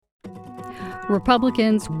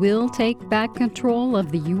Republicans will take back control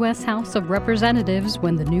of the U.S. House of Representatives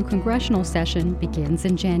when the new congressional session begins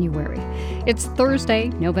in January. It's Thursday,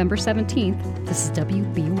 November 17th. This is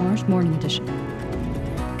WBUR's Morning Edition.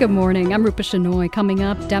 Good morning. I'm Rupa Shenoy. Coming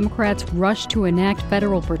up, Democrats rush to enact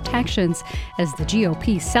federal protections as the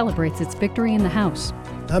GOP celebrates its victory in the House.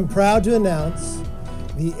 I'm proud to announce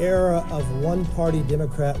the era of one-party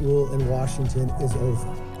Democrat rule in Washington is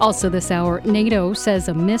over. Also this hour, NATO says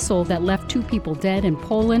a missile that left 2 people dead in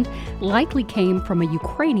Poland likely came from a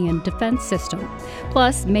Ukrainian defense system.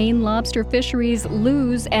 Plus, Maine lobster fisheries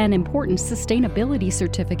lose an important sustainability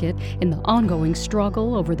certificate in the ongoing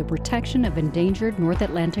struggle over the protection of endangered North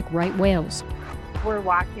Atlantic right whales. We're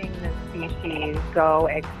watching the species go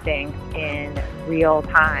extinct in real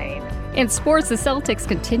time. In sports, the Celtics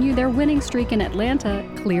continue their winning streak in Atlanta,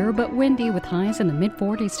 clear but windy with highs in the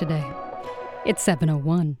mid-40s today. It's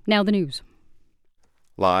 7:01. Now the news.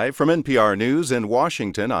 Live from NPR News in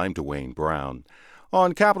Washington, I'm Dwayne Brown.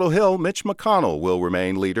 On Capitol Hill, Mitch McConnell will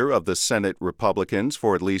remain leader of the Senate Republicans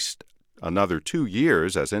for at least another 2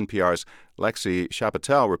 years. As NPR's Lexi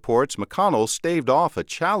Chapatel reports, McConnell staved off a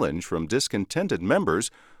challenge from discontented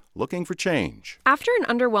members looking for change. After an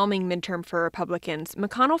underwhelming midterm for Republicans,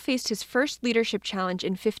 McConnell faced his first leadership challenge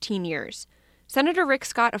in 15 years. Senator Rick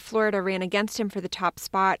Scott of Florida ran against him for the top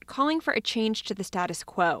spot, calling for a change to the status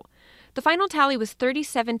quo. The final tally was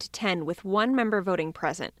 37-10, with 1 member voting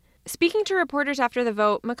present. Speaking to reporters after the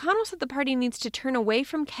vote, McConnell said the party needs to turn away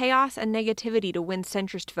from chaos and negativity to win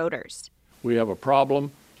centrist voters. We have a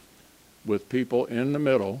problem with people in the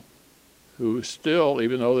middle who still,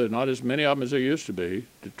 even though there's not as many of them as there used to be,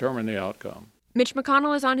 determine the outcome. Mitch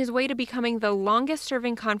McConnell is on his way to becoming the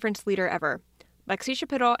longest-serving conference leader ever. Lexi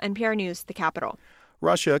Chapatel, NPR News, the Capitol.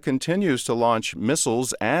 Russia continues to launch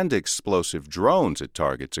missiles and explosive drones at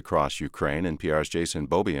targets across Ukraine. NPR's Jason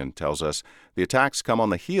Beaubien tells us the attacks come on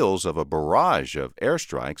the heels of a barrage of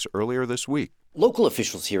airstrikes earlier this week. Local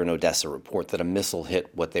officials here in Odessa report that a missile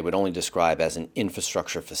hit what they would only describe as an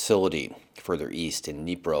infrastructure facility. Further east in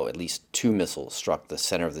Dnipro, at least 2 missiles struck the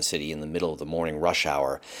center of the city in the middle of the morning rush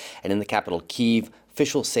hour. And in the capital, Kyiv,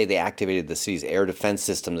 officials say they activated the city's air defense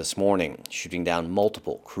system this morning, shooting down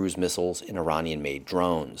multiple cruise missiles and Iranian-made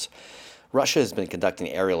drones. Russia has been conducting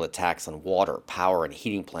aerial attacks on water, power, and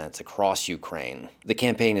heating plants across Ukraine. The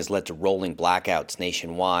campaign has led to rolling blackouts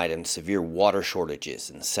nationwide and severe water shortages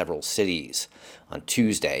in several cities. On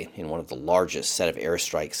Tuesday, in one of the largest set of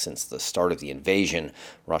airstrikes since the start of the invasion,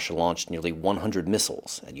 Russia launched nearly 100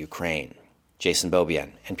 missiles at Ukraine. Jason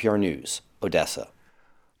Beaubien, NPR News, Odessa.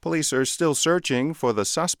 Police are still searching for the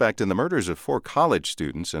suspect in the murders of 4 college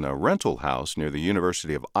students in a rental house near the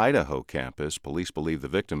University of Idaho campus. Police believe the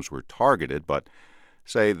victims were targeted, but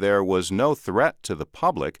say there was no threat to the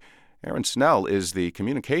public. Aaron Snell is the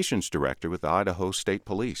communications director with the Idaho State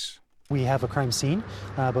Police. We have a crime scene,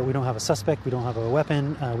 but we don't have a suspect, we don't have a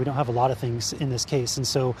weapon, we don't have a lot of things in this case. And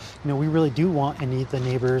so, we really do want and need the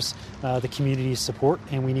neighbors, the community's support,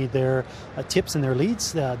 and we need their tips and their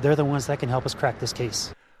leads. They're the ones that can help us crack this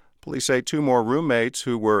case. Police say 2 more roommates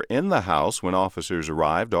who were in the house when officers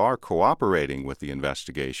arrived are cooperating with the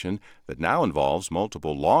investigation that now involves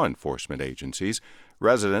multiple law enforcement agencies.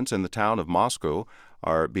 Residents in the town of Moscow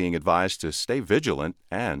are being advised to stay vigilant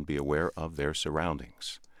and be aware of their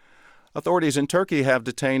surroundings. Authorities in Turkey have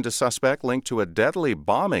detained a suspect linked to a deadly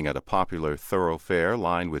bombing at a popular thoroughfare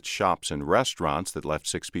lined with shops and restaurants that left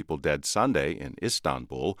 6 people dead Sunday in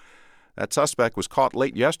Istanbul. That suspect was caught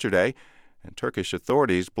late yesterday, and Turkish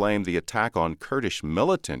authorities blame the attack on Kurdish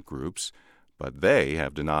militant groups, but they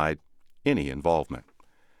have denied any involvement.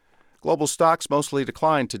 Global stocks mostly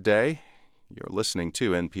declined today. You're listening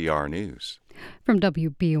to NPR News. From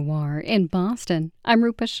WBUR in Boston, I'm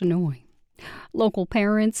Rupa Shenoy. Local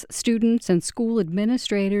parents, students, and school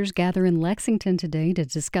administrators gather in Lexington today to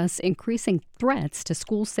discuss increasing threats to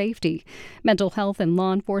school safety. Mental health and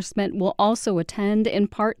law enforcement will also attend, in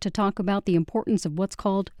part to talk about the importance of what's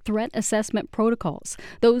called threat assessment protocols.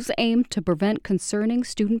 Those aim to prevent concerning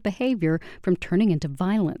student behavior from turning into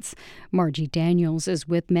violence. Margie Daniels is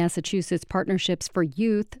with Massachusetts Partnerships for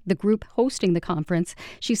Youth, the group hosting the conference.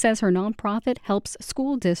 She says her nonprofit helps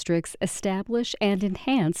school districts establish and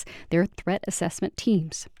enhance their threat assessment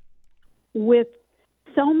teams. With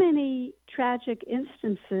so many tragic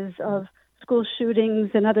instances of school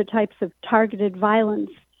shootings and other types of targeted violence,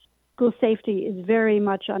 school safety is very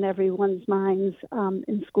much on everyone's minds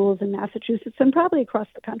in schools in Massachusetts and probably across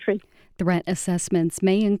the country. Threat assessments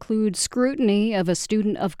may include scrutiny of a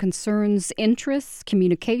student of concern's interests,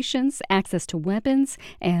 communications, access to weapons,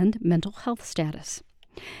 and mental health status.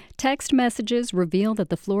 Text messages reveal that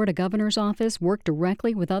the Florida governor's office worked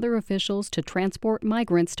directly with other officials to transport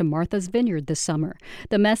migrants to Martha's Vineyard this summer.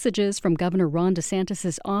 The messages from Governor Ron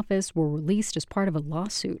DeSantis' office were released as part of a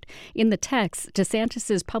lawsuit. In the text,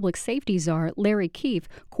 DeSantis' public safety czar, Larry Keefe,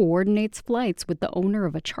 coordinates flights with the owner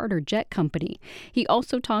of a charter jet company. He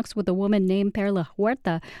also talks with a woman named Perla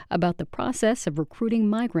Huerta about the process of recruiting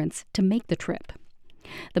migrants to make the trip.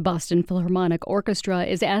 The Boston Philharmonic Orchestra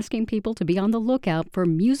is asking people to be on the lookout for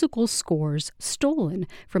musical scores stolen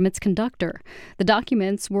from its conductor. The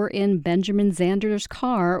documents were in Benjamin Zander's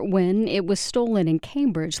car when it was stolen in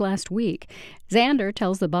Cambridge last week. Zander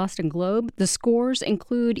tells the Boston Globe the scores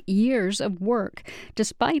include years of work.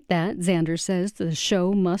 Despite that, Zander says the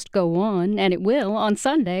show must go on, and it will on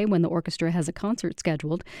Sunday when the orchestra has a concert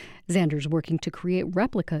scheduled. Zander's working to create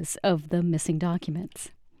replicas of the missing documents.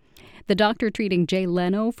 The doctor treating Jay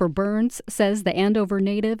Leno for burns says the Andover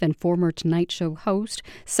native and former Tonight Show host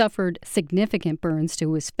suffered significant burns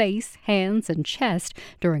to his face, hands, and chest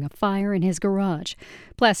during a fire in his garage.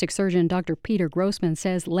 Plastic surgeon Dr. Peter Grossman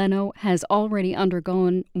says Leno has already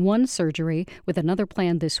undergone one surgery with another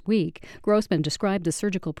planned this week. Grossman described the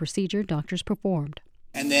surgical procedure doctors performed.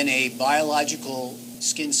 And then a biological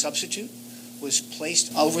skin substitute was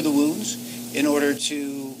placed over the wounds in order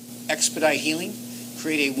to expedite healing,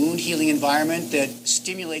 create a wound healing environment that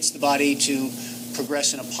stimulates the body to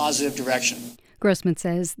progress in a positive direction. Grossman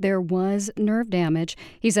says there was nerve damage.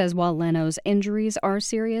 He says while Leno's injuries are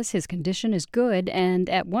serious, his condition is good, and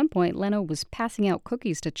at one point Leno was passing out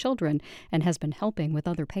cookies to children and has been helping with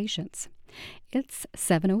other patients. It's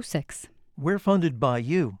 7:06. We're funded by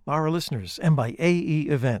you, our listeners, and by AE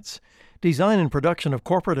Events. Design and production of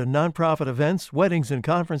corporate and nonprofit events, weddings, and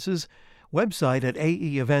conferences. Website at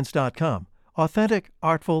aeevents.com. Authentic,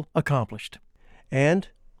 artful, accomplished. And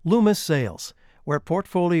Loomis Sales, where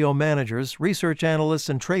portfolio managers, research analysts,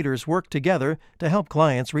 and traders work together to help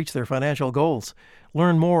clients reach their financial goals.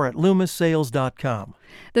 Learn more at loomissales.com.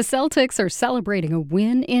 The Celtics are celebrating a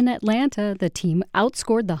win in Atlanta. The team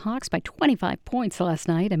outscored the Hawks by 25 points last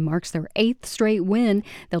night and marks their 8th straight win.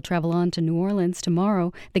 They'll travel on to New Orleans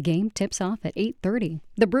tomorrow. The game tips off at 8:30.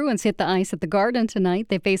 The Bruins hit the ice at the Garden tonight.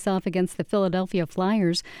 They face off against the Philadelphia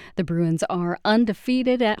Flyers. The Bruins are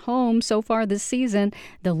undefeated at home so far this season.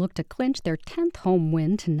 They'll look to clinch their 10th home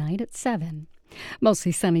win tonight at 7.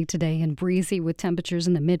 Mostly sunny today and breezy with temperatures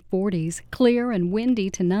in the mid-40s. Clear and windy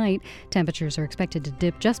tonight. Temperatures are expected to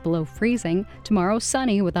dip just below freezing. Tomorrow,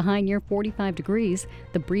 sunny with a high near 45 degrees.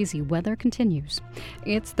 The breezy weather continues.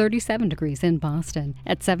 It's 37 degrees in Boston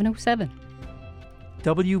at 7:07.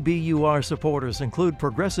 WBUR supporters include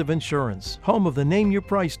Progressive Insurance, home of the Name Your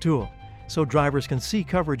Price tool, so drivers can see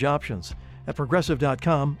coverage options at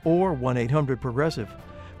progressive.com or 1-800-PROGRESSIVE.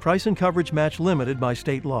 Price and coverage match limited by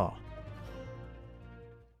state law.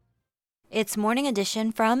 It's Morning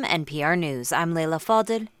Edition from NPR News. I'm Leila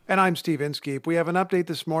Fadel. And I'm Steve Inskeep. We have an update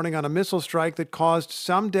this morning on a missile strike that caused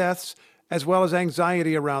some deaths as well as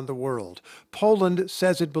anxiety around the world. Poland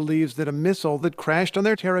says it believes that a missile that crashed on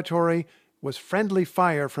their territory was friendly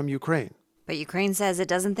fire from Ukraine. But Ukraine says it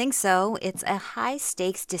doesn't think so. It's a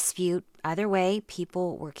high-stakes dispute. Either way,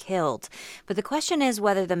 people were killed. But the question is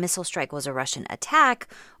whether the missile strike was a Russian attack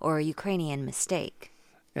or a Ukrainian mistake.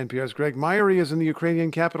 NPR's Greg Myrie is in the Ukrainian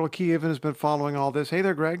capital, Kyiv, and has been following all this. Hey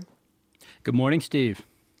there, Greg. Good morning, Steve.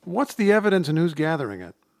 What's the evidence and who's gathering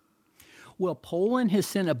it? Well, Poland has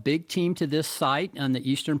sent a big team to this site on the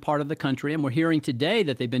eastern part of the country, and we're hearing today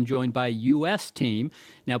that they've been joined by a U.S. team.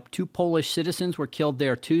 Now, 2 Polish citizens were killed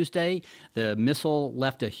there Tuesday. The missile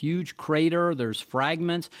left a huge crater. There's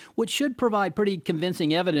fragments, which should provide pretty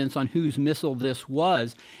convincing evidence on whose missile this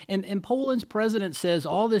was. And Poland's president says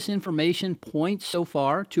all this information points so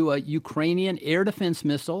far to a Ukrainian air defense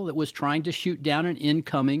missile that was trying to shoot down an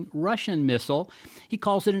incoming Russian missile. He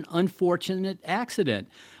calls it an unfortunate accident.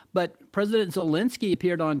 But President Zelensky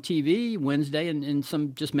appeared on TV Wednesday and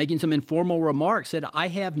just making some informal remarks, said, I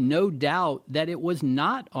have no doubt that it was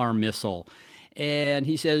not our missile. And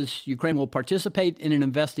he says Ukraine will participate in an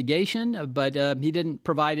investigation, but he didn't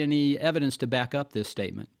provide any evidence to back up this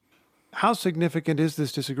statement. How significant is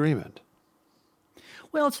this disagreement?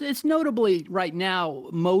 Well, it's notably right now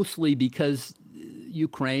mostly because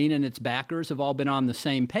Ukraine and its backers have all been on the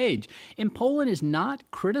same page. And Poland is not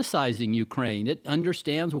criticizing Ukraine. It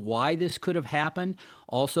understands why this could have happened.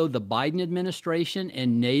 Also, the Biden administration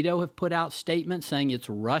and NATO have put out statements saying it's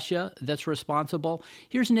Russia that's responsible.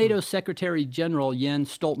 Here's NATO Secretary General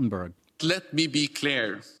Jens Stoltenberg. Let me be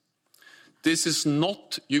clear. This is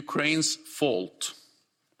not Ukraine's fault.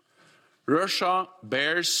 Russia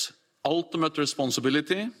bears ultimate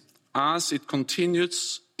responsibility as it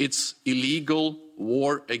continues its illegal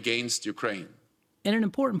war against Ukraine. And an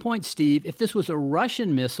important point, Steve, if this was a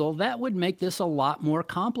Russian missile, that would make this a lot more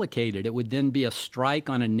complicated. It would then be a strike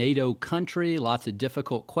on a NATO country, lots of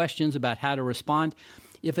difficult questions about how to respond.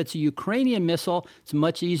 If it's a Ukrainian missile, it's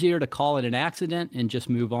much easier to call it an accident and just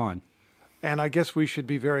move on. And I guess we should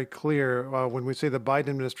be very clear when we say the Biden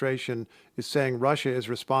administration is saying Russia is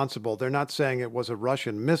responsible. They're not saying it was a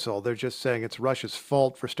Russian missile. They're just saying it's Russia's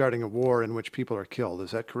fault for starting a war in which people are killed.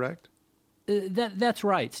 Is that correct? That's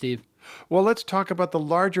right, Steve. Well, let's talk about the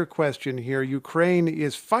larger question here. Ukraine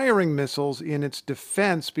is firing missiles in its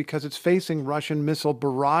defense because it's facing Russian missile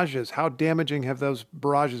barrages. How damaging have those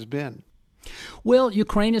barrages been? Well,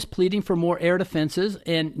 Ukraine is pleading for more air defenses,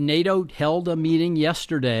 and NATO held a meeting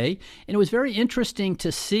yesterday. And it was very interesting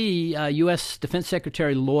to see U.S. Defense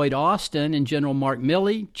Secretary Lloyd Austin and General Mark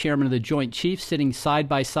Milley, chairman of the Joint Chiefs, sitting side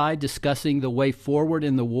by side discussing the way forward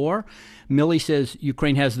in the war. Milley says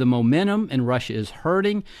Ukraine has the momentum and Russia is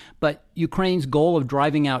hurting, but Ukraine's goal of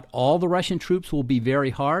driving out all the Russian troops will be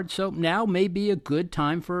very hard. So now may be a good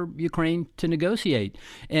time for Ukraine to negotiate.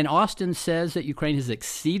 And Austin says that Ukraine has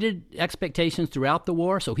exceeded expectations throughout the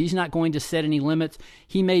war, so he's not going to set any limits.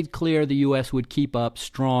 He made clear the U.S. would keep up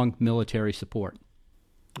strong military support.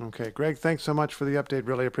 Okay, Greg, thanks so much for the update.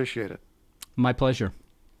 Really appreciate it. My pleasure.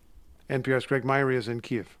 NPR's Greg Myrie is in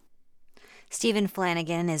Kyiv. Stephen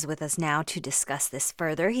Flanagan is with us now to discuss this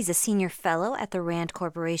further. He's a senior fellow at the RAND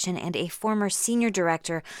Corporation and a former senior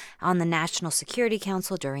director on the National Security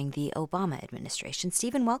Council during the Obama administration.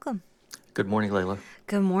 Stephen, welcome. Good morning, Layla.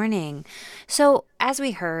 Good morning. So, as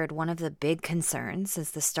we heard, one of the big concerns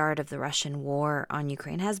since the start of the Russian war on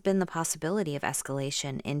Ukraine has been the possibility of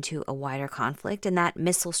escalation into a wider conflict, and that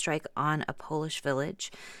missile strike on a Polish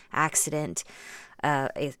village accident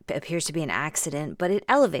it appears to be an accident, but it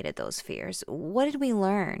elevated those fears. What did we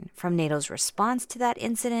learn from NATO's response to that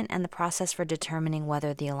incident and the process for determining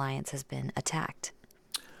whether the alliance has been attacked?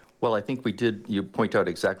 Well, I think you point out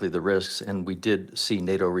exactly the risks, and we did see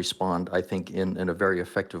NATO respond, I think, in a very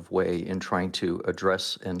effective way in trying to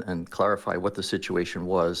address and clarify what the situation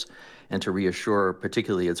was, and to reassure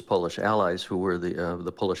particularly its Polish allies, who were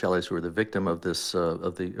the Polish allies who were the victim of this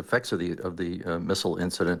of the effects of the missile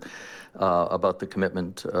incident, about the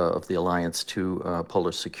commitment of the alliance to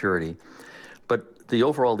Polish security. But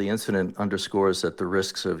the incident underscores that the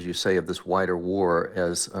risks of, you say, of this wider war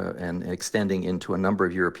and extending into a number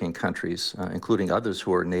of European countries, including others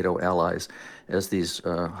who are NATO allies, as these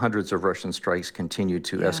hundreds of Russian strikes continue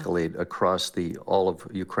to escalate across all of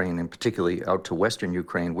Ukraine, and particularly out to western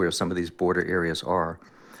Ukraine, where some of these border areas are.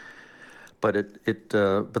 But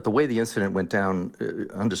but the way the incident went down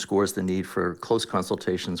underscores the need for close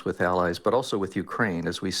consultations with allies, but also with Ukraine,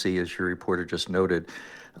 as we see, as your reporter just noted,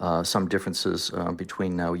 some differences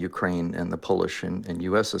between now Ukraine and the Polish and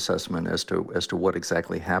U.S. assessment as to what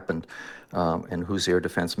exactly happened and whose air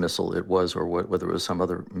defense missile it was, or whether it was some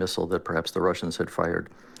other missile that perhaps the Russians had fired.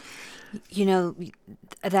 You know,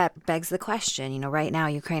 that begs the question. You know, right now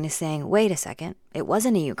Ukraine is saying, wait a second, it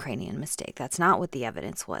wasn't a Ukrainian mistake. That's not what the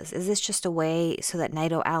evidence was. Is this just a way so that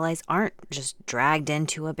NATO allies aren't just dragged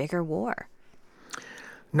into a bigger war?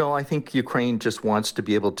 No, I think Ukraine just wants to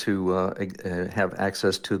be able to have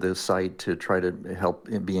access to the site to try to help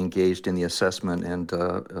be engaged in the assessment. And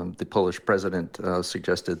the Polish president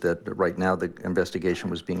suggested that right now the investigation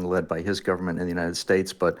was being led by his government in the United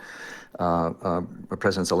States, but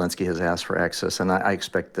President Zelensky has asked for access, and I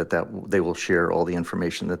expect that they will share all the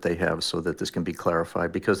information that they have so that this can be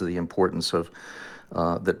clarified, because of the importance of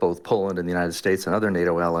that both Poland and the United States and other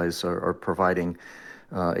NATO allies are providing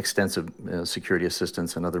extensive security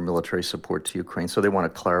assistance and other military support to Ukraine. So they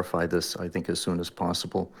want to clarify this, I think, as soon as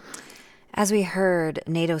possible. As we heard,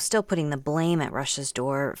 NATO is still putting the blame at Russia's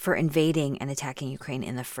door for invading and attacking Ukraine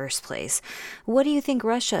in the first place. What do you think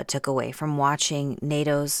Russia took away from watching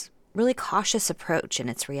NATO's really cautious approach in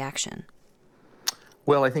its reaction?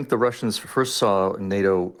 Well, I think the Russians first saw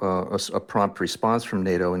NATO, a prompt response from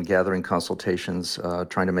NATO in gathering consultations,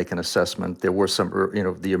 trying to make an assessment. There were some,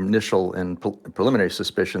 the initial and preliminary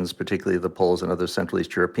suspicions, particularly the Poles and other Central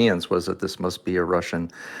East Europeans, was that this must be a Russian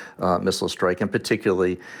missile strike, and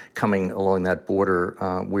particularly coming along that border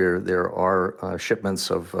where there are shipments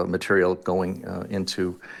of material going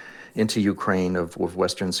into Ukraine of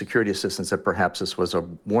Western security assistance, that perhaps this was a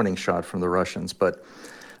warning shot from the Russians. But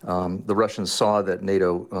The Russians saw that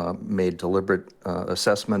NATO made deliberate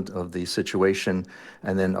assessment of the situation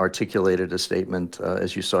and then articulated a statement,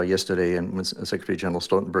 as you saw yesterday in Secretary General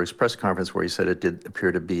Stoltenberg's press conference, where he said it did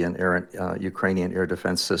appear to be an errant Ukrainian air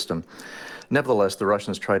defense system. Nevertheless, the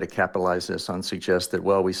Russians try to capitalize this on suggest that,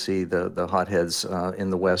 well, we see the hotheads in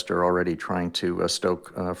the West are already trying to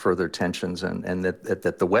stoke further tensions, and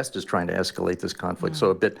that the West is trying to escalate this conflict.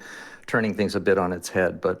 So turning things a bit on its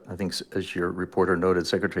head. But I think, as your reporter noted,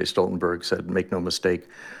 Secretary Stoltenberg said, make no mistake,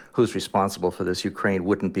 who's responsible for this? Ukraine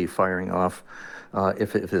wouldn't be firing off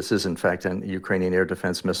if this is, in fact, a Ukrainian air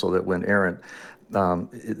defense missile that went errant.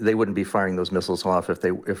 They wouldn't be firing those missiles off if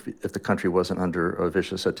the country wasn't under a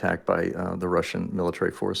vicious attack by the Russian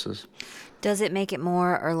military forces. Does it make it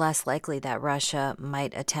more or less likely that Russia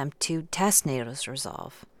might attempt to test NATO's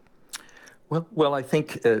resolve? Well, I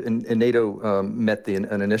think NATO met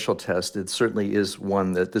an initial test. It certainly is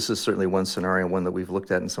one that this is certainly one scenario, one that we've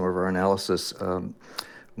looked at in some of our analysis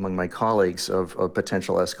among my colleagues of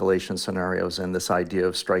potential escalation scenarios, and this idea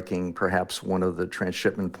of striking perhaps one of the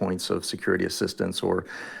transshipment points of security assistance or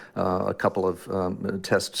a couple of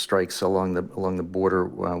test strikes along the border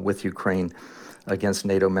with Ukraine against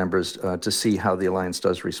NATO members to see how the alliance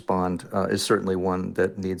does respond is certainly one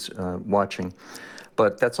that needs watching.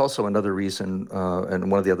 But that's also another reason, and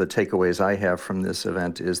one of the other takeaways I have from this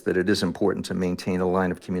event is that it is important to maintain a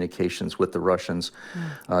line of communications with the Russians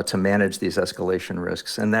to manage these escalation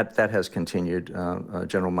risks. And that has continued.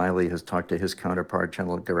 General Miley has talked to his counterpart,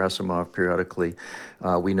 General Gerasimov, periodically.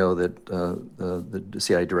 We know that the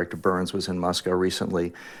CIA Director Burns was in Moscow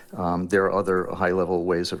recently. There are other high-level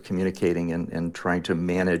ways of communicating and trying to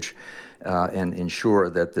manage and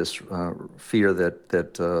ensure that this fear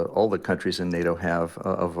that all the countries in NATO have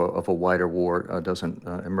of a wider war doesn't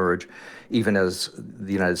emerge, even as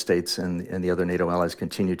the United States and the other NATO allies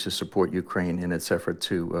continue to support Ukraine in its effort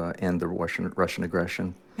to end the Russian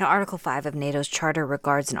aggression. Now, Article 5 of NATO's charter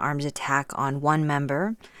regards an arms attack on one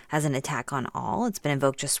member as an attack on all. It's been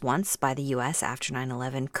invoked just once by the U.S. after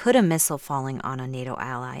 9/11. Could a missile falling on a NATO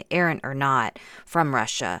ally, errant or not, from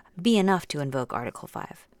Russia, be enough to invoke Article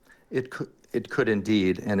 5? It could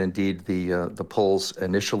indeed, and indeed the polls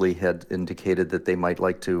initially had indicated that they might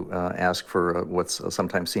like to ask for what's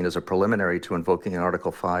sometimes seen as a preliminary to invoking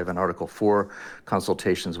Article 5 and Article 4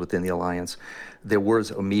 consultations within the alliance. There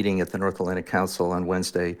was a meeting at the North Atlantic Council on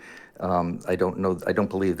Wednesday. I don't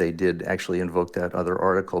believe they did actually invoke that other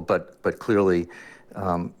article, but clearly,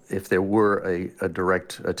 if there were a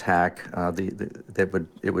direct attack,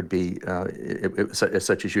 it would be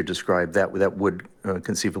such as you described. That would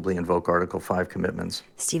conceivably invoke Article 5 commitments.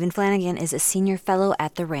 Stephen Flanagan is a senior fellow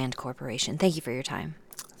at the RAND Corporation. Thank you for your time.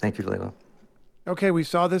 Thank you, Leila. Okay, we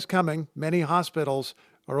saw this coming. Many hospitals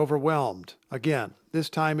are overwhelmed. Again, this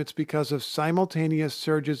time it's because of simultaneous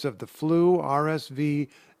surges of the flu, RSV,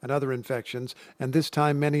 and other infections, and this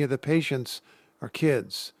time many of the patients are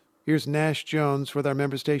kids. Here's Nash Jones with our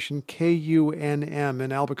member station KUNM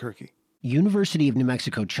in Albuquerque. University of New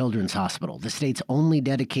Mexico Children's Hospital, the state's only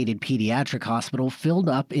dedicated pediatric hospital, filled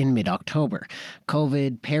up in mid-October.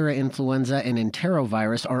 COVID, para-influenza, and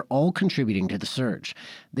enterovirus are all contributing to the surge.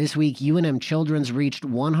 This week, UNM Children's reached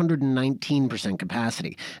 119%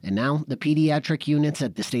 capacity, and now the pediatric units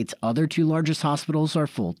at the state's other two largest hospitals are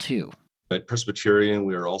full too. At Presbyterian,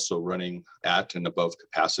 we are also running at and above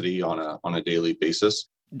capacity on a daily basis.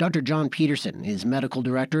 Dr. John Peterson is medical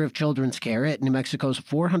director of children's care at New Mexico's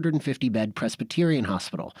 450-bed Presbyterian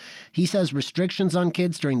Hospital. He says restrictions on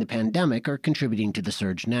kids during the pandemic are contributing to the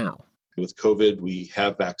surge now. With COVID, we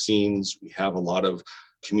have vaccines, we have a lot of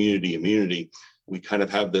community immunity. We kind of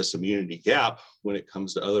have this immunity gap when it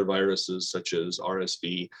comes to other viruses such as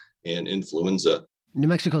RSV and influenza. New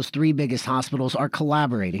Mexico's three biggest hospitals are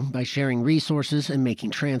collaborating by sharing resources and making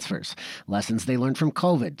transfers. Lessons they learned from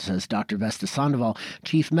COVID, says Dr. Vesta Sandoval,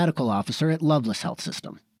 Chief Medical Officer at Loveless Health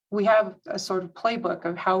System. We have a sort of playbook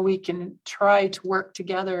of how we can try to work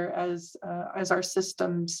together as our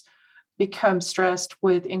systems become stressed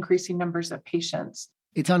with increasing numbers of patients.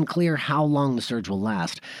 It's unclear how long the surge will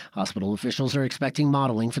last. Hospital officials are expecting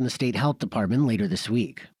modeling from the state health department later this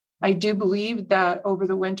week. I do believe that over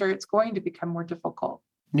the winter, it's going to become more difficult.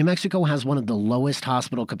 New Mexico has one of the lowest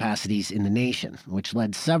hospital capacities in the nation, which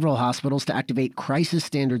led several hospitals to activate crisis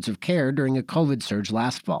standards of care during a COVID surge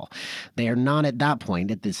last fall. They are not at that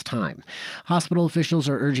point at this time. Hospital officials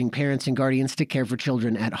are urging parents and guardians to care for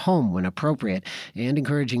children at home when appropriate and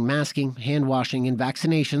encouraging masking, hand washing, and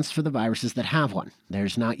vaccinations for the viruses that have one.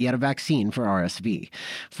 There's not yet a vaccine for RSV.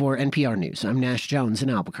 For NPR News, I'm Nash Jones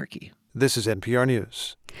in Albuquerque. This is NPR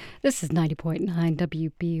News. This is 90.9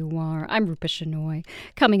 WBUR. I'm Rupa Shenoy.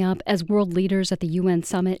 Coming up, as world leaders at the UN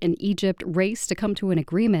summit in Egypt race to come to an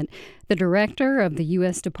agreement, the director of the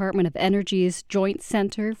U.S. Department of Energy's Joint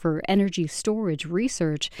Center for Energy Storage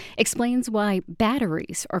Research explains why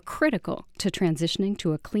batteries are critical to transitioning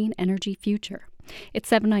to a clean energy future. It's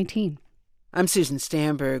 7:19. I'm Susan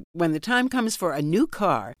Stamberg. When the time comes for a new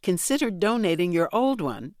car, consider donating your old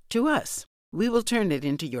one to us. We will turn it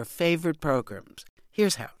into your favorite programs.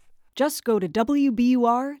 Here's how. Just go to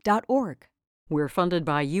WBUR.org. We're funded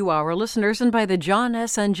by you, our listeners, and by the John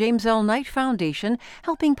S. and James L. Knight Foundation,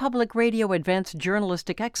 helping public radio advance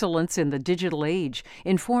journalistic excellence in the digital age.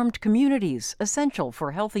 Informed communities, essential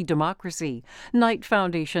for healthy democracy.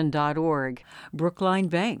 KnightFoundation.org. Brookline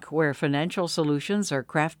Bank, where financial solutions are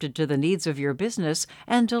crafted to the needs of your business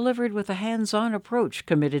and delivered with a hands-on approach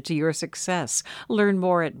committed to your success. Learn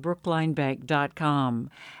more at brooklinebank.com.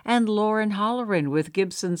 And Lauren Holleran with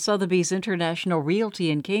Gibson Sotheby's International Realty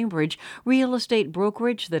in Cambridge, real estate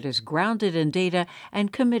brokerage that is grounded in data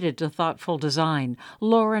and committed to thoughtful design.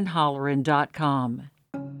 LaurenHolleran.com.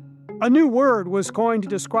 A new word was coined to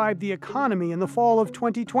describe the economy in the fall of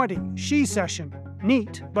 2020, she-cession.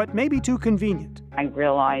 Neat, but maybe too convenient. I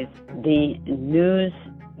realize the news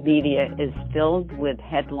media is filled with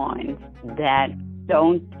headlines that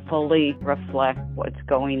don't fully reflect what's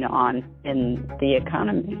going on in the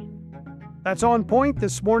economy. That's On Point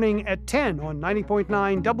this morning at 10 on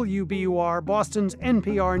 90.9 WBUR, Boston's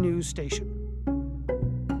NPR news station.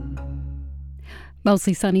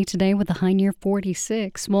 Mostly sunny today with a high near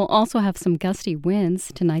 46. We'll also have some gusty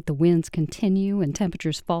winds. Tonight the winds continue and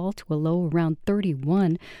temperatures fall to a low around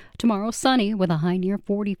 31. Tomorrow sunny with a high near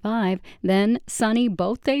 45. Then sunny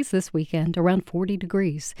both days this weekend around 40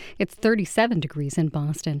 degrees. It's 37 degrees in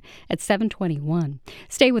Boston at 7:21.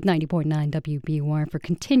 Stay with 90.9 WBUR for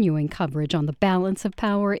continuing coverage on the balance of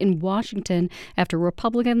power in Washington after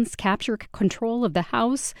Republicans capture control of the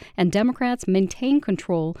House and Democrats maintain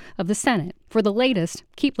control of the Senate. For the latest,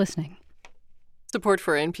 keep listening. Support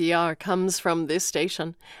for NPR comes from this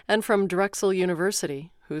station and from Drexel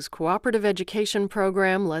University, whose cooperative education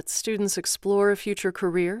program lets students explore a future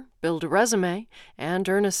career, build a resume, and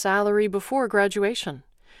earn a salary before graduation.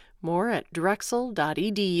 More at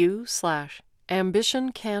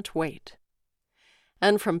drexel.edu/ambition can't wait.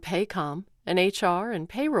 And from Paycom, an HR and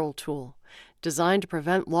payroll tool designed to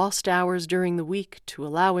prevent lost hours during the week to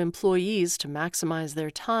allow employees to maximize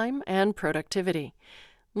their time and productivity.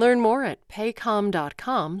 Learn more at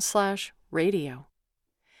paycom.com/radio.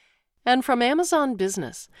 And from Amazon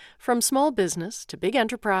Business, from small business to big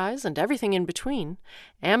enterprise and everything in between,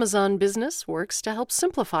 Amazon Business works to help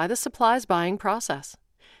simplify the supplies buying process.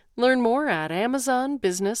 Learn more at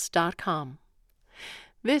amazonbusiness.com.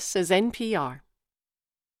 This is NPR.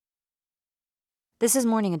 This is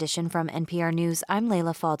Morning Edition from NPR News. I'm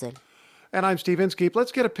Layla Falded. And I'm Steve Inskeep.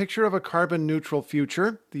 Let's get a picture of a carbon-neutral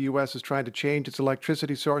future. The U.S. is trying to change its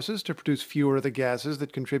electricity sources to produce fewer of the gases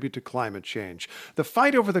that contribute to climate change. The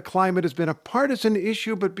fight over the climate has been a partisan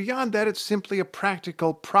issue, but beyond that, it's simply a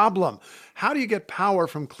practical problem. How do you get power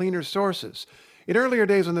from cleaner sources? In earlier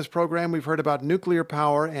days on this program, we've heard about nuclear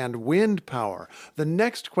power and wind power. The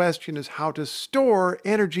next question is how to store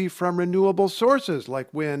energy from renewable sources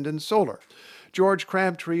like wind and solar. George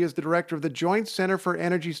Crabtree is the director of the Joint Center for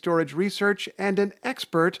Energy Storage Research and an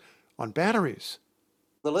expert on batteries.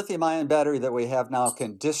 The lithium-ion battery that we have now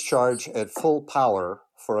can discharge at full power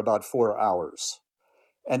for about 4 hours.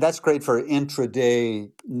 And that's great for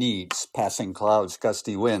intraday needs, passing clouds,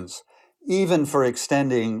 gusty winds. Even for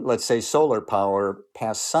extending, let's say, solar power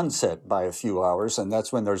past sunset by a few hours, and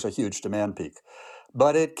that's when there's a huge demand peak.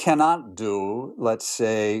 But it cannot do, let's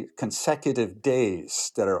say, consecutive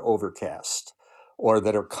days that are overcast or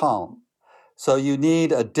that are calm. So you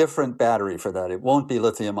need a different battery for that. It won't be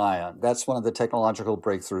lithium ion. That's one of the technological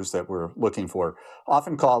breakthroughs that we're looking for,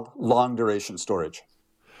 often called long duration storage.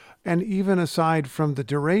 And even aside from the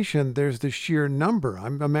duration, there's the sheer number.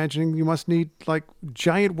 I'm imagining you must need like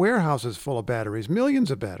giant warehouses full of batteries,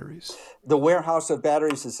 millions of batteries. The warehouse of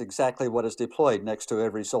batteries is exactly what is deployed next to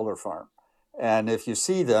every solar farm. And if you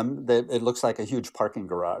see them, it looks like a huge parking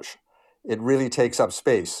garage. It really takes up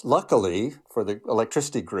space. Luckily, for the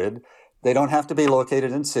electricity grid, they don't have to be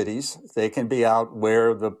located in cities. They can be out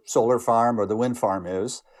where the solar farm or the wind farm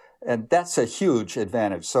is. And that's a huge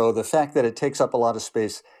advantage. So the fact that it takes up a lot of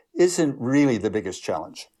space isn't really the biggest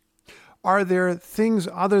challenge. Are there things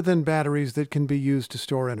other than batteries that can be used to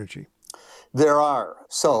store energy? There are.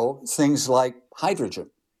 So things like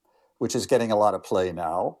hydrogen, which is getting a lot of play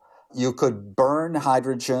now. You could burn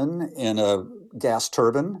hydrogen in a gas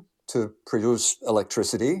turbine to produce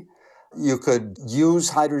electricity. You could use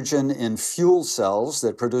hydrogen in fuel cells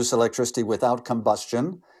that produce electricity without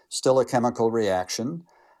combustion, still a chemical reaction.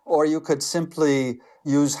 Or you could simply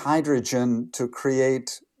use hydrogen to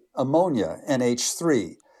create ammonia,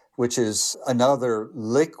 NH3, which is another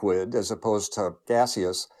liquid as opposed to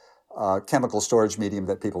gaseous chemical storage medium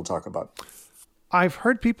that people talk about. I've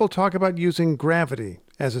heard people talk about using gravity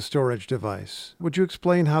as a storage device. Would you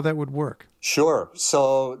explain how that would work? Sure.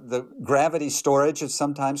 So the gravity storage, it's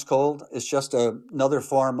sometimes called, is just another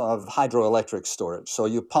form of hydroelectric storage. So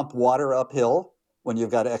you pump water uphill when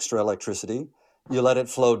you've got extra electricity. You let it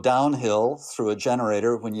flow downhill through a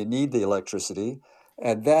generator when you need the electricity.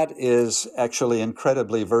 And that is actually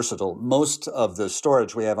incredibly versatile. Most of the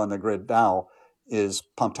storage we have on the grid now is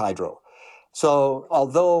pumped hydro. So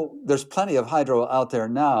although there's plenty of hydro out there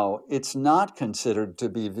now, it's not considered to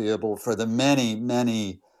be viable for the many,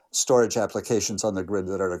 many storage applications on the grid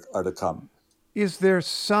that are to come. Is there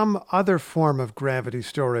some other form of gravity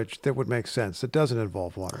storage that would make sense that doesn't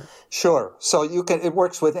involve water? Sure. So it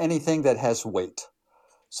works with anything that has weight.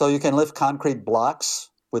 So you can lift concrete blocks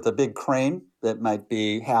with a big crane that might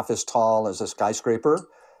be half as tall as a skyscraper.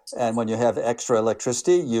 And when you have extra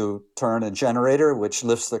electricity, you turn a generator, which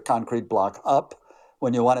lifts the concrete block up.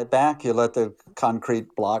 When you want it back, you let the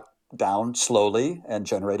concrete block down slowly and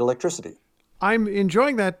generate electricity. I'm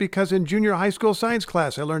enjoying that because in junior high school science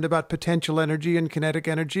class, I learned about potential energy and kinetic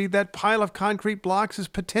energy. That pile of concrete blocks is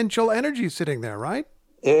potential energy sitting there, right?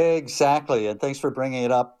 Exactly. And thanks for bringing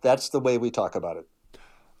it up. That's the way we talk about it.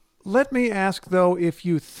 Let me ask, though, if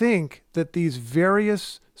you think that these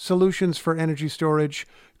various solutions for energy storage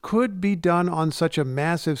could be done on such a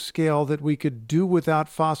massive scale that we could do without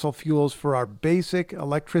fossil fuels for our basic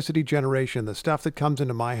electricity generation, the stuff that comes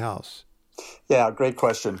into my house. Yeah, great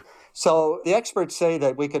question. So the experts say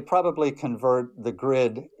that we could probably convert the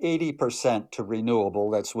grid 80% to renewable,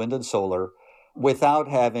 that's wind and solar, without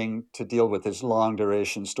having to deal with this long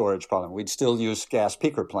duration storage problem. We'd still use gas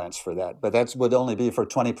peaker plants for that, but that would only be for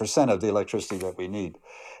 20% of the electricity that we need.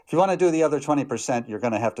 If you want to do the other 20%, you're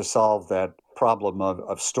going to have to solve that problem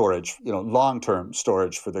of storage, long-term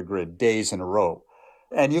storage for the grid, days in a row.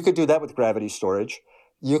 And you could do that with gravity storage.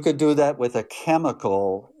 You could do that with a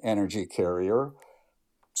chemical energy carrier.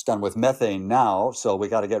 It's done with methane now, so we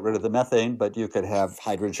got to get rid of the methane, but you could have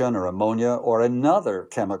hydrogen or ammonia or another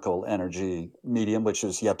chemical energy medium, which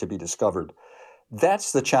is yet to be discovered.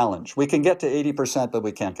 That's the challenge. We can get to 80%, but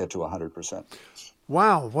we can't get to 100%.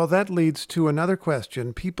 Wow. Well, that leads to another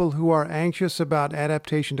question. People who are anxious about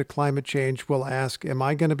adaptation to climate change will ask, am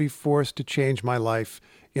I going to be forced to change my life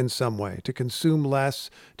in some way, to consume less,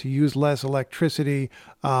 to use less electricity?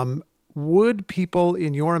 Would people,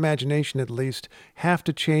 in your imagination at least, have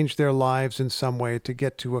to change their lives in some way to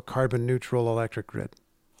get to a carbon neutral electric grid?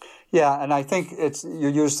 Yeah, and I think you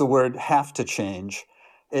use the word have to change.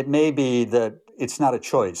 It may be that it's not a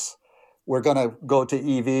choice. We're going to go to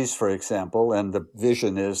EVs, for example, and the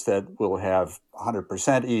vision is that we'll have 100%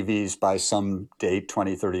 EVs by some date,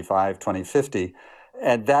 2035, 2050,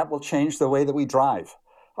 and that will change the way that we drive.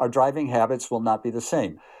 Our driving habits will not be the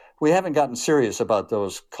same. We haven't gotten serious about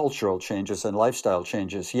those cultural changes and lifestyle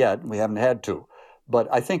changes yet. We haven't had to, but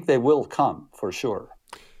I think they will come for sure.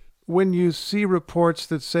 When you see reports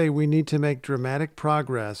that say we need to make dramatic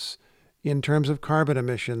progress in terms of carbon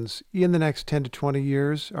emissions in the next 10 to 20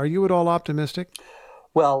 years, are you at all optimistic?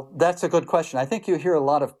 Well, that's a good question. I think you hear a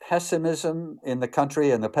lot of pessimism in the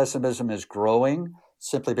country, and the pessimism is growing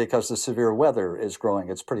simply because the severe weather is growing.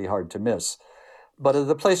 It's pretty hard to miss. But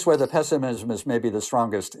the place where the pessimism is maybe the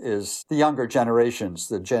strongest is the younger generations,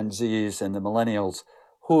 the Gen Zs and the millennials,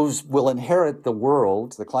 who will inherit the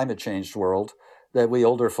world, the climate changed world, that we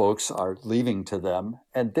older folks are leaving to them,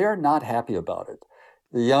 and they're not happy about it.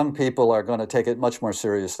 The young people are going to take it much more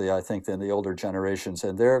seriously, I think, than the older generations,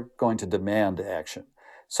 and they're going to demand action.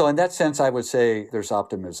 So in that sense, I would say there's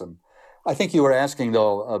optimism. I think you were asking,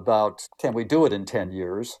 though, about can we do it in 10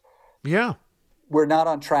 years? Yeah. We're not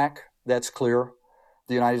on track. That's clear.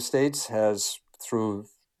 The United States has, through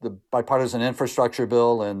the bipartisan infrastructure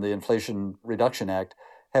bill and the Inflation Reduction Act,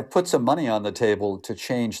 have put some money on the table to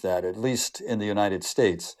change that, at least in the United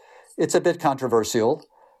States. It's a bit controversial,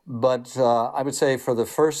 but I would say for the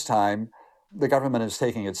first time, the government is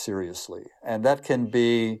taking it seriously. And that can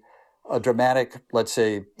be a dramatic, let's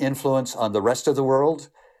say, influence on the rest of the world.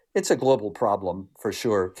 It's a global problem, for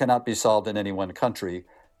sure. Cannot be solved in any one country.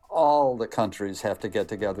 All the countries have to get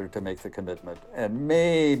together to make the commitment. And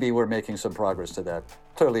maybe we're making some progress to that.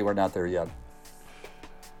 Clearly, we're not there yet.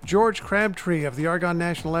 George Crabtree of the Argonne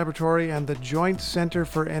National Laboratory and the Joint Center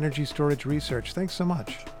for Energy Storage Research. Thanks so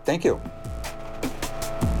much. Thank you.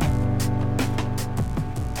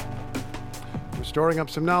 storing up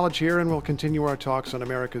some knowledge here, and we'll continue our talks on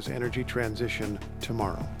America's energy transition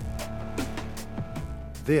tomorrow.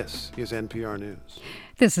 This is NPR News.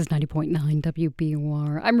 This is 90.9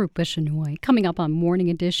 WBUR. I'm Rupa Shenoy. Coming up on Morning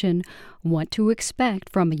Edition, what to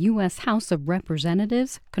expect from a U.S. House of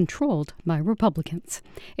Representatives controlled by Republicans.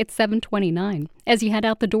 It's 7:29. As you head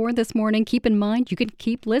out the door this morning, keep in mind you can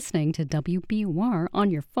keep listening to WBUR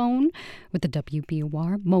on your phone with the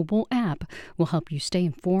WBUR mobile app. We'll help you stay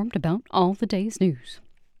informed about all the day's news.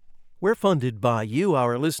 We're funded by you,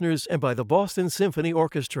 our listeners, and by the Boston Symphony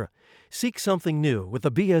Orchestra. Seek something new with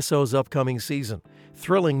the BSO's upcoming season.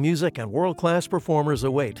 Thrilling music and world-class performers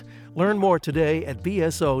await. Learn more today at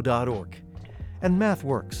bso.org. And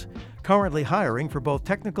MathWorks, currently hiring for both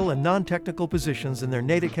technical and non-technical positions in their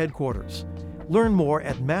Natick headquarters. Learn more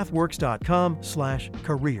at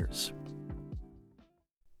mathworks.com/careers.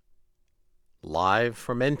 Live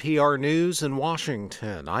from NPR News in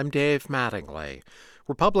Washington, I'm Dave Mattingly.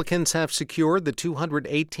 Republicans have secured the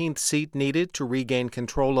 218th seat needed to regain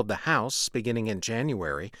control of the House beginning in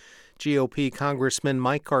January. GOP Congressman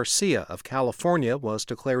Mike Garcia of California was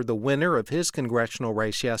declared the winner of his congressional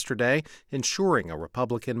race yesterday, ensuring a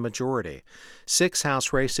Republican majority. 6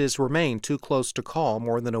 House races remain too close to call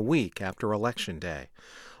more than a week after Election Day.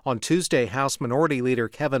 On Tuesday, House Minority Leader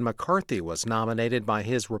Kevin McCarthy was nominated by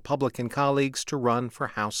his Republican colleagues to run for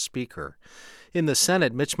House Speaker. In the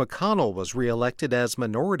Senate, Mitch McConnell was reelected as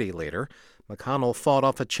Minority Leader. McConnell fought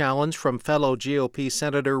off a challenge from fellow GOP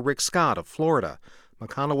Senator Rick Scott of Florida.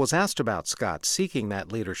 McConnell was asked about Scott seeking that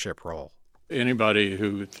leadership role. Anybody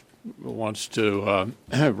who wants to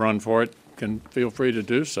run for it can feel free to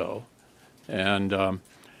do so. And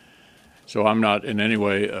so I'm not in any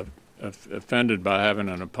way offended by having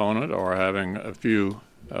an opponent or having a few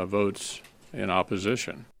votes in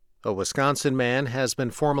opposition. A Wisconsin man has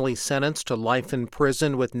been formally sentenced to life in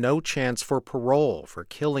prison with no chance for parole for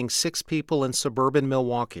killing 6 people in suburban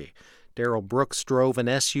Milwaukee. Darrell Brooks drove an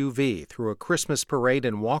SUV through a Christmas parade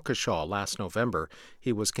in Waukesha last November.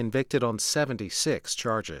 He was convicted on 76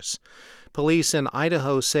 charges. Police in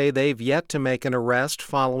Idaho say they've yet to make an arrest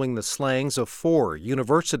following the slayings of 4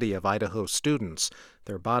 University of Idaho students.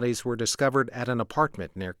 Their bodies were discovered at an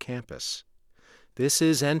apartment near campus. This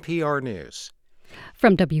is NPR News.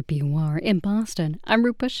 From WBUR in Boston, I'm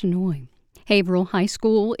Rupa Shenoy. Haverhill High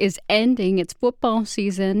School is ending its football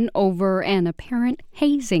season over an apparent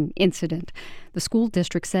hazing incident. The school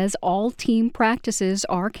district says all team practices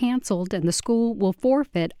are canceled and the school will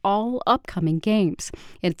forfeit all upcoming games.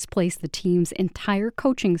 It's placed the team's entire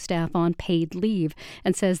coaching staff on paid leave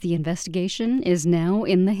and says the investigation is now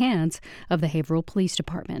in the hands of the Haverhill Police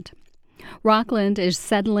Department. Rockland is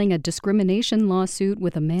settling a discrimination lawsuit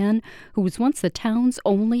with a man who was once the town's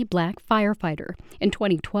only black firefighter. In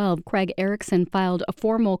 2012, Craig Erickson filed a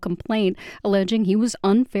formal complaint alleging he was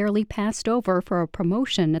unfairly passed over for a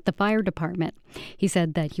promotion at the fire department. He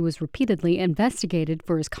said that he was repeatedly investigated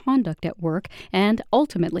for his conduct at work and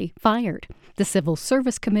ultimately fired. The Civil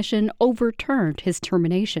Service Commission overturned his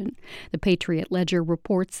termination. The Patriot Ledger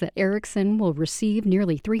reports that Erickson will receive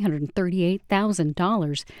nearly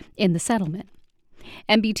 $338,000 in the settlement.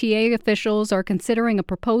 MBTA officials are considering a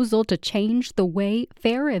proposal to change the way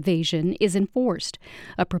fare evasion is enforced.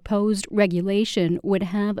 A proposed regulation would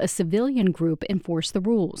have a civilian group enforce the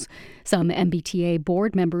rules. Some MBTA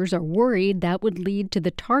board members are worried that would lead to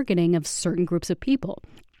the targeting of certain groups of people.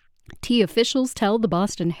 T officials tell the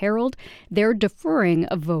Boston Herald they're deferring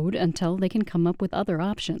a vote until they can come up with other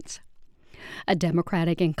options. A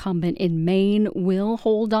Democratic incumbent in Maine will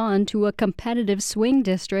hold on to a competitive swing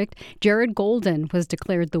district. Jared Golden was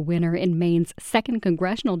declared the winner in Maine's 2nd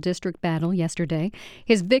congressional district battle yesterday.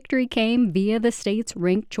 His victory came via the state's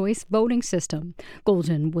ranked choice voting system.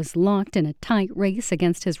 Golden was locked in a tight race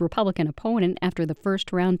against his Republican opponent after the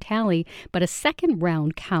first-round tally, but a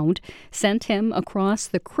second-round count sent him across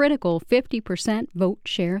the critical 50% vote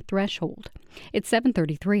share threshold. It's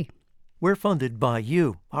 7:33. We're funded by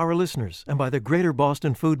you, our listeners, and by the Greater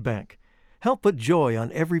Boston Food Bank. Help put joy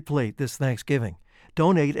on every plate this Thanksgiving.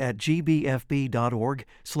 Donate at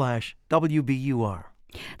gbfb.org/WBUR.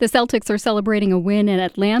 The Celtics are celebrating a win in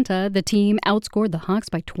Atlanta. The team outscored the Hawks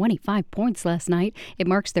by 25 points last night. It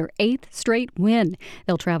marks their 8th straight win.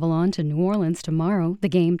 They'll travel on to New Orleans tomorrow. The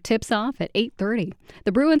game tips off at 8:30.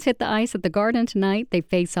 The Bruins hit the ice at the Garden tonight. They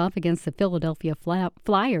face off against the Philadelphia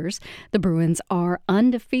Flyers. The Bruins are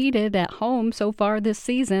undefeated at home so far this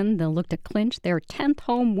season. They'll look to clinch their 10th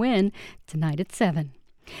home win tonight at 7.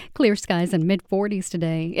 Clear skies and mid-40s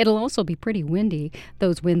today. It'll also be pretty windy.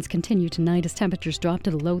 Those winds continue tonight as temperatures drop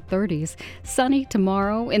to the low 30s. Sunny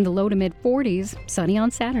tomorrow in the low to mid-40s. Sunny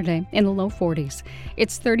on Saturday in the low 40s.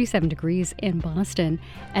 It's 37 degrees in Boston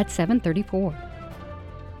at 7:34.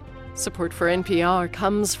 Support for NPR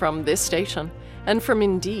comes from this station and from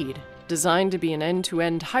Indeed, designed to be an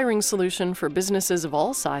end-to-end hiring solution for businesses of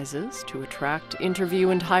all sizes to attract, interview,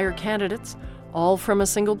 and hire candidates, all from a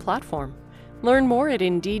single platform. Learn more at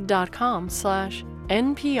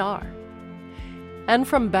Indeed.com/NPR. And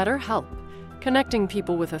from BetterHelp, connecting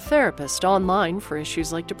people with a therapist online for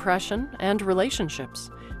issues like depression and relationships.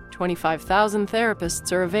 25,000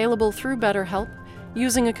 therapists are available through BetterHelp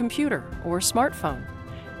using a computer or smartphone.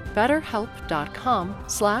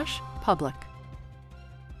 BetterHelp.com/public.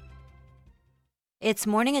 It's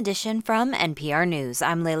Morning Edition from NPR News.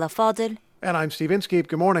 I'm Leila Fadel. And I'm Steve Inskeep.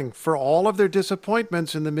 Good morning. For all of their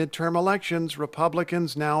disappointments in the midterm elections,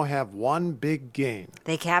 Republicans now have one big gain.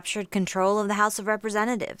 They captured control of the House of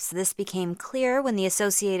Representatives. This became clear when the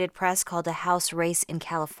Associated Press called a House race in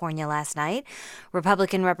California last night.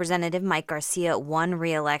 Republican Representative Mike Garcia won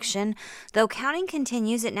re-election. Though counting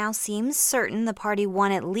continues, it now seems certain the party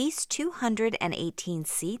won at least 218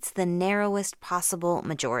 seats, the narrowest possible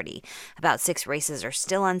majority. About 6 races are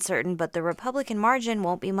still uncertain, but the Republican margin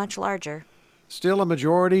won't be much larger. Still, a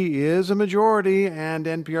majority is a majority, and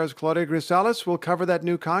NPR's Claudia Grisales will cover that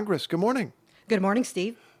new Congress. Good morning. Good morning,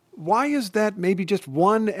 Steve. Why is that maybe just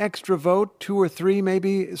one extra vote, 2 or 3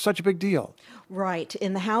 maybe, such a big deal? Right.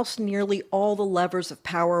 In the House, nearly all the levers of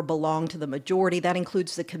power belong to the majority. That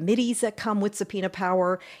includes the committees that come with subpoena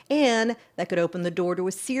power, and that could open the door to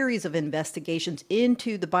a series of investigations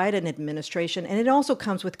into the Biden administration. And it also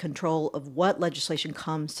comes with control of what legislation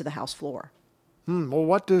comes to the House floor. Well,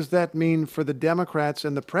 what does that mean for the Democrats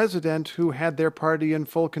and the president who had their party in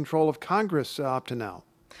full control of Congress up to now?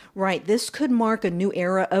 Right. This could mark a new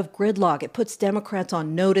era of gridlock. It puts Democrats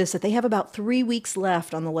on notice that they have about 3 weeks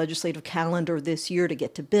left on the legislative calendar this year to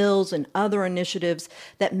get to bills and other initiatives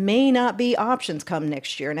that may not be options come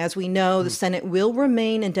next year. And as we know, the Senate will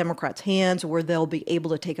remain in Democrats' hands, where they'll be able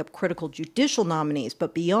to take up critical judicial nominees.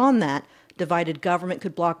 But beyond that, divided government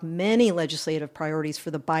could block many legislative priorities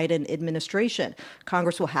for the Biden administration.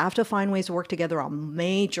 Congress will have to find ways to work together on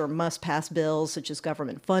major must-pass bills, such as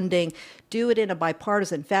government funding, do it in a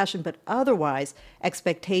bipartisan fashion, but otherwise,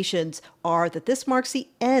 expectations are that this marks the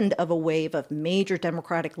end of a wave of major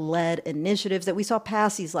Democratic-led initiatives that we saw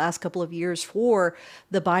pass these last couple of years for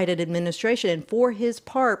the Biden administration. And for his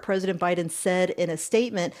part, President Biden said in a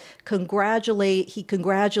statement, he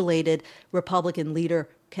congratulated Republican leader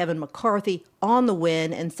Kevin McCarthy on the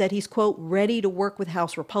win and said he's, quote, ready to work with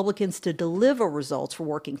House Republicans to deliver results for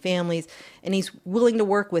working families. And he's willing to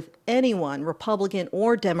work with anyone, Republican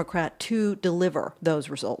or Democrat, to deliver those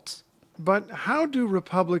results. But how do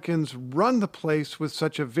Republicans run the place with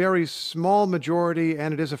such a very small majority,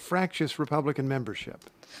 and it is a fractious Republican membership?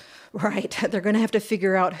 Right. They're going to have to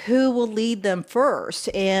figure out who will lead them first.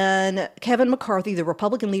 And Kevin McCarthy, the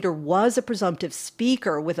Republican leader, was a presumptive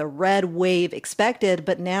speaker with a red wave expected,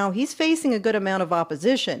 but now he's facing a good amount of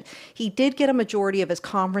opposition. He did get a majority of his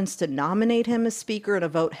conference to nominate him as speaker in a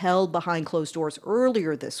vote held behind closed doors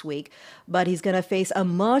earlier this week, but he's going to face a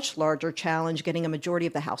much larger challenge getting a majority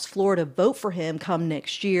of the House floor to vote for him come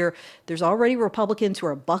next year. There's already Republicans who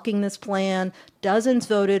are bucking this plan. Dozens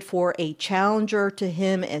voted for a challenger to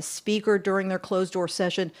him as speaker during their closed-door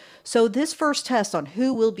session. So this first test on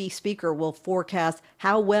who will be speaker will forecast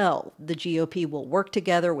how well the GOP will work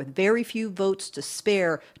together with very few votes to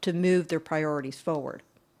spare to move their priorities forward.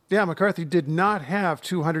 Yeah, McCarthy did not have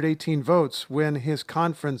 218 votes when his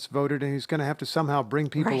conference voted, and he's going to have to somehow bring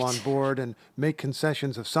people on board and make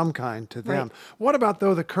concessions of some kind to them. Right. What about,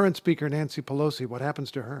 though, the current speaker, Nancy Pelosi? What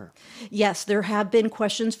happens to her? Yes, there have been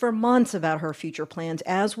questions for months about her future plans.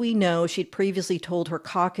 As we know, she'd previously told her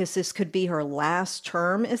caucus this could be her last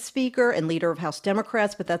term as speaker and leader of House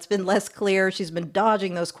Democrats, but that's been less clear. She's been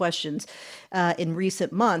dodging those questions in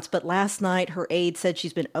recent months. But last night, her aide said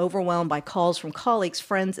she's been overwhelmed by calls from colleagues,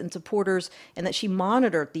 friends, and supporters, and that she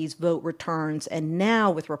monitored these vote returns. And now,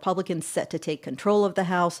 with Republicans set to take control of the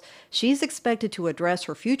House, she's expected to address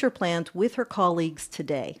her future plans with her colleagues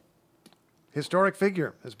today. Historic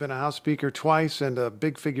figure, has been a House Speaker twice and a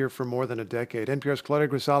big figure for more than a decade. NPR's Claudia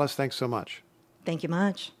Grisales, thanks so much. Thank you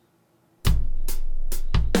much.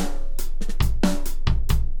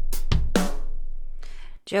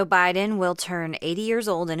 Joe Biden will turn 80 years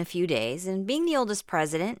old in a few days, and being the oldest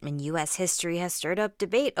president in U.S. history has stirred up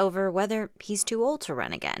debate over whether he's too old to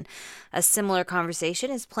run again. A similar conversation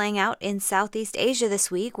is playing out in Southeast Asia this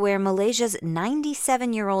week, where Malaysia's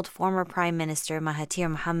 97-year-old former Prime Minister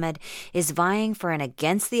Mahathir Mohamad is vying for an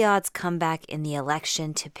against-the-odds comeback in the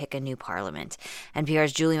election to pick a new parliament.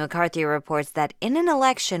 NPR's Julie McCarthy reports that in an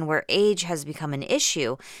election where age has become an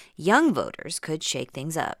issue, young voters could shake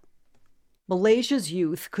things up. Malaysia's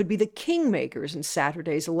youth could be the kingmakers in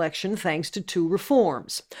Saturday's election thanks to two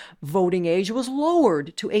reforms. Voting age was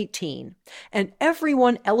lowered to 18, and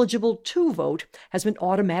everyone eligible to vote has been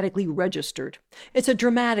automatically registered. It's a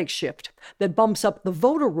dramatic shift that bumps up the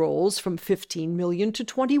voter rolls from 15 million to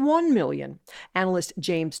 21 million. Analyst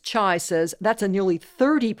James Chai says that's a nearly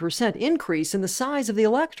 30% increase in the size of the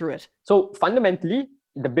electorate. So fundamentally,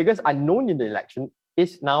 the biggest unknown in the election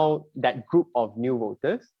is now that group of new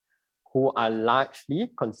voters who are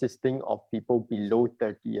largely consisting of people below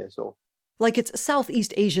 30 years old. Like its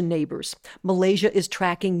Southeast Asian neighbors, Malaysia is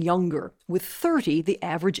tracking younger, with 30 the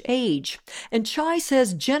average age. And Chai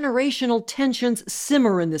says generational tensions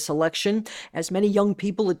simmer in this election, as many young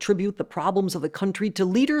people attribute the problems of the country to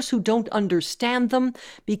leaders who don't understand them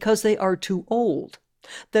because they are too old.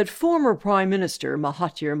 That former Prime Minister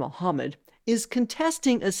Mahathir Mohamad is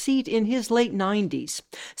contesting a seat in his late 90s,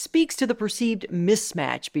 speaks to the perceived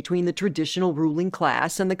mismatch between the traditional ruling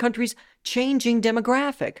class and the country's changing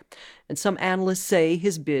demographic. And some analysts say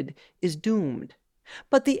his bid is doomed.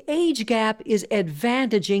 But the age gap is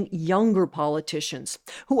advantaging younger politicians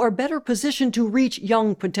who are better positioned to reach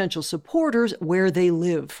young potential supporters where they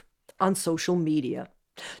live, on social media.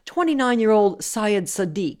 29-year-old Syed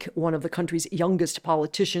Sadiq, one of the country's youngest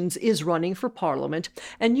politicians, is running for parliament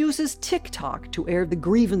and uses TikTok to air the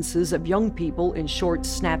grievances of young people in short,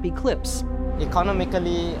 snappy clips.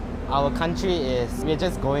 Economically, our country we're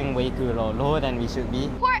just going way too lower than we should be.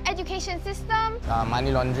 Poor education system.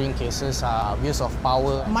 Money laundering cases, abuse of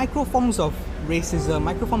power. Micro forms of racism,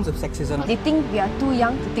 micro forms of sexism. They think we are too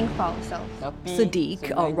young to think for ourselves.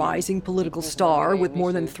 Sadiq, a rising political star with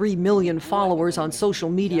more than 3 million followers on social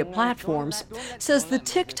media platforms, says the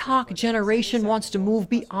TikTok generation wants to move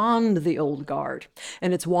beyond the old guard.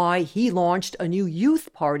 And it's why he launched a new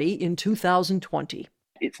youth party in 2020.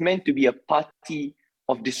 It's meant to be a party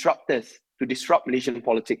of disruptors to disrupt Malaysian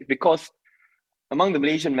politics, because among the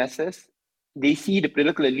Malaysian masses, they see the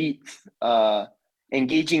political elites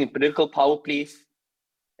engaging in political power plays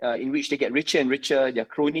in which they get richer and richer, their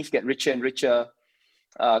cronies get richer and richer,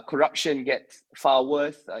 corruption gets far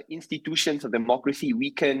worse, institutions of democracy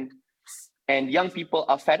weakened, and young people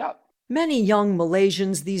are fed up. Many young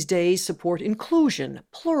Malaysians these days support inclusion,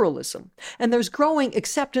 pluralism, and there's growing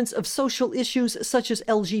acceptance of social issues such as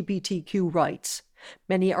LGBTQ rights.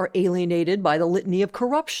 Many are alienated by the litany of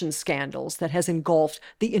corruption scandals that has engulfed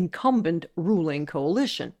the incumbent ruling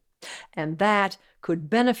coalition. And that could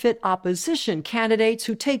benefit opposition candidates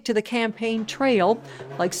who take to the campaign trail,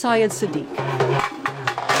 like Syed Sadiq.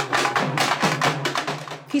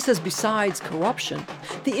 He says besides corruption,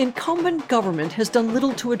 the incumbent government has done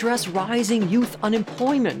little to address rising youth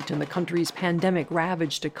unemployment in the country's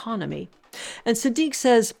pandemic-ravaged economy. And Sadiq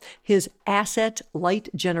says his asset-light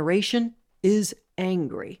generation is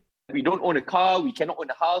angry. We don't own a car, we cannot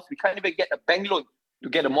own a house, we can't even get a bank loan to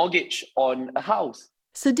get a mortgage on a house.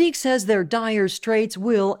 Sadiq says their dire straits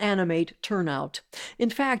will animate turnout. In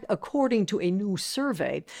fact, according to a new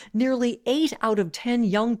survey, nearly 8 out of 10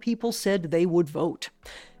 young people said they would vote.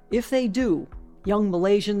 If they do, young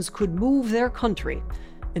Malaysians could move their country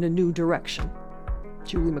in a new direction.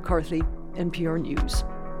 Julie McCarthy, NPR News.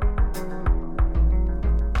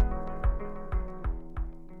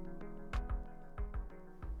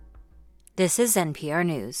 This is NPR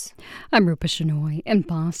News. I'm Rupa Shenoy in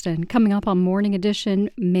Boston. Coming up on Morning Edition,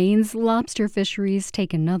 Maine's lobster fisheries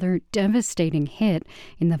take another devastating hit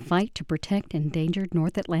in the fight to protect endangered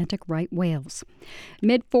North Atlantic right whales.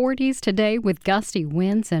 Mid-40s today with gusty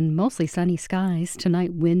winds and mostly sunny skies.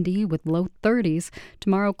 Tonight windy with low 30s.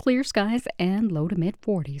 Tomorrow clear skies and low to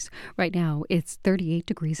mid-40s. Right now it's 38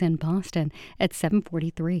 degrees in Boston at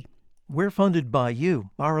 7:43. We're funded by you,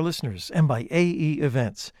 our listeners, and by AE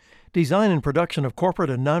Events. Design and production of corporate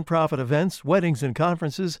and nonprofit events, weddings, and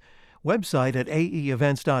conferences. Website at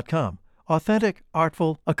aeevents.com. Authentic,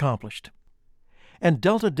 artful, accomplished. And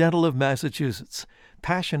Delta Dental of Massachusetts,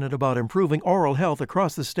 passionate about improving oral health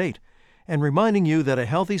across the state and reminding you that a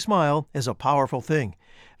healthy smile is a powerful thing.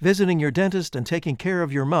 Visiting your dentist and taking care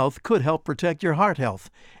of your mouth could help protect your heart health,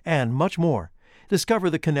 and much more. Discover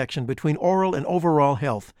the connection between oral and overall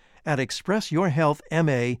health at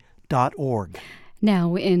expressyourhealthma.org.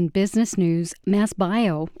 Now, in business news,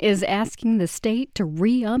 MassBio is asking the state to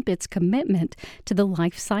re-up its commitment to the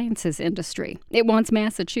life sciences industry. It wants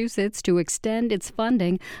Massachusetts to extend its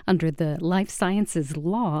funding under the life sciences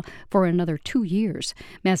law for another 2 years.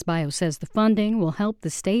 MassBio says the funding will help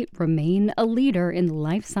the state remain a leader in the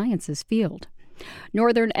life sciences field.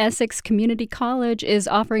 Northern Essex Community College is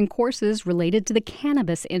offering courses related to the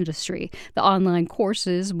cannabis industry. The online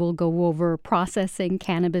courses will go over processing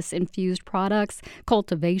cannabis-infused products,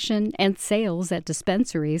 cultivation, and sales at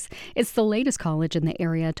dispensaries. It's the latest college in the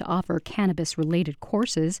area to offer cannabis-related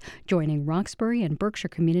courses, joining Roxbury and Berkshire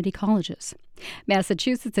Community Colleges.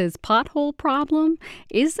 Massachusetts' pothole problem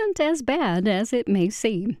isn't as bad as it may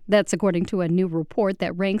seem. That's according to a new report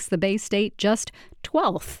that ranks the Bay State just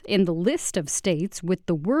 12th in the list of states with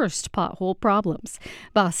the worst pothole problems.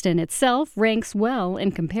 Boston itself ranks well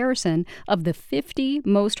in comparison. Of the 50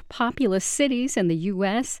 most populous cities in the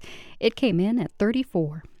U.S., it came in at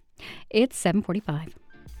 34. It's 7:45.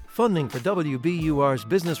 Funding for WBUR's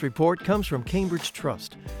Business Report comes from Cambridge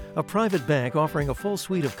Trust, a private bank offering a full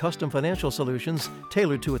suite of custom financial solutions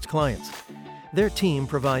tailored to its clients. Their team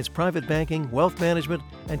provides private banking, wealth management,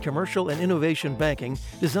 and commercial and innovation banking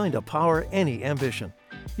designed to power any ambition.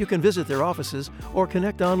 You can visit their offices or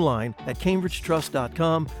connect online at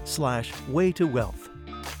cambridgetrust.com/way-to-wealth.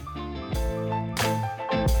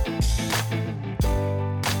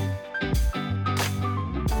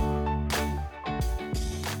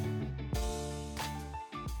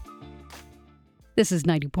 This is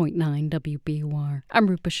 90.9 WBUR. I'm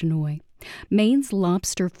Rupa Shenoy. Maine's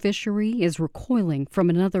lobster fishery is recoiling from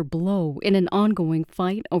another blow in an ongoing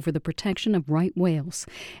fight over the protection of right whales.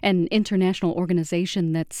 An international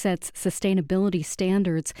organization that sets sustainability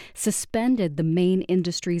standards suspended the Maine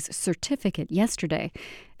industry's certificate yesterday.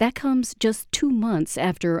 That comes just 2 months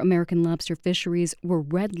after American lobster fisheries were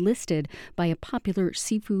red-listed by a popular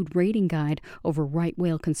seafood rating guide over right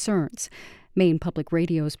whale concerns. Maine Public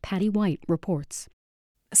Radio's Patty White reports.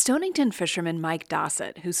 Stonington fisherman Mike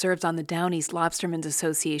Dossett, who serves on the Down East Lobstermen's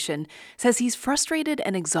Association, says he's frustrated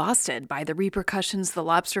and exhausted by the repercussions the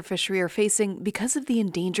lobster fishery are facing because of the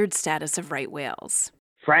endangered status of right whales.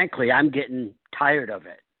 Frankly, I'm getting tired of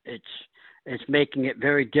it. It's making it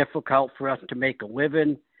very difficult for us to make a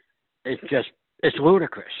living. It's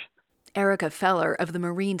ludicrous. Erica Feller of the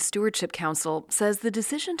Marine Stewardship Council says the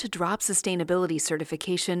decision to drop sustainability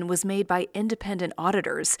certification was made by independent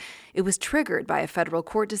auditors. It was triggered by a federal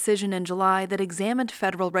court decision in July that examined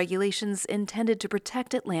federal regulations intended to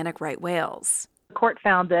protect Atlantic right whales. The court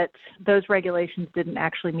found that those regulations didn't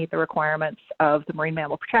actually meet the requirements of the Marine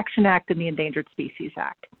Mammal Protection Act and the Endangered Species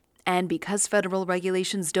Act. And because federal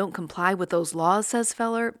regulations don't comply with those laws, says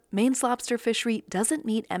Feller, Maine's lobster fishery doesn't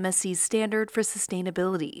meet MSC's standard for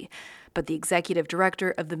sustainability. But the executive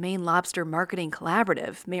director of the Maine Lobster Marketing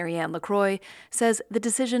Collaborative, Marianne LaCroix, says the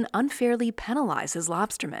decision unfairly penalizes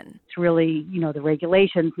lobstermen. It's really, the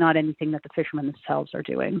regulations, not anything that the fishermen themselves are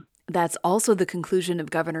doing. That's also the conclusion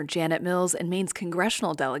of Governor Janet Mills and Maine's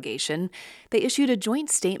congressional delegation. They issued a joint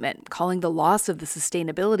statement calling the loss of the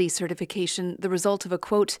sustainability certification the result of a,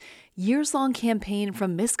 quote, years-long campaign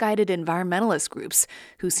from misguided environmentalist groups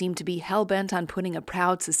who seem to be hell-bent on putting a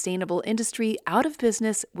proud, sustainable industry out of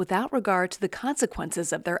business without regard to the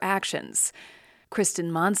consequences of their actions.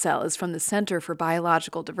 Kristen Monsell is from the Center for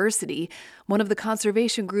Biological Diversity, one of the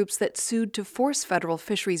conservation groups that sued to force federal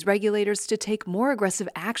fisheries regulators to take more aggressive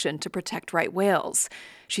action to protect right whales.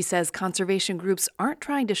 She says conservation groups aren't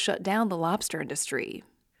trying to shut down the lobster industry.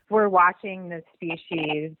 We're watching the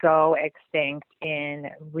species go extinct in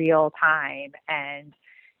real time, and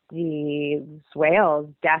these whales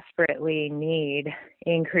desperately need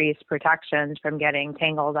increased protections from getting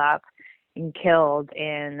tangled up and killed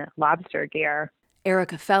in lobster gear.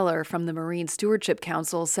 Erica Feller from the Marine Stewardship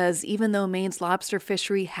Council says even though Maine's lobster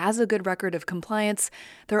fishery has a good record of compliance,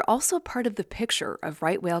 they're also part of the picture of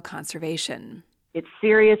right whale conservation. It's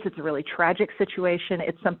serious. It's a really tragic situation.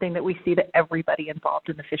 It's something that we see that everybody involved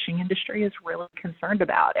in the fishing industry is really concerned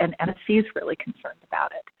about, and MSC is really concerned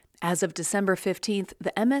about it. As of December 15th,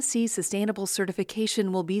 the MSC Sustainable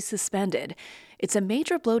Certification will be suspended. It's a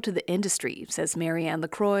major blow to the industry, says Marianne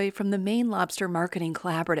LaCroix from the Maine Lobster Marketing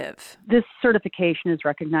Collaborative. This certification is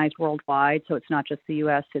recognized worldwide, so it's not just the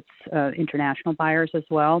U.S., it's international buyers as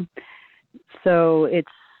well. So it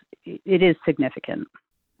is significant.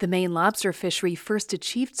 The Maine lobster fishery first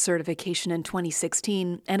achieved certification in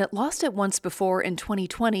 2016, and it lost it once before in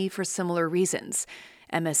 2020 for similar reasons.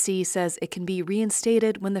 MSC says it can be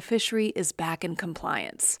reinstated when the fishery is back in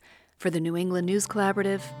compliance. For the New England News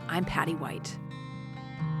Collaborative, I'm Patty White.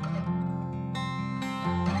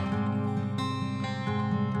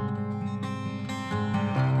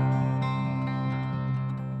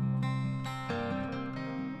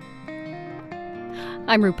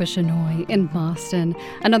 I'm Rupa Shenoy in Boston.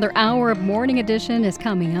 Another hour of Morning Edition is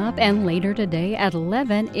coming up, and later today at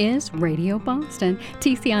 11 is Radio Boston.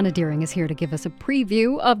 Tiziana Deering is here to give us a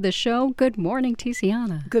preview of the show. Good morning,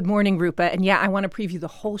 Tiziana. Good morning, Rupa. And yeah, I want to preview the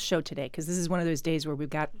whole show today because this is one of those days where we've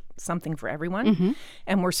got something for everyone. Mm-hmm.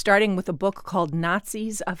 And we're starting with a book called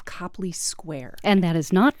Nazis of Copley Square. And that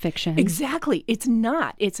is not fiction. Exactly. It's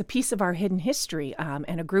not. It's a piece of our hidden history.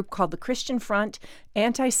 And a group called the Christian Front,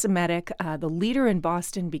 anti-Semitic. The leader in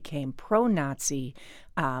Boston became pro-Nazi.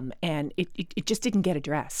 And it just didn't get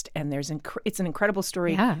addressed. And it's an incredible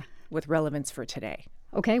story with relevance for today.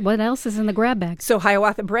 Okay, what else is in the grab bag? So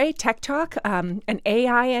Hiawatha Bray, Tech Talk, an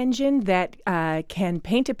AI engine that can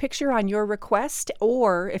paint a picture on your request,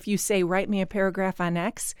 or if you say, write me a paragraph on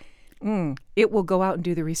X, it will go out and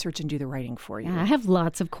do the research and do the writing for you. Yeah, I have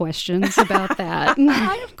lots of questions about that.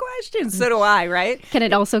 I have questions. So do I, right? Can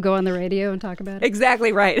it also go on the radio and talk about it?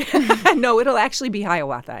 Exactly right. No, it'll actually be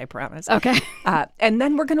Hiawatha, I promise. Okay. And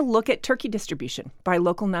then we're going to look at turkey distribution by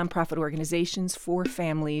local nonprofit organizations for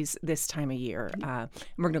families this time of year. And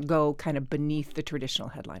we're going to go kind of beneath the traditional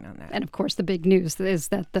headline on that. And of course, the big news is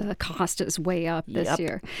that the cost is way up this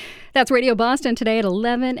year. That's Radio Boston today at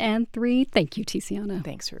 11 and 3. Thank you, Tiziana.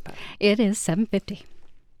 Thanks, Rupa. It is 7:50.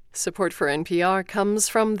 Support for NPR comes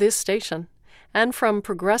from this station and from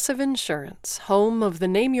Progressive Insurance, home of the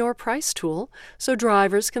Name Your Price tool, so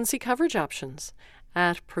drivers can see coverage options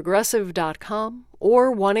at progressive.com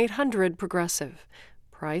or 1-800-PROGRESSIVE.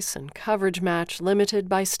 Price and coverage match limited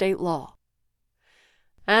by state law.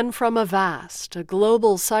 And from Avast, a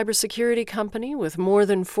global cybersecurity company with more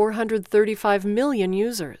than 435 million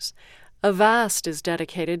users. Avast is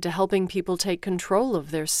dedicated to helping people take control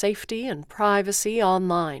of their safety and privacy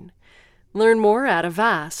online. Learn more at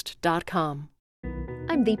avast.com.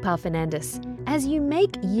 I'm Deepa Fernandes. As you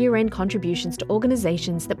make year-end contributions to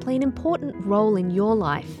organizations that play an important role in your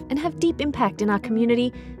life and have deep impact in our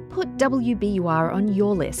community, put WBUR on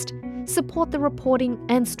your list. Support the reporting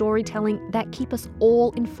and storytelling that keep us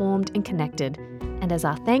all informed and connected. And as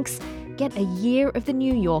our thanks, get a year of The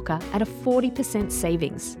New Yorker at a 40%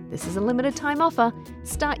 savings. This is a limited time offer.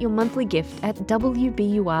 Start your monthly gift at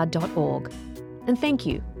WBUR.org. And thank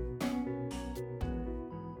you.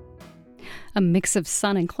 A mix of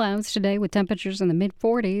sun and clouds today with temperatures in the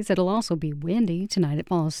mid-40s. It'll also be windy. Tonight it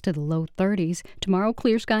falls to the low 30s. Tomorrow,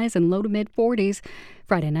 clear skies and low to mid-40s.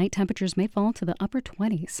 Friday night, temperatures may fall to the upper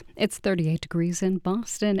 20s. It's 38 degrees in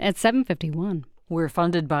Boston at 7:51. We're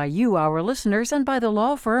funded by you, our listeners, and by the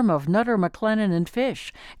law firm of Nutter, McLennan and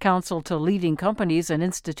Fish, counsel to leading companies and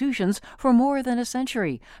institutions for more than a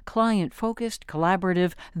century. Client-focused,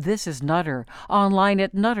 collaborative, this is Nutter. Online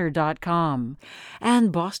at nutter.com.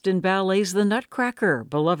 And Boston Ballet's The Nutcracker.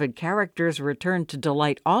 Beloved characters return to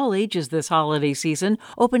delight all ages this holiday season,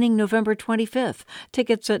 opening November 25th.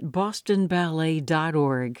 Tickets at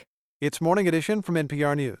bostonballet.org. It's Morning Edition from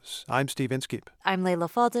NPR News. I'm Steve Inskeep. I'm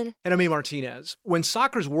Layla Fadel. And I'm A. Martinez. When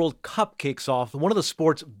soccer's World Cup kicks off, one of the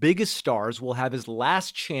sport's biggest stars will have his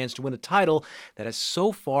last chance to win a title that has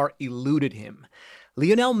so far eluded him.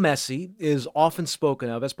 Lionel Messi is often spoken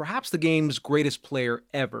of as perhaps the game's greatest player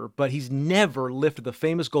ever, but he's never lifted the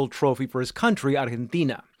famous gold trophy for his country,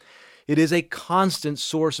 Argentina. It is a constant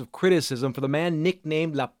source of criticism for the man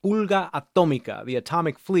nicknamed La Pulga Atómica, the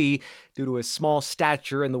atomic flea, due to his small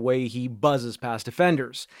stature and the way he buzzes past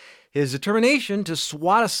defenders. His determination to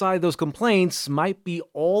swat aside those complaints might be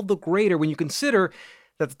all the greater when you consider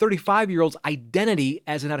that the 35-year-old's identity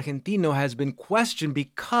as an Argentino has been questioned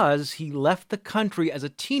because he left the country as a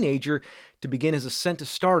teenager to begin his ascent to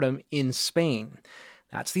stardom in Spain.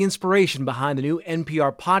 That's the inspiration behind the new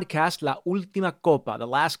NPR podcast, La Última Copa, The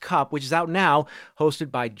Last Cup, which is out now,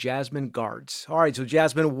 hosted by Jasmine Guards. All right, so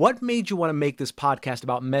Jasmine, what made you want to make this podcast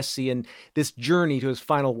about Messi and this journey to his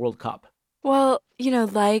final World Cup? Well,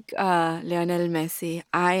 like Lionel Messi,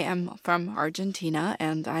 I am from Argentina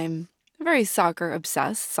and I'm very soccer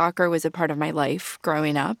obsessed. Soccer was a part of my life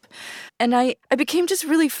growing up. And I became just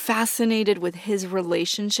really fascinated with his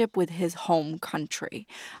relationship with his home country.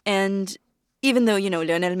 And even though,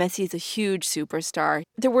 Lionel Messi is a huge superstar,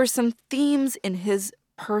 there were some themes in his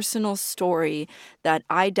personal story that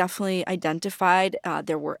I definitely identified.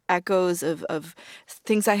 There were echoes of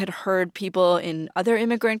things I had heard people in other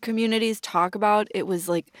immigrant communities talk about. It was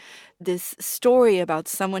like this story about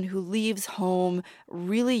someone who leaves home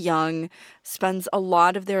really young, spends a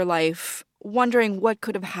lot of their life wondering what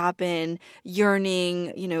could have happened, yearning,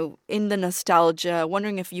 in the nostalgia,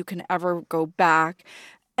 wondering if you can ever go back.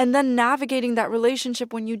 And then navigating that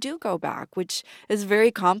relationship when you do go back, which is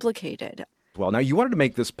very complicated. Well, now you wanted to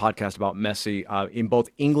make this podcast about Messi in both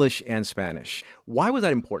English and Spanish. Why was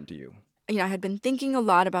that important to you? I had been thinking a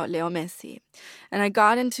lot about Leo Messi, and I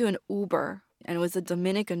got into an Uber, and it was a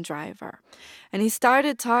Dominican driver. And he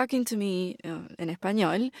started talking to me in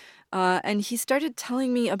Espanol, and he started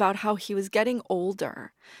telling me about how he was getting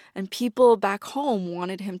older, and people back home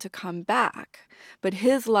wanted him to come back, but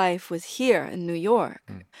his life was here in New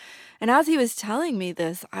York. And as he was telling me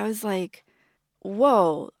this, I was like,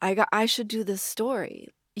 whoa, I should do this story.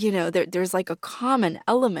 There's like a common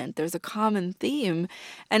element, there's a common theme.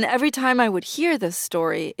 And every time I would hear this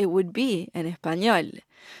story, it would be in Espanol.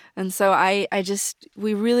 And so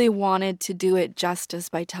we really wanted to do it justice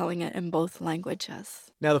by telling it in both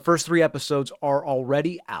languages. Now, the first 3 episodes are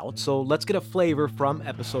already out, so let's get a flavor from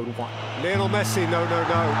episode 1. Lionel Messi, no.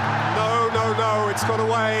 No, it's got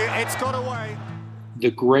away.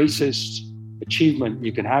 The greatest achievement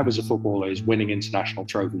you can have as a footballer is winning international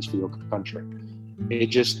trophies for your country. It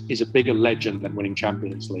just is a bigger legend than winning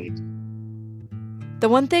Champions League. The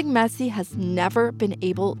one thing Messi has never been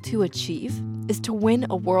able to achieve is to win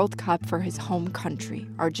a World Cup for his home country,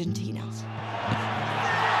 Argentina.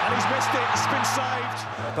 And he's missed it, it's been saved.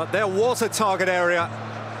 But there was a target area,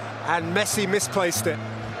 and Messi misplaced it.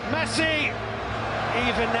 Messi,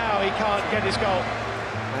 even now he can't get his goal.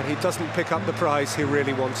 And he doesn't pick up the prize he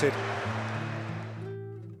really wanted.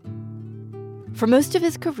 For most of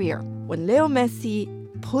his career, when Leo Messi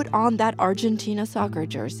put on that Argentina soccer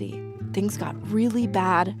jersey, things got really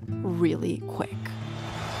bad really quick.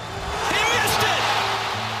 He missed it!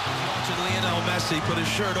 Watching Lionel Messi put his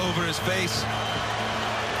shirt over his face.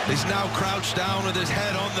 He's now crouched down with his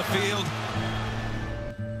head on the field.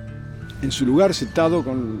 En su lugar, sentado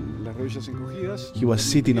con las rodillas encogidas. He was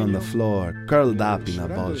sitting on the floor, curled up in a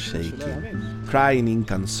ball shaking, crying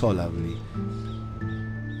inconsolably.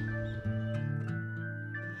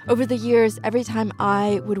 Over the years, every time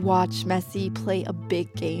I would watch Messi play a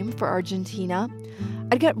big game for Argentina,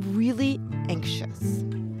 I'd get really anxious.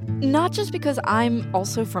 Not just because I'm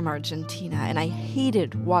also from Argentina and I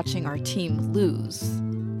hated watching our team lose.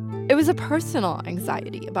 It was a personal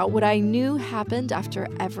anxiety about what I knew happened after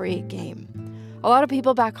every game. A lot of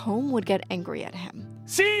people back home would get angry at him.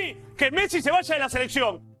 Sí, que Messi se vaya de la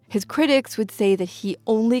selección. His critics would say that he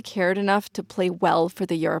only cared enough to play well for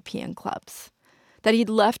the European clubs, that he'd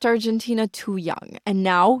left Argentina too young, and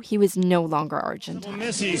now he was no longer Argentine.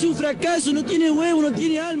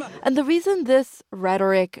 And the reason this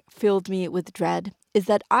rhetoric filled me with dread is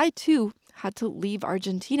that I too had to leave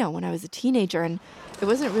Argentina when I was a teenager, and it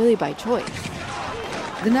wasn't really by choice.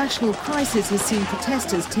 The national crisis has seen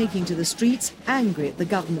protesters taking to the streets, angry at the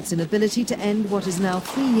government's inability to end what is now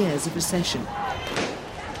 3 years of recession.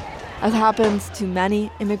 As happens to many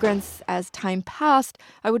immigrants, as time passed,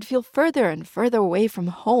 I would feel further and further away from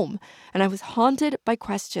home, and I was haunted by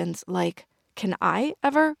questions like, can I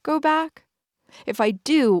ever go back? If I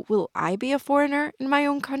do, will I be a foreigner in my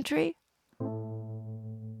own country?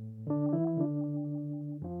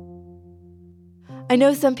 I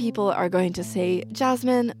know some people are going to say,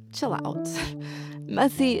 Jasmine, chill out.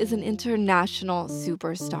 Messi is an international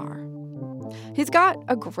superstar. He's got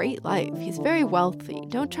a great life. He's very wealthy.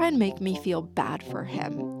 Don't try and make me feel bad for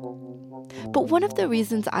him. But one of the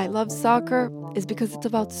reasons I love soccer is because it's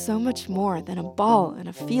about so much more than a ball and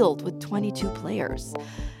a field with 22 players.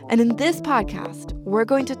 And in this podcast, we're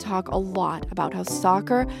going to talk a lot about how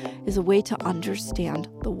soccer is a way to understand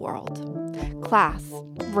the world. Class,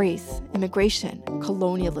 race, immigration,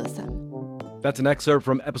 colonialism. That's an excerpt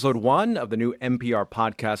from episode 1 of the new NPR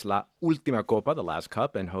podcast, La Última Copa, The Last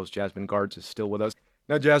Cup, and host Jasmine Gards is still with us.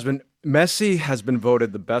 Now, Jasmine, Messi has been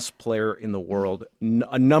voted the best player in the world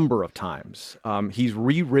a number of times. He's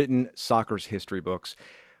rewritten soccer's history books.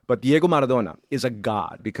 But Diego Maradona is a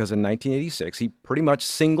god because in 1986, he pretty much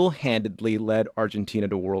single-handedly led Argentina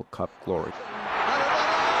to World Cup glory.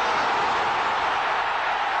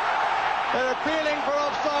 They're appealing for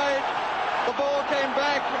offside. The ball came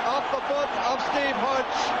back off the foot of Steve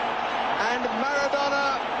Hodge, and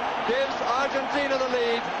Maradona gives Argentina the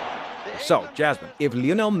lead. So, Jasmine, if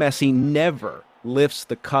Lionel Messi never lifts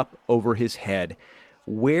the cup over his head,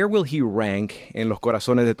 where will he rank en los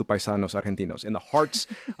corazones de tus paisanos argentinos, in the hearts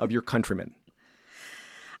of your countrymen?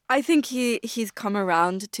 I think he's come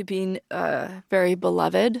around to being very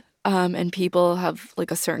beloved. And people have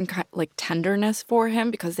like a certain tenderness for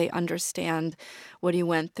him because they understand what he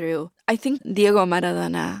went through. I think Diego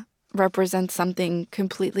Maradona represents something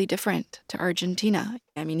completely different to Argentina.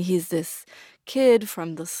 I mean, he's this kid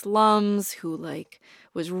from the slums who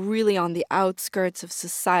was really on the outskirts of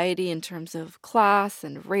society in terms of class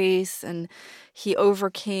and race, and he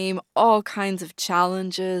overcame all kinds of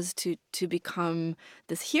challenges to become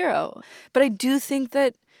this hero. But I do think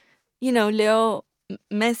that, Leo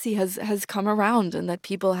Messi has come around and that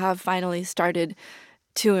people have finally started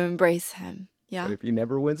to embrace him. Yeah. But if he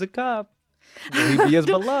never wins a cup, will he be as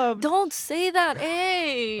beloved? Don't say that.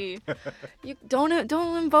 Hey, you don't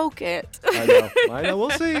invoke it. I know. We'll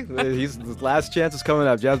see. His last chance is coming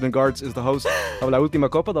up. Jasmine Gartz is the host of La Última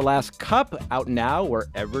Copa, The Last Cup, out now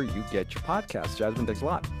wherever you get your podcasts. Jasmine, thanks a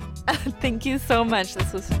lot. Thank you so much.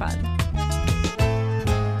 This was fun.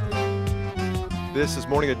 This is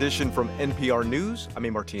Morning Edition from NPR News. I'm A.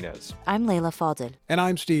 Martinez. I'm Layla Falded. And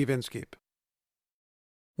I'm Steve Inskeep.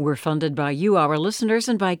 We're funded by you, our listeners,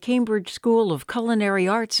 and by Cambridge School of Culinary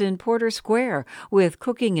Arts in Porter Square, with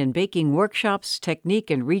cooking and baking workshops, technique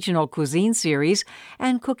and regional cuisine series,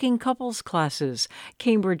 and cooking couples classes.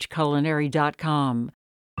 CambridgeCulinary.com.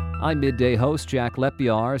 I'm midday host Jack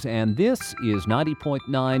Lepiars, and this is 90.9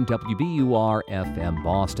 WBUR FM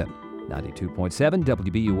Boston, 92.7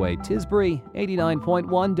 WBUA Tisbury,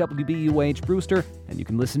 89.1 WBUH Brewster, and you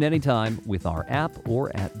can listen anytime with our app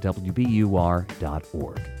or at WBUR.org.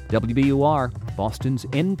 WBUR, Boston's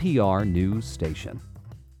NPR news station.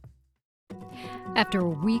 After a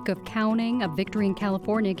week of counting, a victory in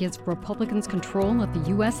California gives Republicans control of the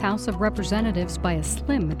U.S. House of Representatives by a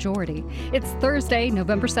slim majority. It's Thursday,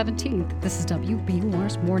 November 17th. This is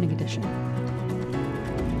WBUR's Morning Edition.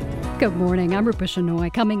 Good morning. I'm Rupa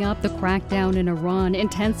Shenoy. Coming up, the crackdown in Iran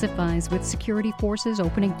intensifies with security forces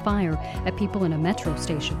opening fire at people in a metro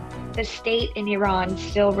station. The state in Iran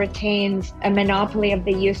still retains a monopoly of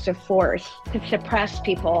the use of force to suppress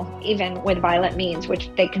people, even with violent means, which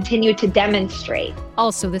they continue to demonstrate.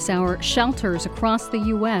 Also this hour, shelters across the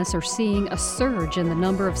U.S. are seeing a surge in the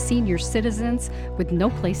number of senior citizens with no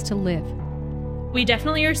place to live. We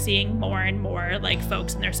definitely are seeing more and more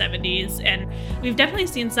folks in their 70s, and we've definitely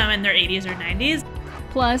seen some in their 80s or 90s.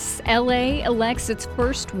 Plus, L.A. elects its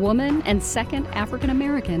first woman and second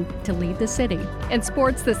African-American to lead the city. In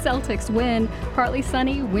sports, the Celtics win. Partly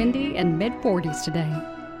sunny, windy, and mid-40s today.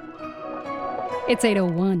 It's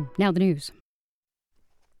 8:01. Now the news.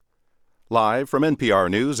 Live from NPR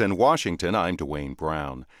News in Washington, I'm Dwayne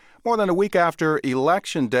Brown. More than a week after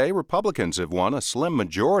Election Day, Republicans have won a slim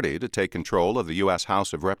majority to take control of the U.S.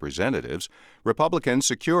 House of Representatives. Republicans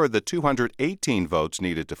secured the 218 votes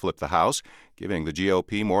needed to flip the House, giving the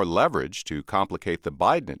GOP more leverage to complicate the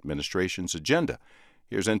Biden administration's agenda.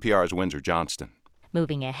 Here's NPR's Windsor Johnston.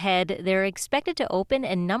 Moving ahead, they're expected to open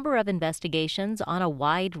a number of investigations on a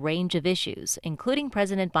wide range of issues, including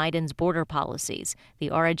President Biden's border policies, the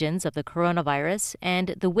origins of the coronavirus,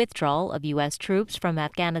 and the withdrawal of U.S. troops from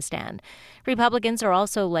Afghanistan. Republicans are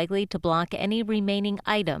also likely to block any remaining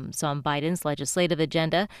items on Biden's legislative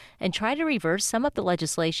agenda and try to reverse some of the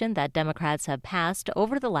legislation that Democrats have passed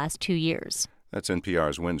over the last 2 years. That's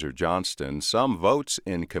NPR's Windsor Johnston. Some votes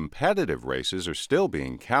in competitive races are still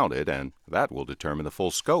being counted, and that will determine the full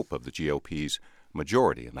scope of the GOP's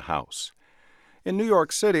majority in the House. In New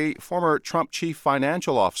York City, former Trump chief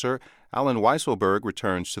financial officer Allen Weisselberg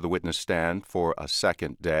returns to the witness stand for a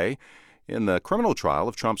second day in the criminal trial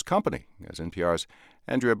of Trump's company. As NPR's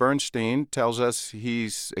Andrea Bernstein tells us,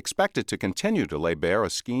 he's expected to continue to lay bare a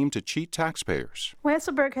scheme to cheat taxpayers.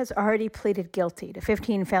 Weisselberg has already pleaded guilty to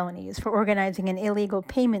 15 felonies for organizing an illegal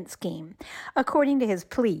payment scheme. According to his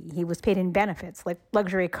plea, he was paid in benefits like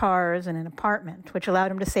luxury cars and an apartment, which allowed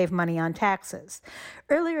him to save money on taxes.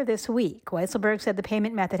 Earlier this week, Weisselberg said the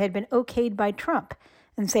payment method had been okayed by Trump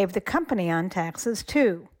and saved the company on taxes,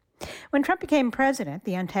 too. When Trump became president,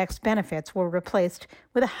 the untaxed benefits were replaced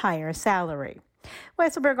with a higher salary.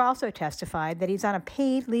 Weisselberg also testified that he's on a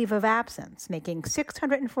paid leave of absence, making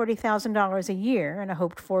 $640,000 a year and a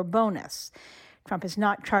hoped-for bonus. Trump is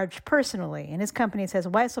not charged personally, and his company says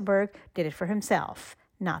Weisselberg did it for himself,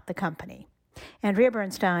 not the company. Andrea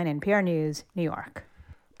Bernstein, NPR News, New York.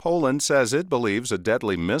 Poland says it believes a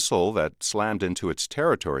deadly missile that slammed into its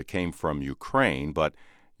territory came from Ukraine, but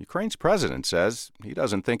Ukraine's president says he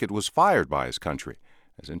doesn't think it was fired by his country.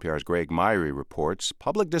 As NPR's Greg Myrie reports,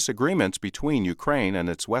 public disagreements between Ukraine and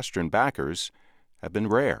its Western backers have been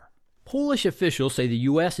rare. Polish officials say the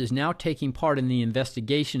U.S. is now taking part in the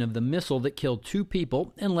investigation of the missile that killed 2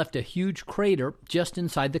 people and left a huge crater just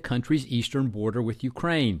inside the country's eastern border with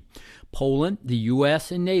Ukraine. Poland, the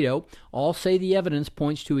U.S., and NATO all say the evidence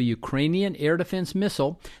points to a Ukrainian air defense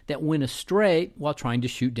missile that went astray while trying to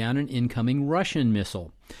shoot down an incoming Russian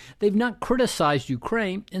missile. They've not criticized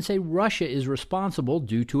Ukraine and say Russia is responsible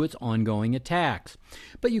due to its ongoing attacks.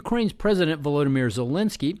 But Ukraine's President Volodymyr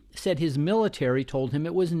Zelensky said his military told him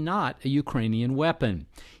it was not a Ukrainian weapon.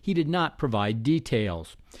 He did not provide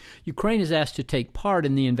details. Ukraine is asked to take part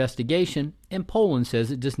in the investigation, and Poland says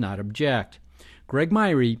it does not object. Greg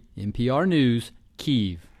Myrie, NPR News,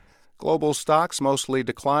 Kyiv. Global stocks mostly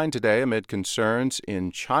declined today amid concerns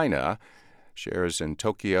in China. Shares in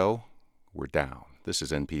Tokyo were down. This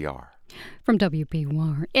is NPR. From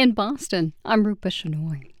WBUR in Boston, I'm Rupa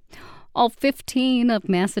Shenoy. All 15 of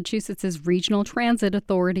Massachusetts' regional transit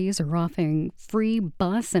authorities are offering free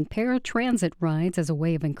bus and paratransit rides as a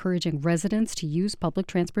way of encouraging residents to use public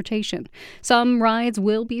transportation. Some rides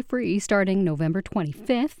will be free starting November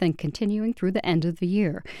 25th and continuing through the end of the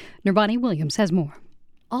year. Nirvani Williams has more.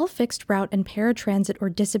 All fixed route and paratransit or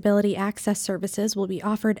disability access services will be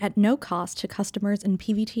offered at no cost to customers in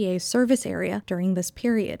PVTA's service area during this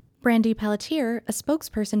period. Brandy Pelletier, a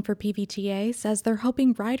spokesperson for PVTA, says they're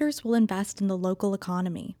hoping riders will invest in the local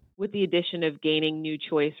economy. With the addition of gaining new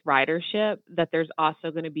choice ridership, that there's also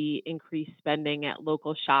going to be increased spending at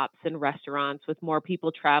local shops and restaurants with more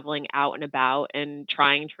people traveling out and about and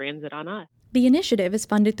trying transit on us. The initiative is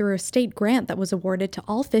funded through a state grant that was awarded to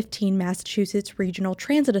all 15 Massachusetts regional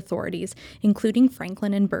transit authorities, including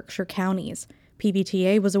Franklin and Berkshire counties.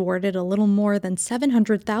 PVTA was awarded a little more than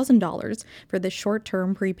 $700,000 for this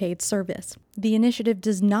short-term prepaid service. The initiative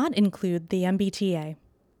does not include the MBTA.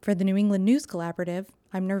 For the New England News Collaborative,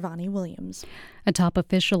 I'm Nirvani Williams. A top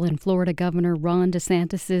official in Florida Governor Ron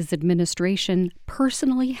DeSantis' administration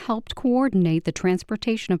personally helped coordinate the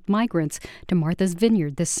transportation of migrants to Martha's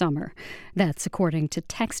Vineyard this summer. That's according to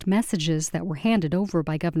text messages that were handed over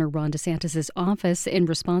by Governor Ron DeSantis' office in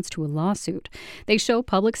response to a lawsuit. They show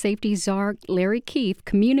public safety czar Larry Keefe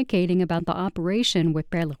communicating about the operation with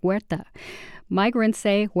Per La Huerta. Migrants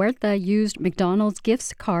say Huerta used McDonald's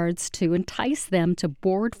gift cards to entice them to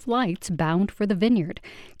board flights bound for the vineyard.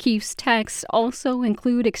 Keefe's texts also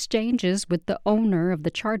include exchanges with the owner of the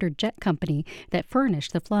charter jet company that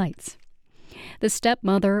furnished the flights. The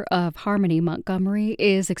stepmother of Harmony Montgomery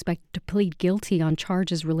is expected to plead guilty on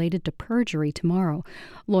charges related to perjury tomorrow.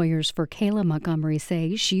 Lawyers for Kayla Montgomery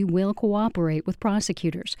say she will cooperate with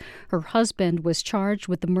prosecutors. Her husband was charged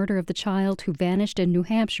with the murder of the child who vanished in New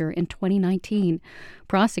Hampshire in 2019.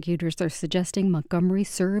 Prosecutors are suggesting Montgomery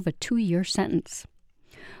serve a 2-year sentence.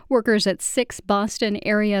 Workers at 6 Boston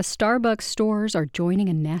area Starbucks stores are joining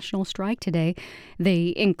a national strike today.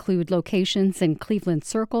 They include locations in Cleveland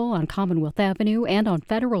Circle, on Commonwealth Avenue, and on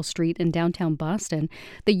Federal Street in downtown Boston.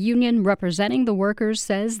 The union representing the workers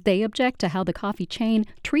says they object to how the coffee chain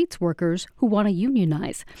treats workers who want to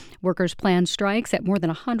unionize. Workers plan strikes at more than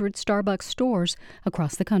 100 Starbucks stores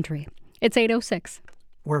across the country. It's 8:06.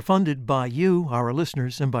 We're funded by you, our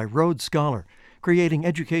listeners, and by Road Scholar, creating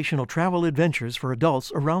educational travel adventures for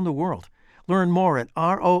adults around the world. Learn more at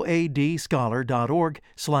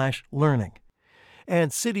roadscholar.org/learning.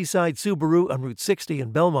 And Cityside Subaru on Route 60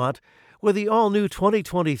 in Belmont, where the all-new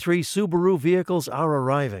 2023 Subaru vehicles are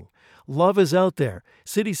arriving. Love is out there.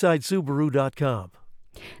 CitysideSubaru.com.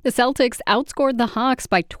 The Celtics outscored the Hawks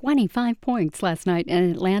by 25 points last night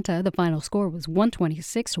in Atlanta. The final score was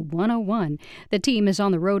 126-101. The team is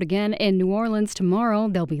on the road again in New Orleans tomorrow.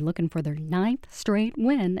 They'll be looking for their 9th straight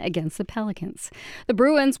win against the Pelicans. The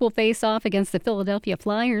Bruins will face off against the Philadelphia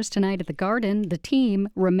Flyers tonight at the Garden. The team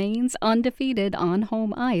remains undefeated on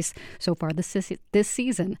home ice so far this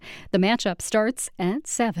season. The matchup starts at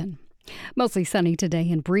 7. Mostly sunny today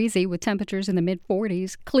and breezy with temperatures in the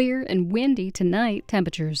mid-40s. Clear and windy tonight.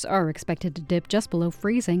 Temperatures are expected to dip just below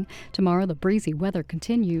freezing. Tomorrow, the breezy weather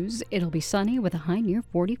continues. It'll be sunny with a high near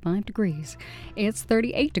 45 degrees. It's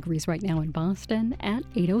 38 degrees right now in Boston at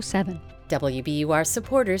 8:07. WBUR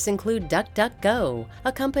supporters include DuckDuckGo,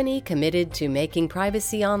 a company committed to making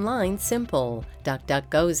privacy online simple.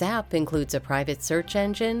 DuckDuckGo's app includes a private search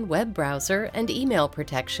engine, web browser, and email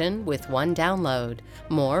protection with one download.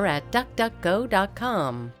 More at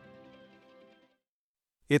duckduckgo.com.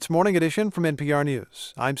 It's Morning Edition from NPR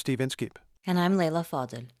News. I'm Steve Inskeep. And I'm Leila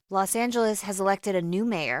Fadel. Los Angeles has elected a new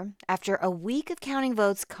mayor. After a week of counting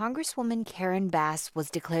votes, Congresswoman Karen Bass was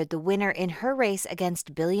declared the winner in her race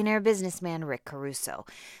against billionaire businessman Rick Caruso.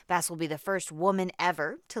 Bass will be the first woman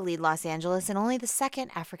ever to lead Los Angeles and only the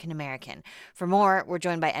second African American. For more, we're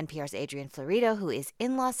joined by NPR's Adrian Florido, who is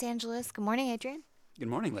in Los Angeles. Good morning, Adrian. Good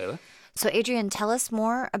morning, Leila. So, Adrian, tell us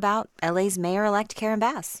more about LA's mayor-elect Karen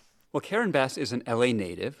Bass. Well, Karen Bass is an LA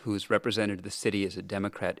native who's represented the city as a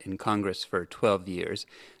Democrat in Congress for 12 years.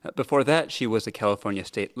 Before that, she was a California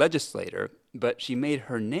state legislator, but she made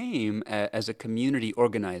her name as a community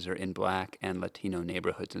organizer in Black and Latino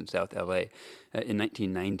neighborhoods in South LA. In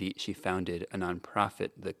 1990, she founded a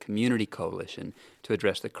nonprofit, the Community Coalition, to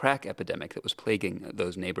address the crack epidemic that was plaguing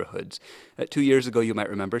those neighborhoods. 2 years ago, you might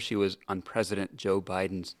remember, she was on President Joe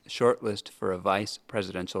Biden's shortlist for a vice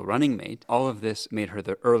presidential running mate. All of this made her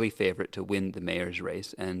the early favorite to win the mayor's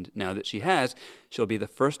race, and now that she has, she'll be the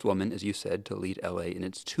first woman, as you said, to lead LA in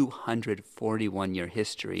its 241-year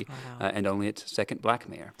history, and only its second Black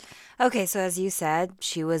mayor. Okay, so as you said,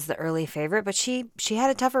 she was the early favorite, but she had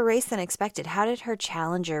a tougher race than expected. How did her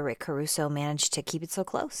challenger, Rick Caruso, manage to keep it so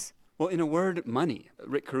close? Well, in a word, money.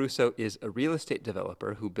 Rick Caruso is a real estate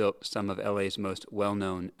developer who built some of LA's most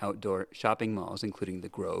well-known outdoor shopping malls, including the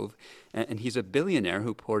Grove. And he's a billionaire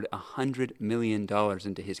who poured $100 million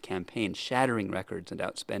into his campaign, shattering records and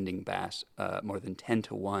outspending Bass more than 10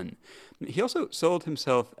 to 1. He also sold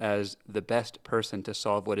himself as the best person to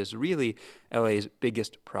solve what is really LA's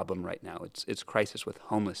biggest problem right now. It's crisis with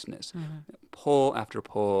homelessness. Mm-hmm. Poll after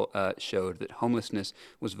poll showed that homelessness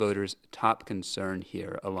was voters' top concern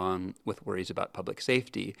here, along with worries about public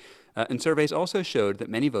safety. And surveys also showed that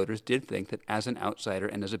many voters did think that as an outsider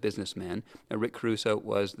and as a businessman, Rick Caruso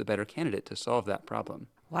was the better candidate to solve that problem.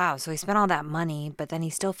 Wow, so he spent all that money, but then he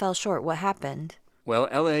still fell short. What happened? Well,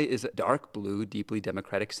 LA is a dark blue, deeply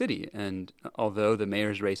Democratic city, and although the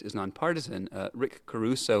mayor's race is nonpartisan, Rick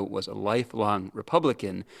Caruso was a lifelong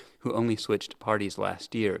Republican who only switched parties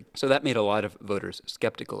last year. So that made a lot of voters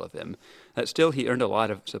skeptical of him. Still, he earned a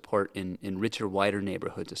lot of support in richer, wider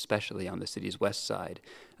neighborhoods, especially on the city's west side.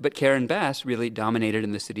 But Karen Bass really dominated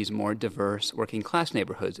in the city's more diverse, working-class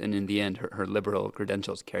neighborhoods, and in the end, her liberal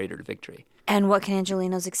credentials carried her to victory. And what can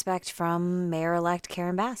Angelenos expect from Mayor-elect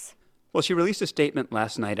Karen Bass? Well, she released a statement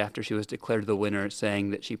last night after she was declared the winner,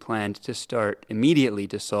 saying that she planned to start immediately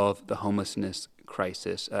to solve the homelessness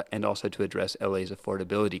crisis and also to address LA's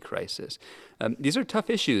affordability crisis. These are tough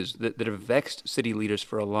issues that have vexed city leaders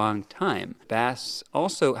for a long time. Bass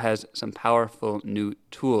also has some powerful new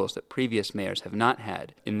tools that previous mayors have not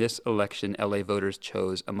had. In this election, LA voters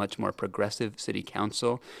chose a much more progressive city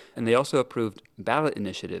council, and they also approved ballot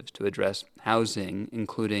initiatives to address housing,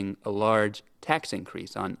 including a large tax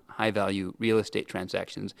increase on high-value real estate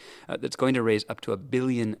transactions that's going to raise up to $1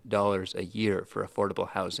 billion a year for affordable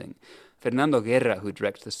housing. Fernando Guerra, who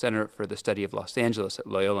directs the Center for the Study of Los Angeles at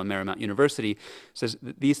Loyola Marymount University, says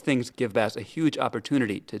that these things give Bass a huge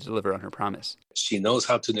opportunity to deliver on her promise. She knows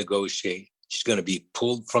how to negotiate. She's going to be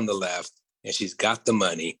pulled from the left, and she's got the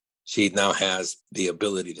money. She now has the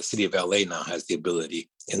ability, the city of LA now has the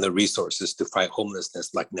ability and the resources to fight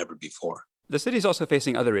homelessness like never before. The city's also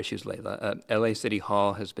facing other issues, Layla. LA City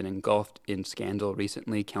Hall has been engulfed in scandal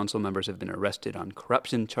recently. Council members have been arrested on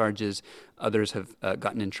corruption charges. Others have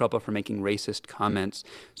gotten in trouble for making racist comments.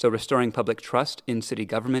 So restoring public trust in city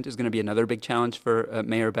government is going to be another big challenge for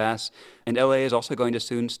Mayor Bass. And LA is also going to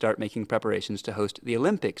soon start making preparations to host the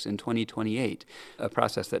Olympics in 2028, a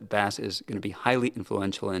process that Bass is going to be highly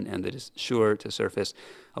influential in and that is sure to surface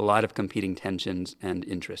a lot of competing tensions and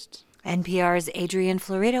interests. NPR's Adrian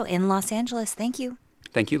Florido in Los Angeles. Thank you.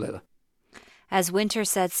 Thank you, Layla. As winter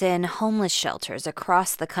sets in, homeless shelters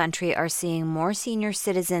across the country are seeing more senior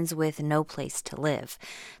citizens with no place to live.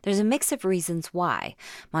 There's a mix of reasons why.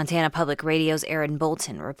 Montana Public Radio's Aaron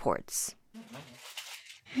Bolton reports.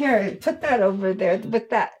 Here, put that over there with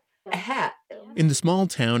that hat. In the small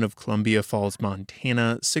town of Columbia Falls,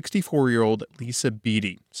 Montana, 64-year-old Lisa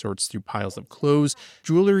Beatty sorts through piles of clothes,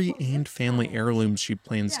 jewelry, and family heirlooms she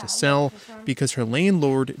plans to sell because her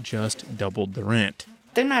landlord just doubled the rent.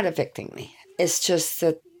 They're not evicting me. It's just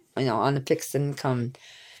that, on a fixed income,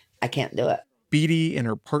 I can't do it. Beatty and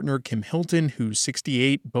her partner Kim Hilton, who's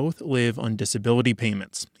 68, both live on disability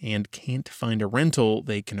payments and can't find a rental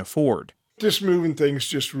they can afford. This moving thing's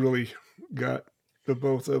just really got the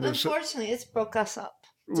both of us. Unfortunately, it's broke us up.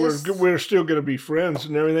 We're still going to be friends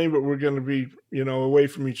and everything, but we're going to be, away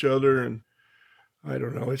from each other. And I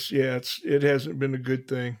don't know. It hasn't been a good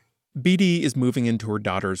thing. Beatty is moving into her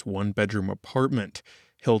daughter's one-bedroom apartment.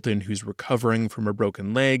 Hilton, who's recovering from a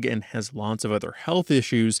broken leg and has lots of other health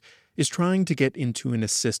issues, is trying to get into an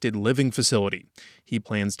assisted living facility. He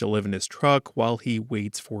plans to live in his truck while he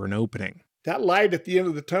waits for an opening. That light at the end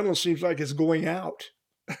of the tunnel seems like it's going out.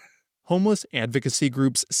 Homeless advocacy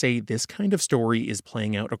groups say this kind of story is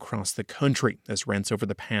playing out across the country as rents over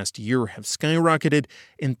the past year have skyrocketed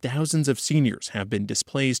and thousands of seniors have been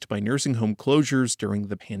displaced by nursing home closures during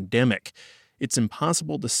the pandemic. It's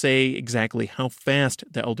impossible to say exactly how fast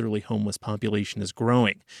the elderly homeless population is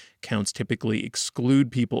growing. Counts typically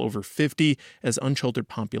exclude people over 50, as unsheltered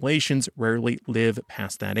populations rarely live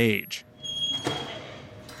past that age.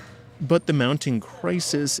 But the mounting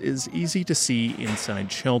crisis is easy to see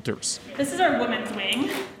inside shelters. This is our women's wing.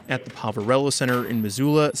 At the Poverello Center in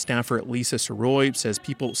Missoula, staffer Lisa Soroy says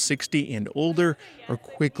people 60 and older are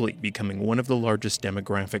quickly becoming one of the largest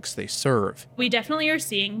demographics they serve. We definitely are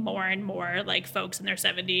seeing more and more like folks in their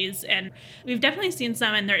 70s, and we've definitely seen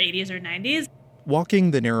some in their 80s or 90s. Walking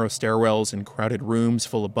the narrow stairwells and crowded rooms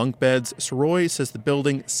full of bunk beds, Soroy says the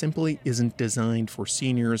building simply isn't designed for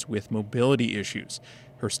seniors with mobility issues.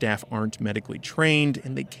 Her staff aren't medically trained,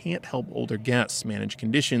 and they can't help older guests manage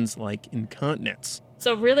conditions like incontinence.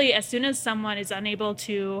 So really, as soon as someone is unable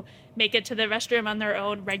to make it to the restroom on their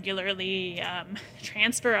own regularly,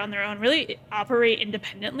 transfer on their own, really operate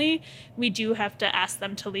independently, we do have to ask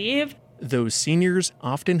them to leave. Those seniors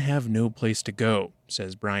often have no place to go,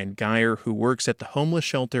 says Brian Geyer, who works at the homeless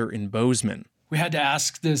shelter in Bozeman. We had to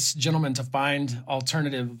ask this gentleman to find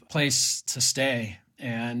alternative place to stay,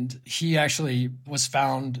 and he actually was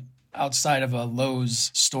found outside of a Lowe's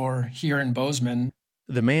store here in Bozeman.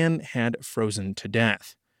 The man had frozen to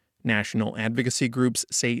death. National advocacy groups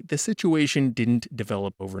say the situation didn't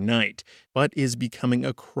develop overnight, but is becoming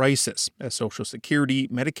a crisis as Social Security,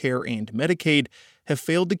 Medicare, and Medicaid have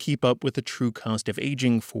failed to keep up with the true cost of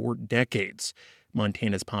aging for decades.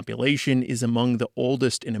 Montana's population is among the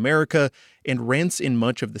oldest in America, and rents in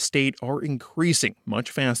much of the state are increasing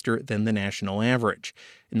much faster than the national average.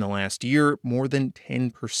 In the last year, more than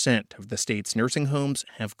 10% of the state's nursing homes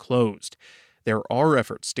have closed. There are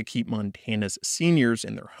efforts to keep Montana's seniors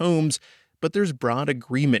in their homes, but there's broad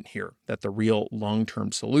agreement here that the real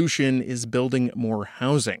long-term solution is building more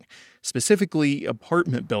housing, specifically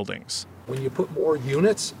apartment buildings. When you put more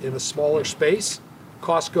units in a smaller space,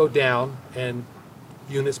 costs go down and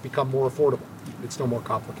units become more affordable. It's no more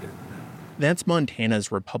complicated. That's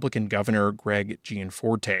Montana's Republican Governor Greg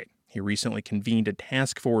Gianforte. He recently convened a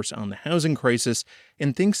task force on the housing crisis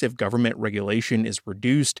and thinks if government regulation is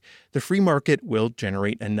reduced, the free market will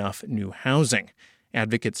generate enough new housing.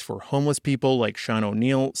 Advocates for homeless people like Sean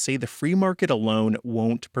O'Neill say the free market alone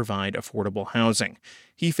won't provide affordable housing.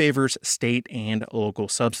 He favors state and local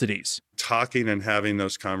subsidies. Talking and having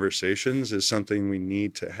those conversations is something we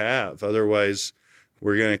need to have. Otherwise,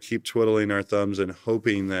 we're going to keep twiddling our thumbs and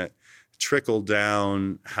hoping that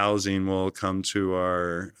trickle-down housing will come to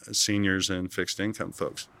our seniors and fixed-income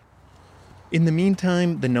folks. In the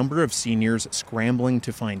meantime, the number of seniors scrambling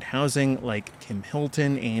to find housing, like Kim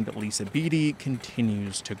Hilton and Lisa Beatty,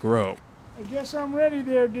 continues to grow. I guess I'm ready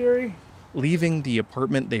there, dearie. Leaving the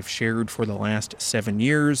apartment they've shared for the last 7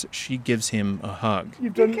 years, she gives him a hug. Be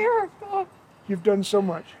careful. You've done so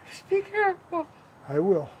much. Be careful. I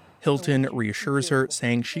will. Hilton reassures her,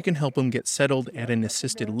 saying she can help him get settled at an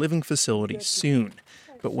assisted living facility soon.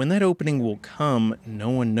 But when that opening will come,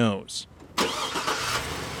 no one knows.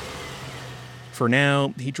 For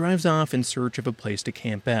now, he drives off in search of a place to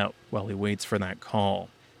camp out while he waits for that call.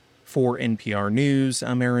 For NPR News,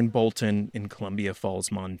 I'm Aaron Bolton in Columbia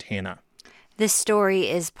Falls, Montana. This story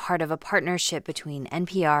is part of a partnership between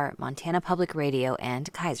NPR, Montana Public Radio,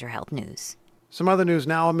 and Kaiser Health News. Some other news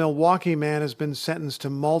now. A Milwaukee man has been sentenced to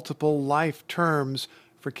multiple life terms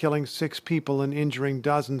for killing 6 people and injuring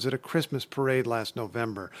dozens at a Christmas parade last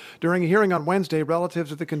November. During a hearing on Wednesday, relatives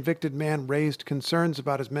of the convicted man raised concerns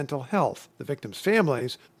about his mental health. The victims'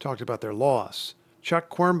 families talked about their loss. Chuck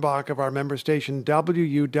Quirmbach of our member station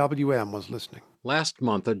WUWM was listening. Last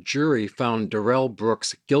month, a jury found Darrell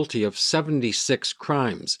Brooks guilty of 76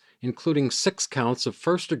 crimes, including 6 counts of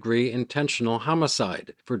first-degree intentional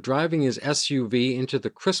homicide for driving his SUV into the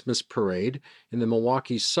Christmas parade in the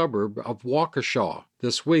Milwaukee suburb of Waukesha.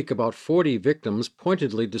 This week, about 40 victims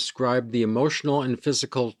pointedly described the emotional and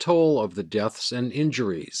physical toll of the deaths and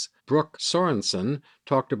injuries. Brooke Sorensen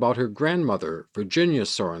talked about her grandmother, Virginia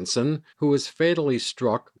Sorensen, who was fatally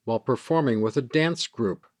struck while performing with a dance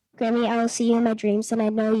group. Grammy, I will see you in my dreams, and I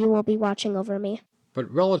know you will be watching over me.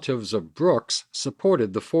 But relatives of Brooks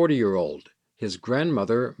supported the 40-year-old. His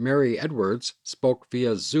grandmother, Mary Edwards, spoke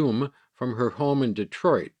via Zoom from her home in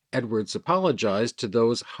Detroit. Edwards apologized to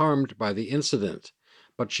those harmed by the incident,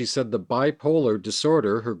 but she said the bipolar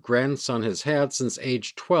disorder her grandson has had since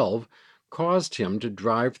age 12 caused him to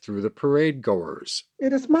drive through the parade goers.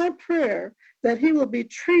 It is my prayer that he will be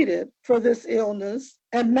treated for this illness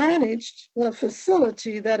and managed in a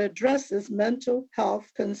facility that addresses mental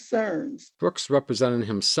health concerns. Brooks represented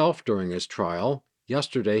himself during his trial.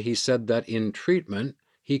 Yesterday, he said that in treatment,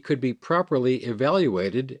 he could be properly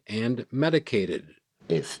evaluated and medicated.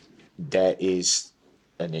 If that is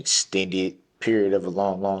an extended period of a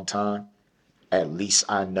long, long time, at least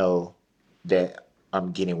I know that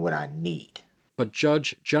I'm getting what I need. but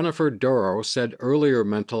Judge Jennifer Duro said earlier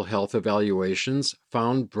mental health evaluations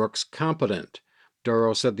found Brooks competent.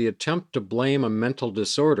 Duro said the attempt to blame a mental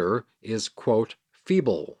disorder is, quote,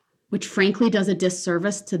 feeble. Which frankly does a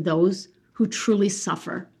disservice to those who truly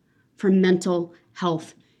suffer from mental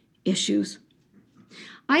health issues.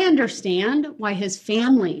 I understand why his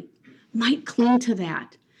family might cling to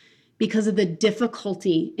that because of the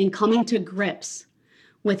difficulty in coming to grips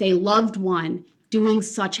with a loved one doing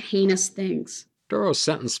such heinous things. Duro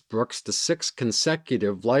sentenced Brooks to 6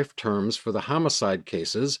 consecutive life terms for the homicide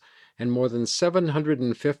cases and more than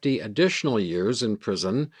 750 additional years in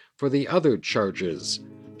prison for the other charges.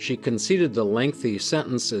 She conceded the lengthy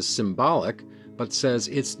sentence is symbolic, but says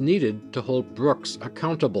it's needed to hold Brooks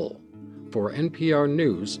accountable. For NPR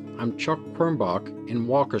News, I'm Chuck Quirmbach in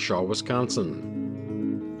Waukesha, Wisconsin.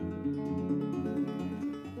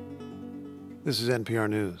 This is NPR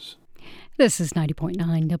News. This is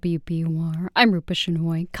 90.9 WBUR. I'm Rupa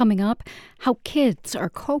Shenoy. Coming up, how kids are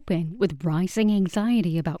coping with rising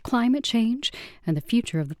anxiety about climate change and the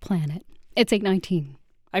future of the planet. It's 8:19.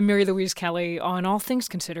 I'm Mary Louise Kelly. On All Things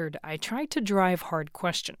Considered, I try to drive hard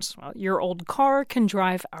questions. Well, your old car can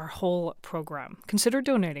drive our whole program. Consider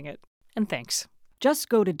donating it. And thanks. Just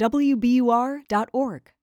go to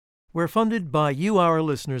WBUR.org. We're funded by you, our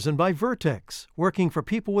listeners, and by Vertex, working for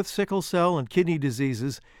people with sickle cell and kidney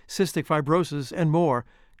diseases, cystic fibrosis, and more,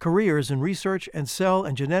 careers in research and cell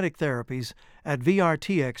and genetic therapies at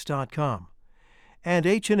vrtx.com. And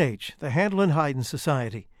H&H, the Handel and Haydn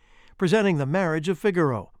Society, presenting The Marriage of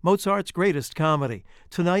Figaro, Mozart's greatest comedy,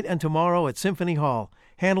 tonight and tomorrow at Symphony Hall,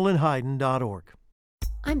 handelandhaydn.org.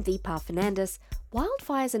 I'm Deepa Fernandez.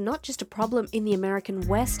 Wildfires are not just a problem in the American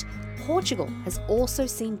West. Portugal has also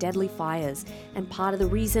seen deadly fires, and part of the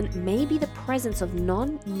reason may be the presence of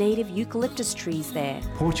non-native eucalyptus trees there.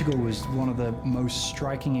 Portugal was one of the most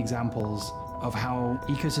striking examples of how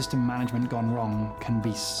ecosystem management gone wrong can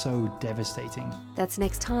be so devastating. That's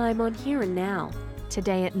next time on Here and Now.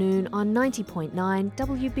 Today at noon on 90.9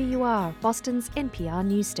 WBUR, Boston's NPR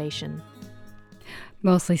news station.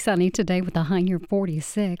 Mostly sunny today with a high near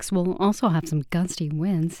 46. We'll also have some gusty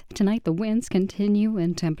winds. Tonight the winds continue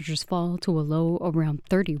and temperatures fall to a low around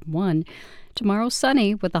 31. Tomorrow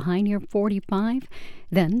sunny with a high near 45.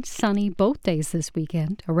 Then sunny both days this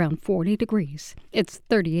weekend around 40 degrees. It's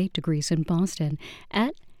 38 degrees in Boston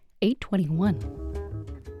at 8:21.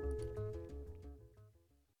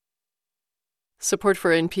 Support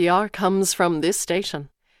for NPR comes from this station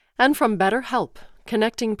and from BetterHelp,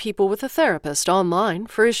 connecting people with a therapist online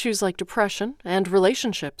for issues like depression and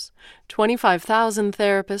relationships. 25,000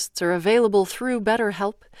 therapists are available through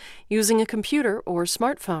BetterHelp using a computer or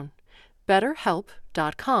smartphone.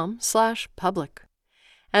 BetterHelp.com/public.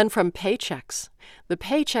 And from Paychex. The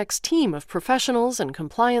Paychex team of professionals and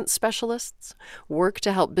compliance specialists work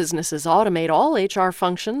to help businesses automate all HR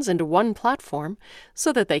functions into one platform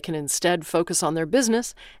so that they can instead focus on their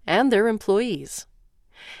business and their employees.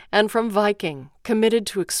 And from Viking, committed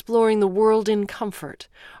to exploring the world in comfort,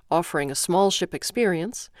 offering a small ship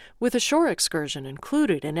experience with a shore excursion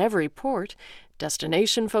included in every port,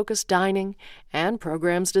 destination-focused dining, and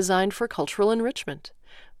programs designed for cultural enrichment.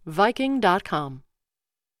 Viking.com.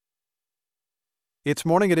 It's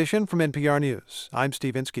Morning Edition from NPR News. I'm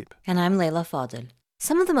Steve Inskeep. And I'm Leila Fadel.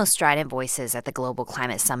 Some of the most strident voices at the Global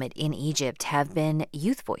Climate Summit in Egypt have been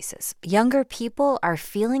youth voices. Younger people are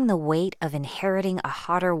feeling the weight of inheriting a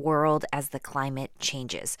hotter world as the climate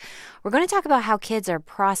changes. We're going to talk about how kids are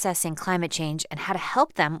processing climate change and how to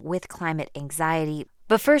help them with climate anxiety.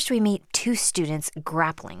 But first, we meet two students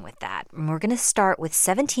grappling with that. And we're going to start with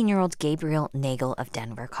 17-year-old Gabriel Nagel of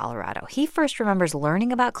Denver, Colorado. He first remembers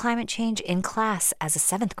learning about climate change in class as a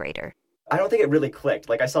 7th grader. I don't think it really clicked.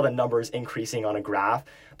 Like, I saw the numbers increasing on a graph,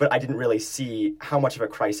 but I didn't really see how much of a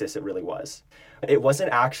crisis it really was. It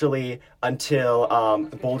wasn't actually until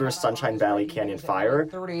Boulder's Sunshine Valley Canyon fire.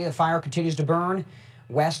 The fire continues to burn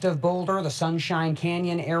west of Boulder, the Sunshine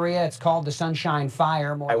Canyon area. It's called the Sunshine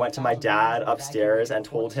Fire. I went to my dad upstairs and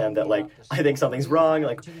told him that, I think something's wrong.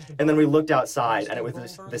 And then we looked outside, and it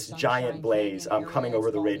was this giant blaze coming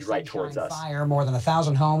over the ridge right towards us. Fire. More than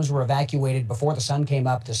 1,000 homes were evacuated before the sun came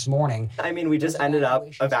up this morning. I mean, we just ended up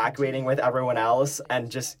evacuating with everyone else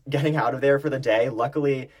and just getting out of there for the day.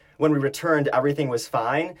 Luckily, when we returned, everything was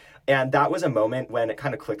fine. And that was a moment when it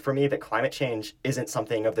kind of clicked for me that climate change isn't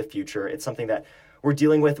something of the future. It's something that we're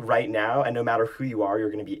dealing with right now, and no matter who you are,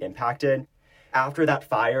 you're going to be impacted. After that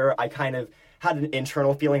fire, I kind of had an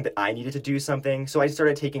internal feeling that I needed to do something, so I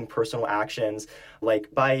started taking personal actions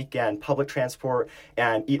like bike and public transport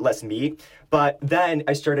and eat less meat. But then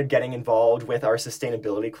I started getting involved with our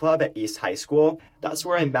sustainability club at East High School. That's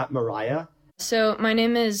where I met Mariah. So my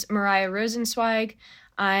name is Mariah Rosenzweig.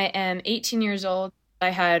 I am 18 years old. I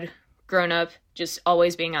had grown up just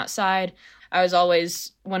always being outside. I was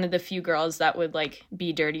always one of the few girls that would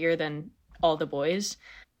be dirtier than all the boys.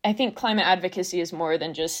 I think climate advocacy is more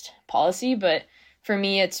than just policy, but for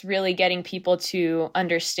me, it's really getting people to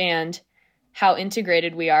understand how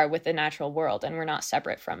integrated we are with the natural world and we're not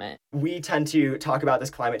separate from it. We tend to talk about this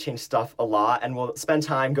climate change stuff a lot, and we'll spend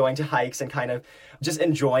time going to hikes and kind of just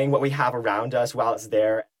enjoying what we have around us while it's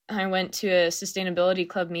there. I went to a sustainability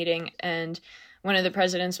club meeting, and one of the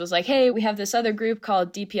presidents was like, hey, we have this other group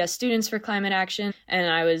called DPS Students for Climate Action.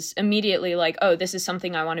 And I was immediately like, oh, this is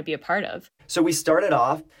something I want to be a part of. So we started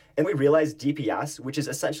off and we realized DPS, which is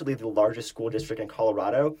essentially the largest school district in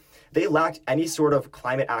Colorado, they lacked any sort of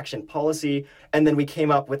climate action policy. And then we came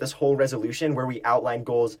up with this whole resolution where we outlined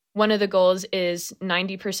goals. One of the goals is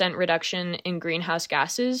 90% reduction in greenhouse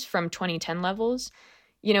gases from 2010 levels.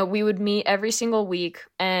 You know, we would meet every single week,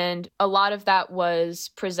 and a lot of that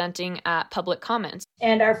was presenting at public comments.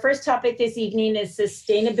 And our first topic this evening is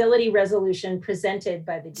sustainability resolution presented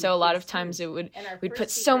by the So a lot of times we'd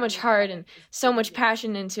put so much heart and so much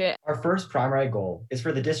passion into it. Our first primary goal is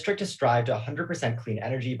for the district to strive to 100% clean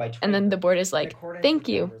energy by 2030. And then the board is like, thank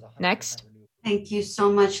you. Next. Thank you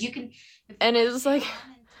so much. And it was like,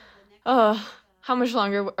 oh, how much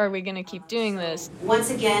longer are we going to keep doing this?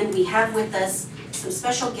 Once again, we have with us some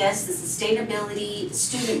special guests, the Sustainability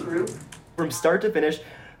Student Group. From start to finish,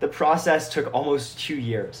 the process took almost 2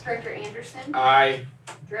 years. Director Anderson? Aye.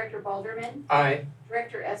 Director Balderman? Aye.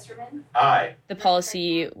 Director Esterman? Aye. The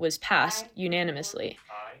policy was passed unanimously,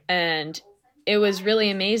 and it was really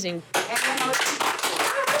amazing.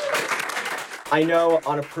 I know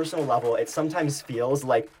on a personal level, it sometimes feels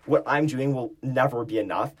like what I'm doing will never be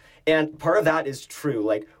enough. And part of that is true.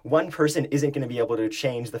 Like, one person isn't going to be able to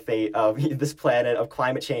change the fate of this planet, of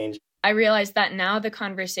climate change. I realized that now the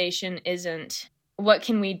conversation isn't what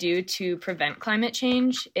can we do to prevent climate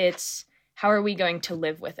change? It's how are we going to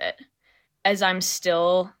live with it? As I'm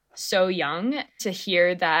still so young, to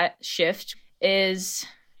hear that shift is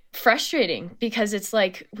frustrating because it's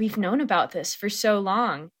like we've known about this for so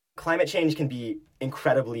long. Climate change can be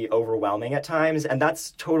incredibly overwhelming at times, and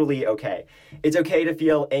that's totally okay. It's okay to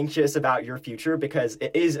feel anxious about your future because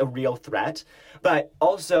it is a real threat, but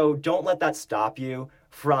also don't let that stop you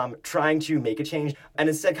from trying to make a change, and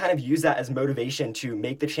instead kind of use that as motivation to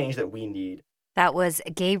make the change that we need. That was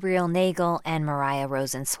Gabriel Nagel and Mariah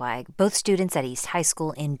Rosenzweig, both students at East High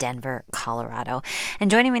School in Denver, Colorado.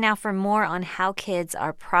 And joining me now for more on how kids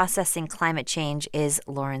are processing climate change is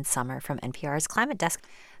Lauren Sommer from NPR's Climate Desk.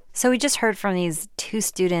 So we just heard from these two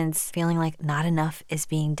students feeling like not enough is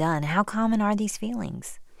being done. How common are these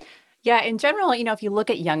feelings? Yeah, in general, if you look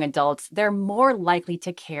at young adults, they're more likely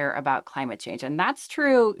to care about climate change. And that's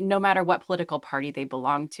true no matter what political party they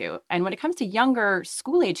belong to. And when it comes to younger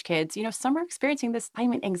school-age kids, some are experiencing this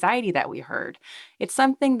climate anxiety that we heard. It's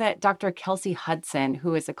something that Dr. Kelsey Hudson,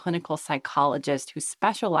 who is a clinical psychologist who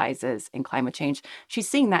specializes in climate change, she's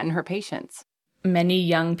seeing that in her patients. Many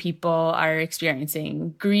young people are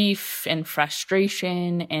experiencing grief and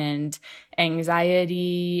frustration and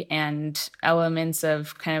anxiety and elements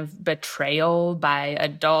of kind of betrayal by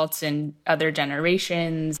adults and other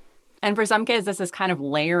generations. And for some kids, this is kind of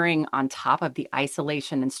layering on top of the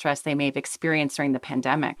isolation and stress they may have experienced during the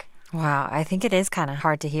pandemic. Wow, I think it is kind of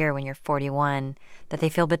hard to hear when you're 41 that they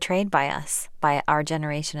feel betrayed by us, by our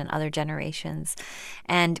generation and other generations.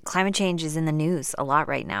 And climate change is in the news a lot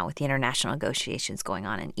right now with the international negotiations going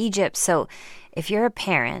on in Egypt. So if you're a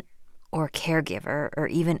parent or caregiver or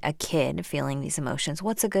even a kid feeling these emotions,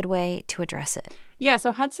 what's a good way to address it? Yeah,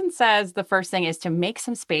 so Hudson says the first thing is to make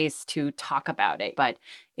some space to talk about it. But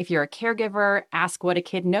if you're a caregiver, ask what a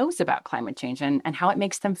kid knows about climate change and how it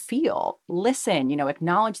makes them feel. Listen,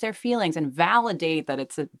 acknowledge their feelings and validate that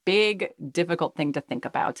it's a big, difficult thing to think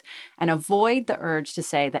about. And avoid the urge to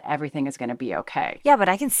say that everything is going to be okay. Yeah, but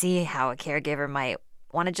I can see how a caregiver might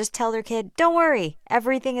want to just tell their kid, don't worry,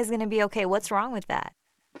 everything is going to be okay. What's wrong with that?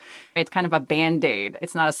 It's kind of a Band-Aid.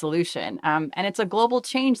 It's not a solution. And it's a global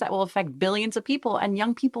change that will affect billions of people. And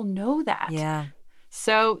young people know that. Yeah.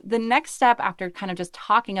 So the next step after kind of just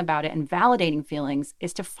talking about it and validating feelings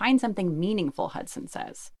is to find something meaningful, Hudson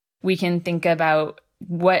says. We can think about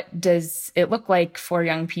what does it look like for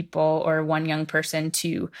young people or one young person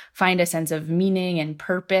to find a sense of meaning and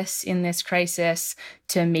purpose in this crisis,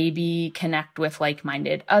 to maybe connect with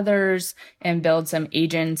like-minded others and build some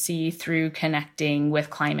agency through connecting with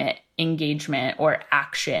climate engagement or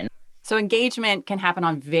action. So engagement can happen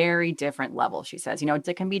on very different levels, she says.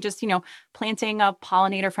 It can be just, planting a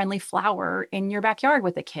pollinator-friendly flower in your backyard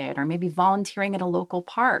with a kid, or maybe volunteering at a local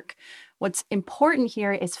park. What's important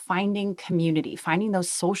here is finding community, finding those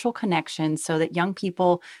social connections so that young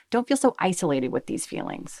people don't feel so isolated with these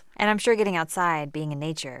feelings. And I'm sure getting outside, being in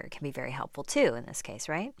nature, can be very helpful too in this case,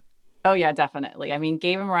 right? Oh, yeah, definitely. I mean,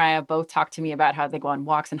 Gabe and Mariah both talked to me about how they go on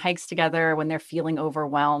walks and hikes together when they're feeling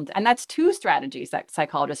overwhelmed. And that's two strategies that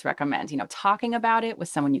psychologists recommend, talking about it with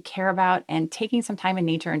someone you care about and taking some time in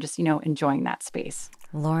nature and just, enjoying that space.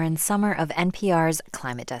 Lauren Sommer of NPR's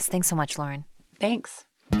Climate Desk. Thanks so much, Lauren. Thanks.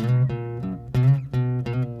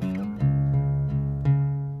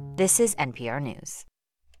 This is NPR News.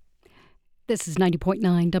 This is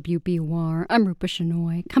 90.9 WBUR. I'm Rupa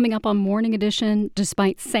Shenoy. Coming up on Morning Edition,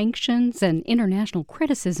 despite sanctions and international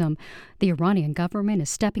criticism, the Iranian government is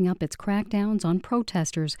stepping up its crackdowns on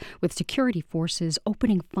protesters, with security forces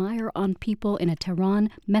opening fire on people in a Tehran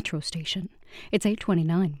metro station. It's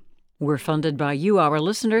 8:29. We're funded by you, our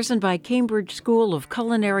listeners, and by Cambridge School of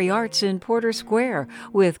Culinary Arts in Porter Square,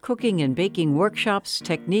 with cooking and baking workshops,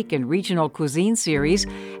 technique and regional cuisine series,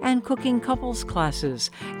 and cooking couples classes.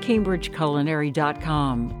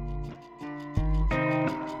 CambridgeCulinary.com.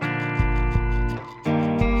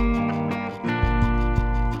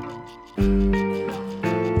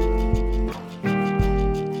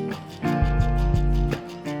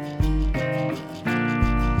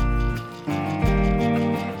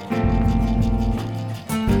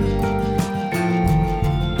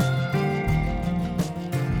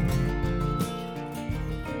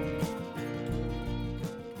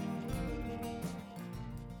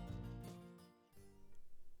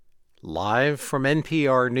 Live from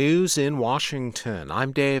NPR News in Washington,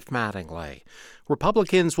 I'm Dave Mattingly.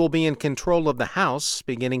 Republicans will be in control of the House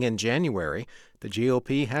beginning in January. The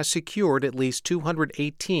GOP has secured at least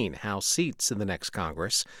 218 House seats in the next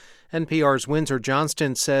Congress. NPR's Windsor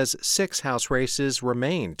Johnston says 6 House races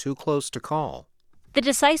remain too close to call. The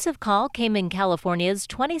decisive call came in California's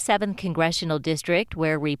 27th congressional district,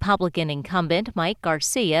 where Republican incumbent Mike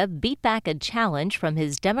Garcia beat back a challenge from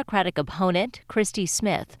his Democratic opponent, Christy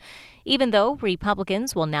Smith. Even though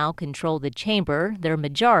Republicans will now control the chamber, their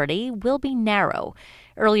majority will be narrow.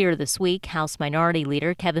 Earlier this week, House Minority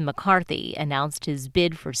Leader Kevin McCarthy announced his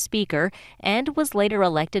bid for Speaker and was later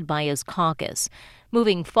elected by his caucus.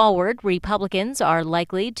 Moving forward, Republicans are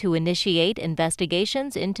likely to initiate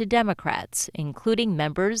investigations into Democrats, including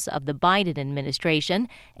members of the Biden administration,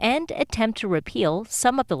 and attempt to repeal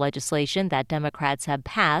some of the legislation that Democrats have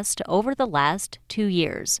passed over the last 2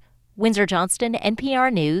 years. Windsor Johnston,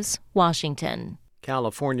 NPR News, Washington.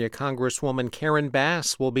 California Congresswoman Karen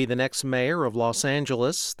Bass will be the next mayor of Los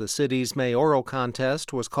Angeles. The city's mayoral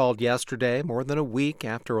contest was called yesterday, more than a week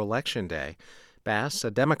after Election Day. Bass, a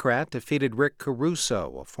Democrat, defeated Rick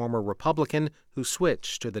Caruso, a former Republican who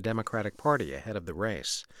switched to the Democratic Party ahead of the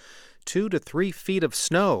race. 2 to 3 feet of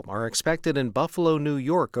snow are expected in Buffalo, New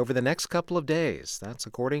York over the next couple of days. That's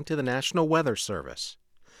according to the National Weather Service.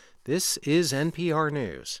 This is NPR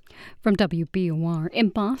News. From WBUR in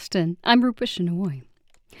Boston, I'm Rupa Shenoy.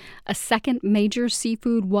 A second major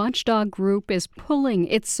seafood watchdog group is pulling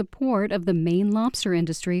its support of the Maine lobster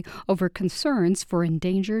industry over concerns for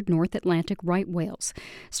endangered North Atlantic right whales.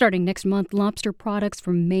 Starting next month, lobster products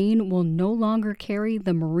from Maine will no longer carry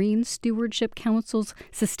the Marine Stewardship Council's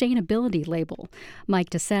sustainability label.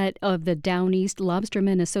 Mike Dissett of the Down East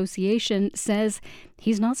Lobstermen Association says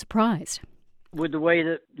he's not surprised. With the way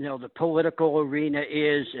that, the political arena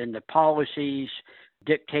is and the policies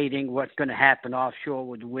dictating what's going to happen offshore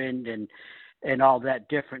with wind and all that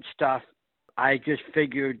different stuff, I just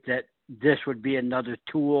figured that this would be another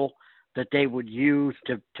tool that they would use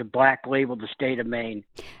to black label the state of Maine.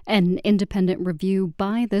 An independent review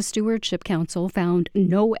by the Stewardship Council found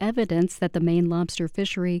no evidence that the Maine lobster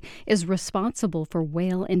fishery is responsible for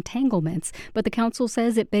whale entanglements, but the council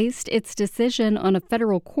says it based its decision on a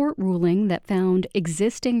federal court ruling that found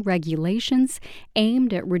existing regulations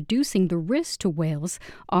aimed at reducing the risk to whales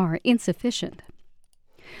are insufficient.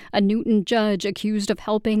 A Newton judge accused of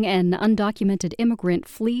helping an undocumented immigrant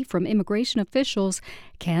flee from immigration officials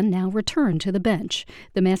can now return to the bench.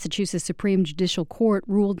 The Massachusetts Supreme Judicial Court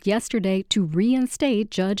ruled yesterday to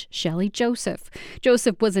reinstate Judge Shelley Joseph.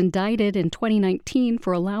 Joseph was indicted in 2019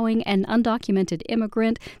 for allowing an undocumented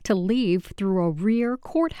immigrant to leave through a rear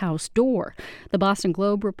courthouse door. The Boston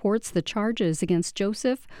Globe reports the charges against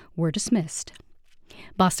Joseph were dismissed.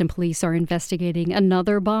 Boston police are investigating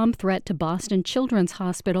another bomb threat to Boston Children's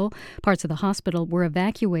Hospital. Parts of the hospital were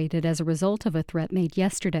evacuated as a result of a threat made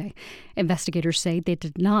yesterday. Investigators say they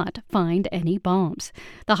did not find any bombs.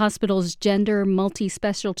 The hospital's gender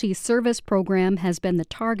multi-specialty service program has been the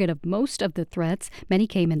target of most of the threats. Many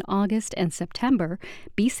came in August and September.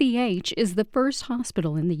 BCH is the first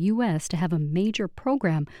hospital in the U.S. to have a major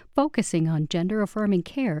program focusing on gender-affirming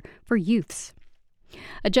care for youths.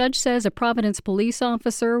 A judge says a Providence police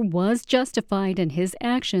officer was justified in his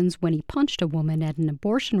actions when he punched a woman at an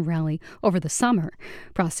abortion rally over the summer.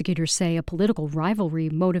 Prosecutors say a political rivalry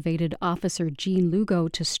motivated Officer Gene Lugo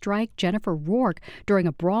to strike Jennifer Rourke during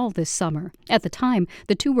a brawl this summer. At the time,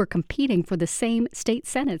 the two were competing for the same state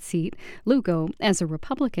Senate seat, Lugo as a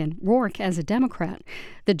Republican, Rourke as a Democrat.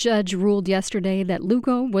 The judge ruled yesterday that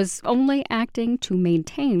Lugo was only acting to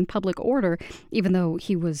maintain public order, even though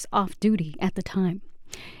he was off duty at the time.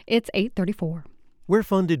 It's 8:34. We're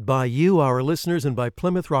funded by you, our listeners, and by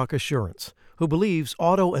Plymouth Rock Assurance, who believes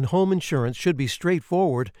auto and home insurance should be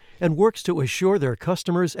straightforward and works to assure their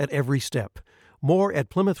customers at every step. More at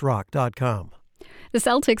PlymouthRock.com. The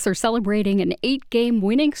Celtics are celebrating an 8-game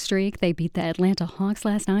winning streak. They beat the Atlanta Hawks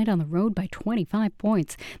last night on the road by 25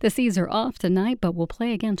 points. The C's are off tonight, but will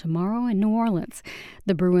play again tomorrow in New Orleans.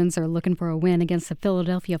 The Bruins are looking for a win against the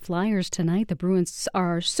Philadelphia Flyers tonight. The Bruins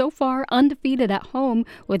are so far undefeated at home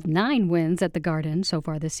with 9 wins at the Garden so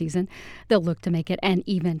far this season. They'll look to make it an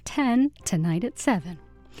even 10 tonight at 7.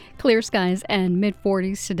 Clear skies and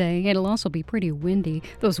mid-40s today. It'll also be pretty windy.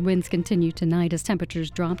 Those winds continue tonight as temperatures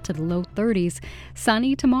drop to the low 30s.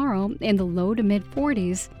 Sunny tomorrow in the low to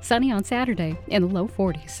mid-40s. Sunny on Saturday in the low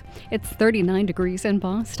 40s. It's 39 degrees in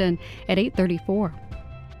Boston at 8:34.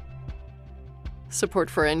 Support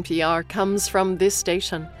for NPR comes from this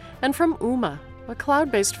station and from Ooma, a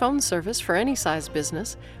cloud-based phone service for any size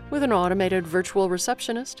business with an automated virtual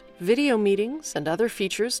receptionist, video meetings, and other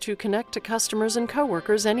features to connect to customers and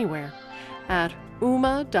coworkers anywhere at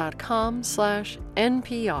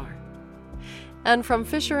ooma.com/NPR. And from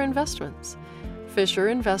Fisher Investments. Fisher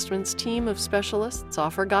Investments' team of specialists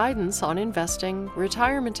offer guidance on investing,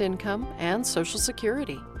 retirement income, and Social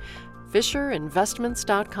Security.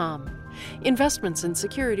 FisherInvestments.com. Investments in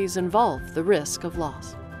securities involve the risk of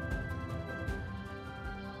loss.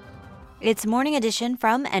 It's Morning Edition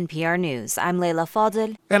from NPR News. I'm Leila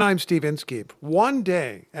Fadel. And I'm Steve Inskeep. One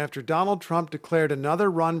day after Donald Trump declared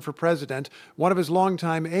another run for president, one of his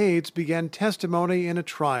longtime aides began testimony in a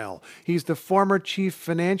trial. He's the former chief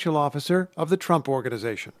financial officer of the Trump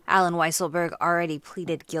Organization. Alan Weisselberg already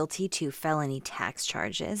pleaded guilty to felony tax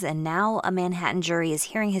charges, and now a Manhattan jury is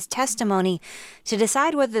hearing his testimony to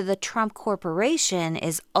decide whether the Trump Corporation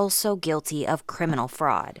is also guilty of criminal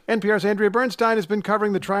fraud. NPR's Andrea Bernstein has been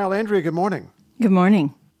covering the trial. Andrea, good morning. Good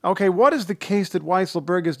morning. Okay, what is the case that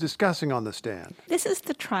Weisselberg is discussing on the stand? This is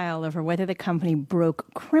the trial over whether the company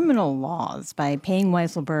broke criminal laws by paying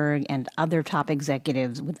Weisselberg and other top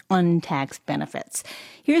executives with untaxed benefits.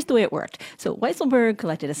 Here's the way it worked. So Weisselberg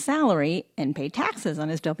collected a salary and paid taxes on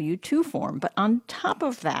his W-2 form, but on top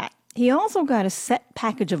of that, he also got a set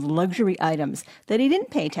package of luxury items that he didn't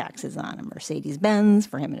pay taxes on. A Mercedes-Benz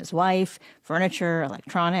for him and his wife, furniture,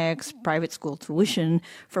 electronics, private school tuition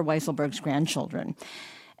for Weisselberg's grandchildren.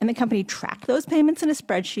 And the company tracked those payments in a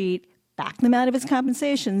spreadsheet, backed them out of his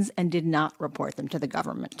compensations, and did not report them to the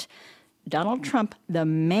government. Donald Trump, the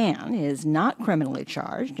man, is not criminally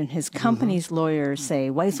charged, and his company's lawyers say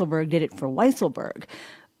Weisselberg did it for Weisselberg.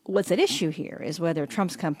 What's at issue here is whether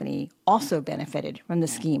Trump's company also benefited from the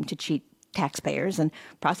scheme to cheat taxpayers, and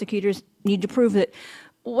prosecutors need to prove that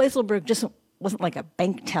Weisselberg just wasn't like a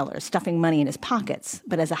bank teller stuffing money in his pockets,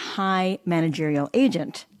 but as a high managerial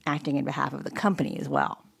agent acting in behalf of the company as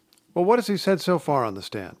well. Well, what has he said so far on the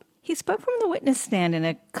stand? He spoke from the witness stand in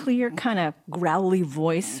a clear, kind of growly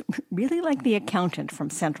voice, really like the accountant from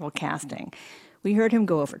Central Casting. We heard him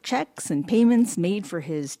go over checks and payments made for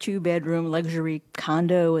his 2-bedroom luxury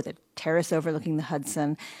condo with a terrace overlooking the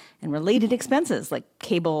Hudson and related expenses like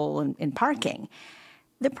cable and parking.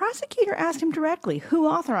 The prosecutor asked him directly who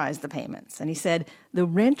authorized the payments, and he said the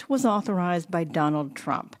rent was authorized by Donald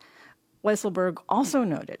Trump. Weisselberg also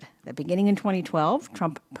noted that beginning in 2012,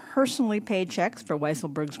 Trump personally paid checks for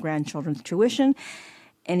Weisselberg's grandchildren's tuition,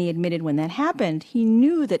 and he admitted when that happened, he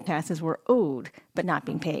knew that taxes were owed but not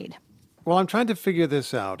being paid. Well, I'm trying to figure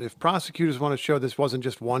this out. If prosecutors want to show this wasn't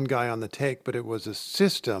just one guy on the take, but it was a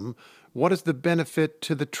system, what is the benefit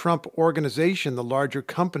to the Trump Organization, the larger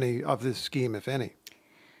company, of this scheme, if any?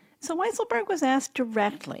 So Weisselberg was asked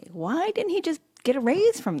directly, why didn't he just get a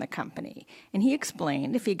raise from the company? And he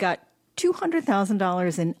explained if he got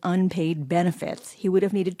 $200,000 in unpaid benefits. He would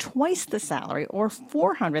have needed twice the salary, or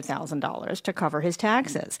 $400,000, to cover his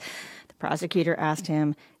taxes. The prosecutor asked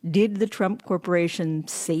him, did the Trump Corporation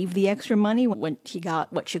save the extra money when he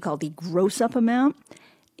got what she called the gross-up amount?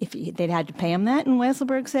 If they'd had to pay him that, and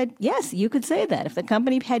Weisselberg said, yes, you could say that. If the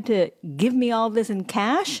company had to give me all this in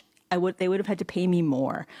cash, they would have had to pay me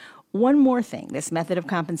more. One more thing, this method of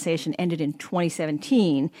compensation ended in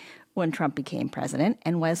 2017 when Trump became president,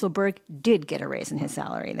 and Weisselberg did get a raise in his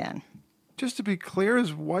salary then. Just to be clear,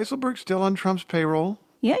 is Weisselberg still on Trump's payroll?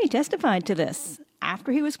 Yeah, he testified to this.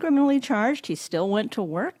 After he was criminally charged, he still went to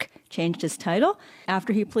work, changed his title.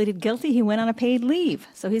 After he pleaded guilty, he went on a paid leave.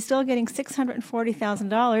 So he's still getting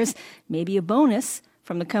 $640,000, maybe a bonus,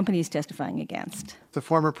 from the company he's testifying against. The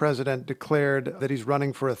former president declared that he's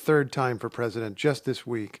running for a third time for president just this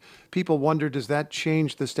week. People wonder, does that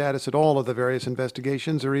change the status at all of the various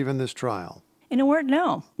investigations or even this trial? In a word,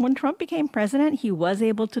 no. When Trump became president, he was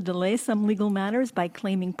able to delay some legal matters by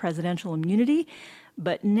claiming presidential immunity.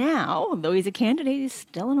 But now, though he's a candidate, he's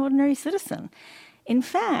still an ordinary citizen. In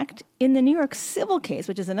fact, in the New York civil case,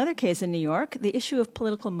 which is another case in New York, the issue of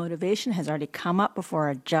political motivation has already come up before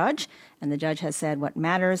a judge, and the judge has said what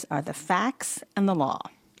matters are the facts and the law.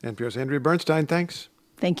 NPR's Andrea Bernstein, thanks.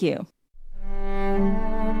 Thank you.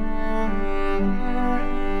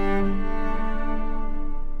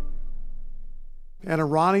 An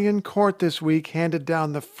Iranian court this week handed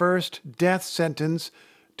down the first death sentence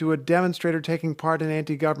to a demonstrator taking part in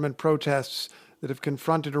anti-government protests that have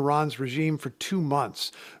confronted Iran's regime for 2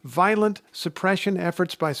 months. Violent suppression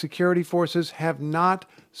efforts by security forces have not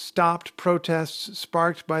stopped protests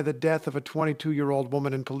sparked by the death of a 22-year-old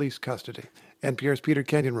woman in police custody. NPR's Peter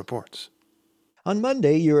Kenyon reports. On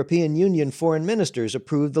Monday, European Union foreign ministers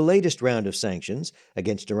approved the latest round of sanctions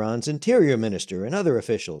against Iran's interior minister and other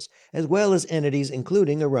officials, as well as entities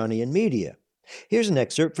including Iranian media. Here's an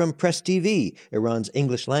excerpt from Press TV, Iran's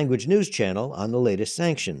English-language news channel, on the latest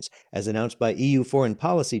sanctions, as announced by EU Foreign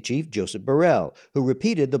Policy Chief Josep Borrell, who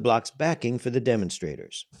repeated the bloc's backing for the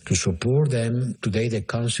demonstrators. To support them, today the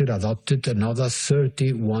Council adopted another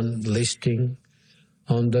 31 listing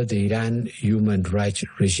under the Iran human rights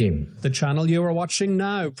regime. The channel you are watching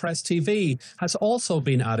now, Press TV, has also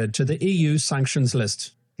been added to the EU sanctions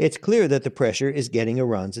list. It's clear that the pressure is getting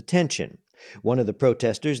Iran's attention. One of the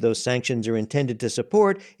protesters those sanctions are intended to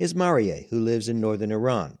support is Maria, who lives in northern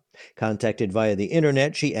Iran. Contacted via the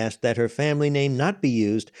internet, she asked that her family name not be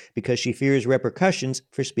used because she fears repercussions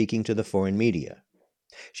for speaking to the foreign media.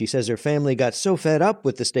 She says her family got so fed up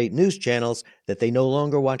with the state news channels that they no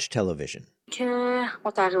longer watch television. In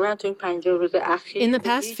the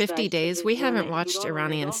past 50 days, we haven't watched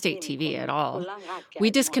Iranian state TV at all.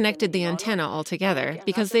 We disconnected the antenna altogether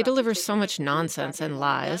because they deliver so much nonsense and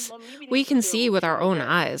lies. We can see with our own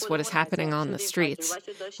eyes what is happening on the streets.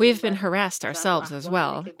 We have been harassed ourselves as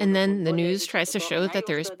well, and then the news tries to show that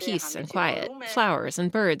there is peace and quiet, flowers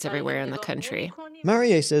and birds everywhere in the country.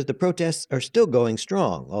 Maria says the protests are still going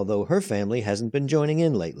strong, although her family hasn't been joining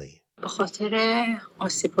in lately.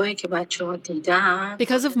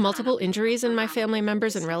 Because of multiple injuries in my family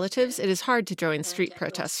members and relatives, it is hard to join street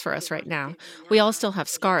protests for us right now. We all still have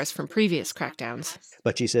scars from previous crackdowns.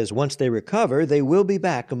 But she says once they recover, they will be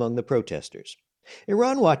back among the protesters.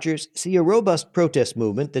 Iran watchers see a robust protest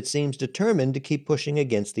movement that seems determined to keep pushing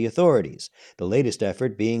against the authorities, the latest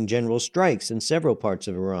effort being general strikes in several parts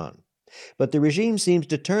of Iran. But the regime seems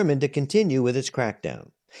determined to continue with its crackdown.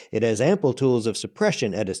 It has ample tools of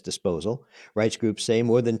suppression at its disposal. Rights groups say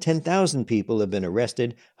more than 10,000 people have been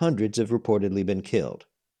arrested, hundreds have reportedly been killed.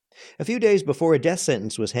 A few days before a death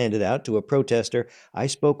sentence was handed out to a protester, I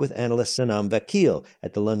spoke with analyst Sanam Vakil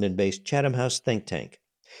at the London-based Chatham House think tank.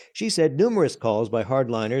 She said numerous calls by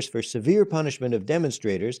hardliners for severe punishment of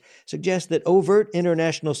demonstrators suggest that overt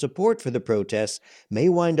international support for the protests may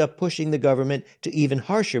wind up pushing the government to even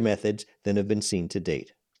harsher methods than have been seen to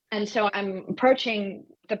date. And so I'm approaching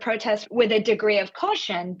the protest with a degree of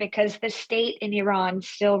caution because the state in Iran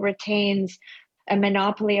still retains a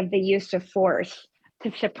monopoly of the use of force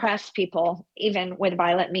to suppress people, even with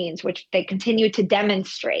violent means, which they continue to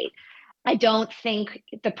demonstrate. I don't think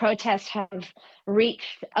the protests have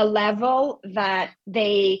reached a level that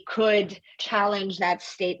they could challenge that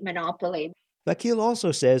state monopoly. Vakil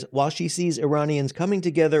also says while she sees Iranians coming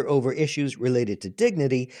together over issues related to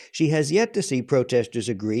dignity, she has yet to see protesters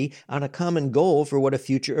agree on a common goal for what a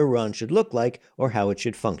future Iran should look like or how it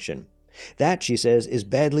should function. That, she says, is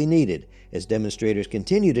badly needed as demonstrators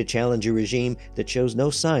continue to challenge a regime that shows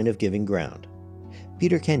no sign of giving ground.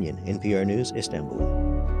 Peter Kenyon, NPR News, Istanbul.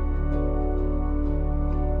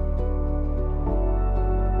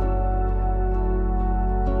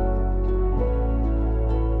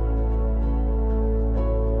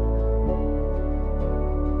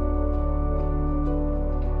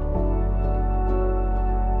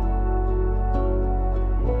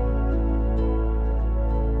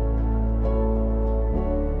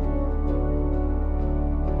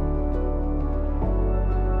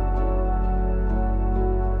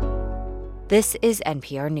 This is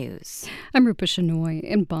NPR News. I'm Rupa Shenoy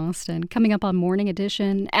in Boston. Coming up on Morning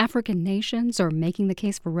Edition, African nations are making the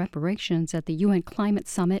case for reparations at the UN Climate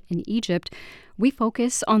Summit in Egypt. We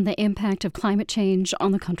focus on the impact of climate change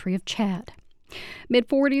on the country of Chad.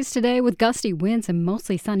 Mid-40s today with gusty winds and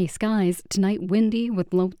mostly sunny skies. Tonight, windy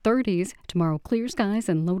with low 30s. Tomorrow, clear skies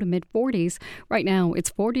and low to mid-40s. Right now, it's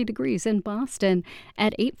 40 degrees in Boston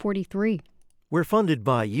at 8:43. We're funded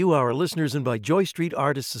by you, our listeners, and by Joy Street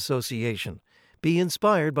Artists Association. Be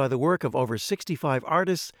inspired by the work of over 65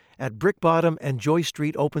 artists at Brick Bottom and Joy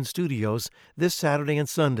Street Open Studios this Saturday and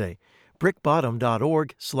Sunday.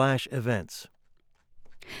 brickbottom.org/events.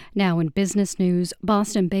 Now in business news,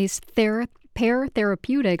 Boston-based Pear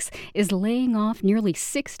Therapeutics is laying off nearly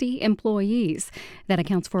 60 employees. That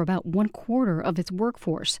accounts for about 1/4 of its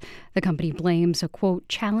workforce. The company blames a, quote,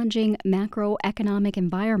 challenging macroeconomic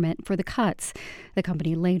environment for the cuts. The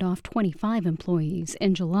company laid off 25 employees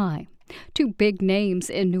in July. Two big names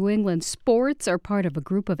in New England sports are part of a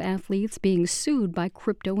group of athletes being sued by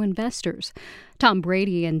crypto investors. Tom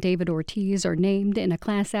Brady and David Ortiz are named in a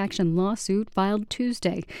class action lawsuit filed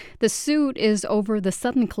Tuesday. The suit is over the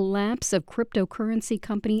sudden collapse of cryptocurrency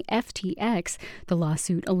company FTX. The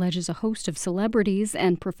lawsuit alleges a host of celebrities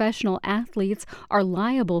and professional athletes are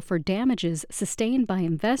liable for damages sustained by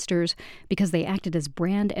investors because they acted as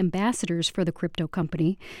brand ambassadors for the crypto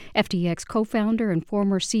company. FTX co-founder and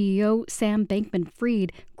former CEO Sam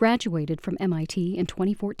Bankman-Fried graduated from MIT in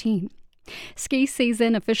 2014. Ski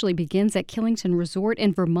season officially begins at Killington Resort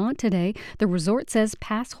in Vermont today. The resort says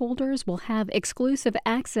pass holders will have exclusive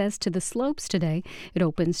access to the slopes today. It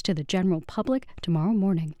opens to the general public tomorrow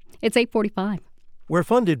morning. It's 8:45. We're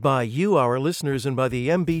funded by you, our listeners, and by the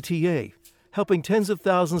MBTA, helping tens of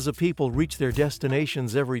thousands of people reach their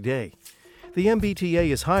destinations every day. The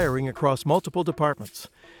MBTA is hiring across multiple departments.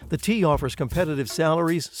 The T offers competitive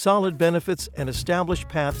salaries, solid benefits, and established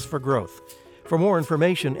paths for growth. For more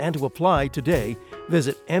information and to apply today,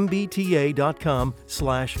 visit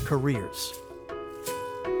mbta.com/careers.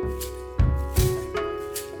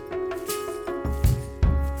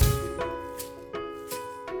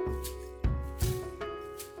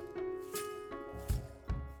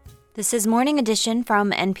 This is Morning Edition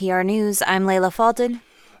from NPR News. I'm Layla Faldin.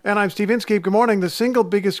 And I'm Steve Inskeep. Good morning. The single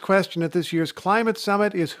biggest question at this year's climate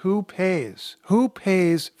summit is who pays? Who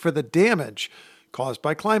pays for the damage caused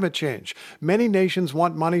by climate change? Many nations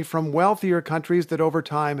want money from wealthier countries that over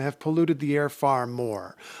time have polluted the air far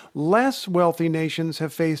more. Less wealthy nations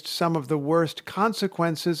have faced some of the worst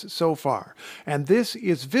consequences so far. And this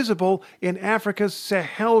is visible in Africa's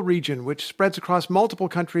Sahel region, which spreads across multiple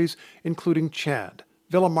countries, including Chad.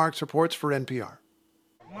 Willem Marks reports for NPR.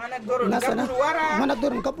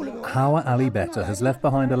 Hawa Ali Betta has left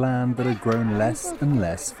behind a land that had grown less and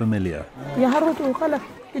less familiar.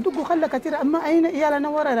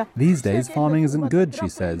 These days, farming isn't good, she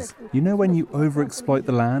says. You know, when you overexploit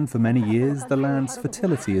the land for many years, the land's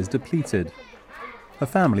fertility is depleted. Her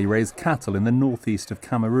family raised cattle in the northeast of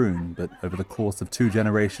Cameroon, but over the course of 2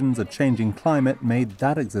 generations, a changing climate made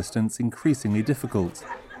that existence increasingly difficult.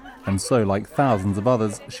 And so, like thousands of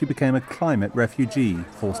others, she became a climate refugee,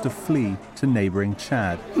 forced to flee to neighbouring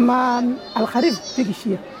Chad.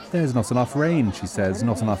 There's not enough rain, she says,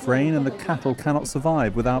 not enough rain, and the cattle cannot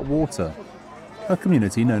survive without water. Her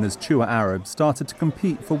community, known as Chua Arabs, started to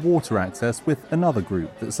compete for water access with another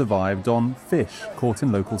group that survived on fish caught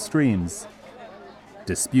in local streams.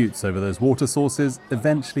 Disputes over those water sources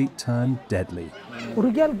eventually turned deadly.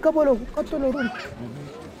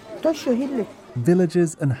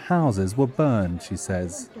 Villages and houses were burned, she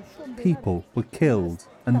says. People were killed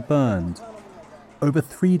and burned. Over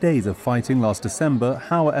 3 days of fighting last December,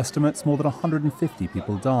 Hawa estimates more than 150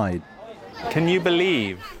 people died. Can you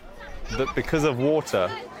believe that because of water,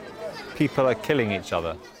 people are killing each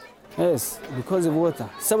other? Yes, because of water.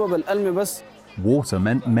 Water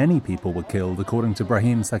meant many people were killed, according to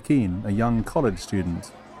Brahim Sakin, a young college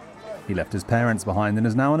student. He left his parents behind and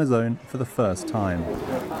is now on his own for the first time.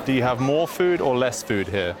 Do you have more food or less food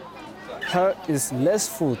here? Here is less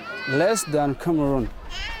food, less than Cameroon.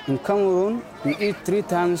 In Cameroon, we eat 3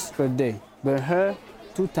 times per day, but here,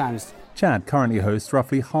 2 times. Chad currently hosts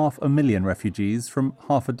roughly 500,000 refugees from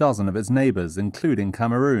half a dozen of its neighbours, including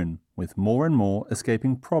Cameroon, with more and more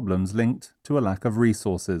escaping problems linked to a lack of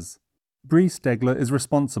resources. Brice Degler is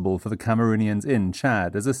responsible for the Cameroonians in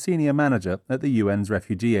Chad as a senior manager at the UN's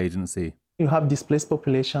refugee agency. You have displaced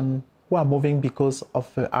population who are moving because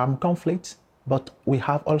of armed conflict, but we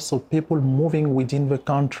have also people moving within the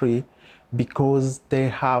country because they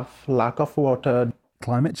have lack of water.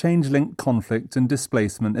 Climate change-linked conflict and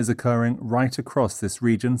displacement is occurring right across this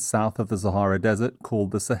region south of the Sahara Desert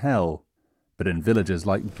called the Sahel. But in villages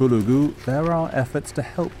like Bulugu, there are efforts to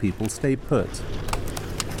help people stay put.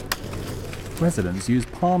 Residents use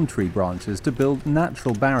palm tree branches to build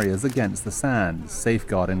natural barriers against the sand,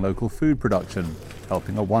 safeguarding local food production,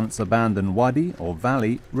 helping a once abandoned wadi or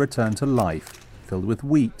valley return to life, filled with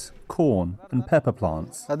wheat, corn and pepper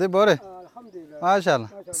plants. Saleh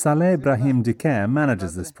Brahim Diker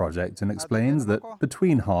manages this project and explains that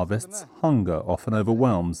between harvests, hunger often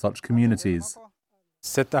overwhelms such communities.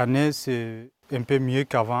 This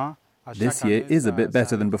year is a bit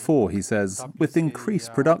better than before, he says. With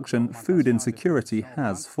increased production, food insecurity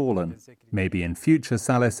has fallen. Maybe in future,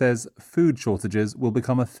 Saleh says, food shortages will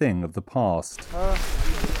become a thing of the past.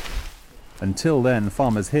 Until then,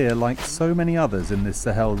 farmers here, like so many others in this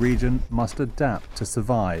Sahel region, must adapt to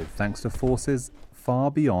survive thanks to forces far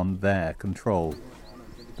beyond their control.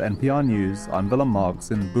 For NPR News, I'm Willem Marks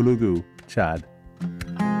in Bulugu, Chad.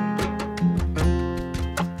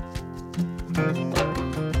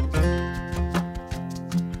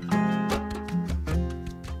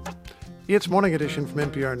 It's Morning Edition from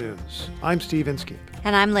NPR News. I'm Steve Inskeep.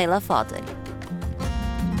 And I'm Layla Falding.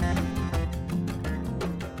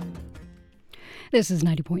 This is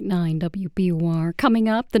 90.9 WBUR. Coming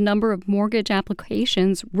up, the number of mortgage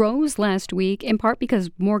applications rose last week, in part because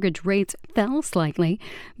mortgage rates fell slightly.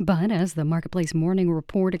 But as the Marketplace Morning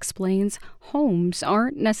Report explains, homes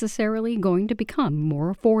aren't necessarily going to become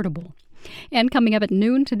more affordable. And coming up at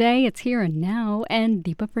noon today, it's Here and Now, and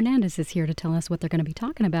Deepa Fernandez is here to tell us what they're going to be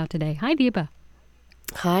talking about today. Hi, Deepa.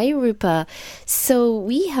 Hi, Rupa. So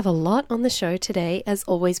we have a lot on the show today. As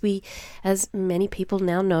always, as many people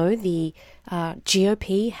now know, the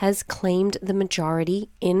GOP has claimed the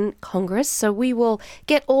majority in Congress. So we will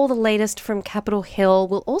get all the latest from Capitol Hill.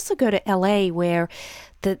 We'll also go to LA, where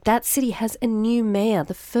that city has a new mayor,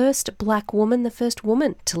 the first black woman, the first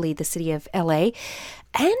woman to lead the city of LA.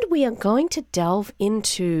 And we are going to delve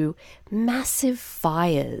into massive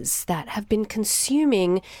fires that have been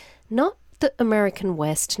consuming not the American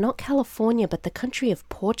West, not California, but the country of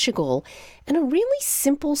Portugal, and a really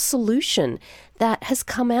simple solution that has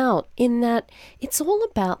come out in that it's all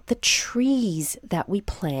about the trees that we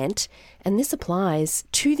plant, and this applies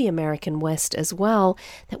to the American West as well,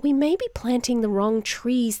 that we may be planting the wrong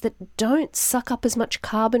trees that don't suck up as much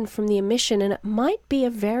carbon from the emission, and it might be a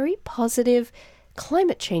very positive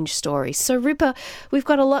climate change story. So, Rupa, we've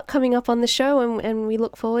got a lot coming up on the show, and we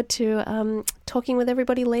look forward to talking with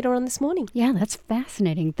everybody later on this morning. Yeah, that's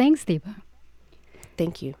fascinating. Thanks, Deepa.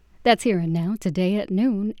 Thank you. That's Here and Now. Today at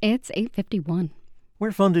noon, it's 8:51.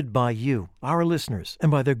 We're funded by you, our listeners,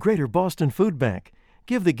 and by the Greater Boston Food Bank.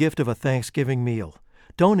 Give the gift of a Thanksgiving meal.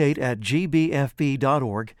 Donate at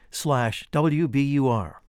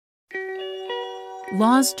gbfb.org/WBUR.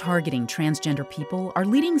 Laws targeting transgender people are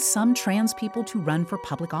leading some trans people to run for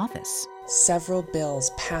public office. Several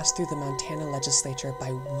bills passed through the Montana legislature by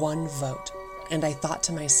one vote, and I thought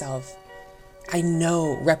to myself, I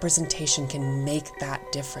know representation can make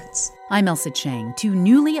that difference. I'm Elsa Chang, two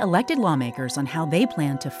newly elected lawmakers on how they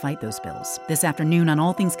plan to fight those bills. This afternoon on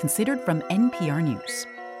All Things Considered from NPR News.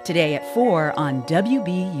 Today at 4 on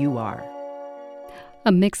WBUR.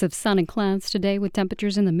 A mix of sun and clouds today with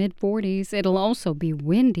temperatures in the mid-40s. It'll also be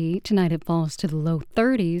windy. Tonight it falls to the low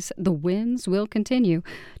 30s. The winds will continue.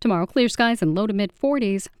 Tomorrow, clear skies and low to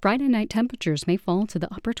mid-40s. Friday night temperatures may fall to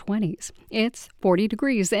the upper 20s. It's 40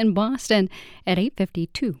 degrees in Boston at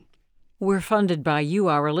 8:52. We're funded by you,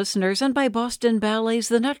 our listeners, and by Boston Ballet's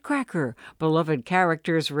The Nutcracker. Beloved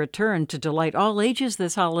characters return to delight all ages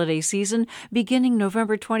this holiday season, beginning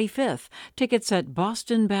November 25th. Tickets at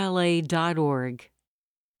bostonballet.org.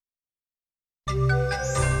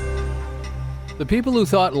 The people who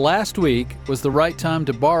thought last week was the right time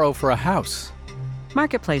to borrow for a house.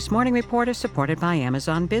 Marketplace Morning Report is supported by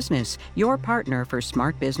Amazon Business, your partner for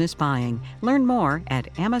smart business buying. Learn more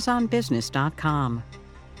at amazonbusiness.com.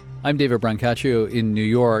 I'm David Brancaccio in New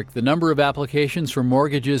York. The number of applications for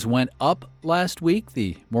mortgages went up last week.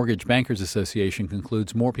 The Mortgage Bankers Association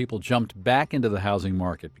concludes more people jumped back into the housing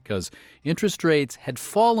market because interest rates had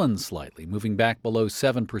fallen slightly, moving back below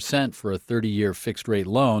 7% for a 30-year fixed-rate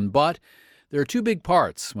loan. But there are two big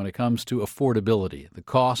parts when it comes to affordability: the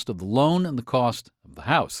cost of the loan and the cost of the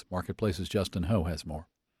house. Marketplace's Justin Ho has more.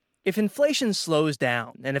 If inflation slows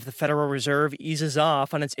down and if the Federal Reserve eases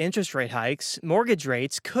off on its interest rate hikes, mortgage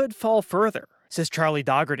rates could fall further, says Charlie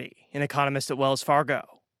Dougherty, an economist at Wells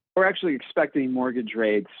Fargo. We're actually expecting mortgage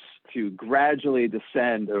rates to gradually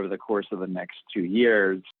descend over the course of the next 2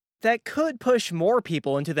 years. That could push more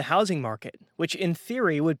people into the housing market, which in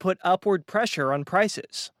theory would put upward pressure on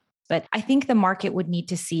prices. But I think the market would need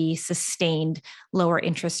to see sustained lower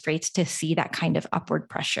interest rates to see that kind of upward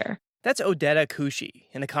pressure. That's Odetta Kushi,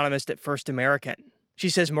 an economist at First American. She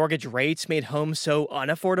says mortgage rates made homes so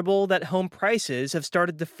unaffordable that home prices have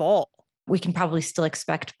started to fall. We can probably still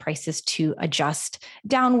expect prices to adjust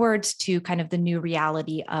downwards to kind of the new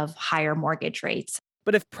reality of higher mortgage rates.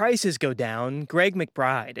 But if prices go down, Greg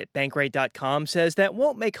McBride at Bankrate.com says that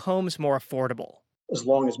won't make homes more affordable. As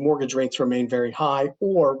long as mortgage rates remain very high,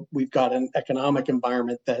 or we've got an economic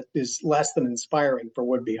environment that is less than inspiring for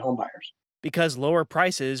would-be homebuyers. Because lower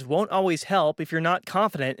prices won't always help if you're not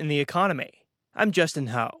confident in the economy. I'm Justin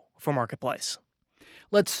Ho for Marketplace.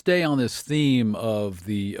 Let's stay on this theme of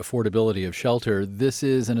the affordability of shelter. This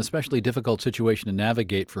is an especially difficult situation to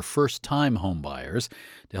navigate for first-time homebuyers.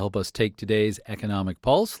 To help us take today's economic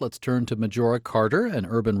pulse, let's turn to Majora Carter, an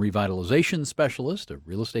urban revitalization specialist, a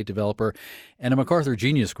real estate developer, and a MacArthur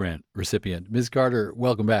Genius Grant recipient. Ms. Carter,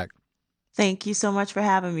 welcome back. Thank you so much for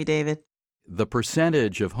having me, David. The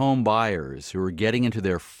percentage of home buyers who are getting into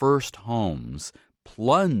their first homes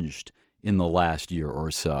plunged in the last year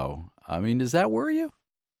or so. I mean, does that worry you?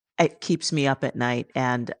 It keeps me up at night,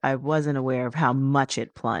 and I wasn't aware of how much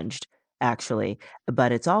it plunged, actually.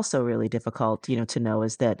 But it's also really difficult, to know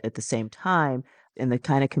is that at the same time, in the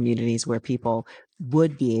kind of communities where people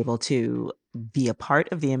would be able to be a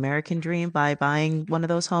part of the American dream by buying one of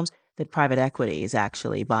those homes, that private equity is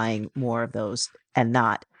actually buying more of those and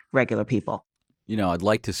not regular people. I'd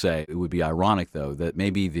like to say it would be ironic, though, that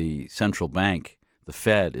maybe the central bank, the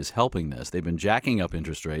Fed, is helping this. They've been jacking up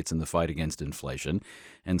interest rates in the fight against inflation.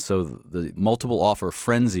 And so the multiple offer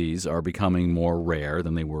frenzies are becoming more rare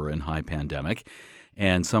than they were in high pandemic.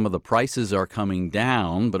 And some of the prices are coming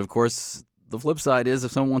down. But of course, the flip side is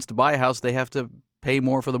if someone wants to buy a house, they have to pay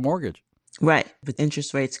more for the mortgage. Right. With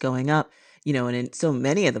interest rates going up, and in so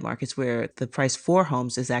many of the markets where the price for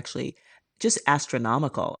homes is actually just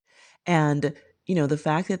astronomical. And, the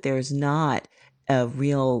fact that there's not a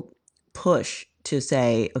real push to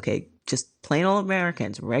say, okay, just plain old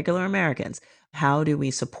Americans, regular Americans, how do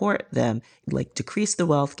we support them, like decrease the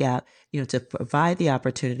wealth gap, to provide the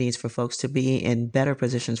opportunities for folks to be in better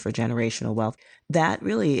positions for generational wealth. That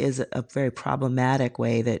really is a very problematic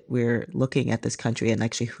way that we're looking at this country and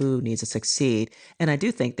actually who needs to succeed. And I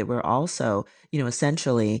do think that we're also,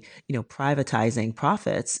 essentially, privatizing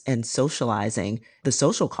profits and socializing the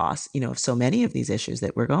social costs, of so many of these issues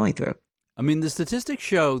that we're going through. I mean, the statistics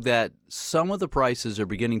show that some of the prices are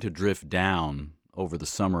beginning to drift down over the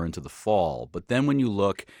summer into the fall. But then when you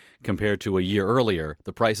look compared to a year earlier,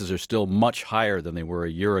 the prices are still much higher than they were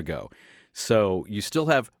a year ago. So you still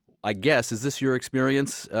have, I guess, is this your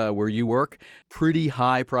experience where you work? Pretty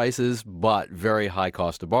high prices, but very high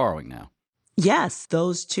cost of borrowing now. Yes,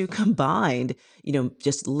 those two combined,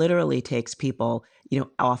 just literally takes people,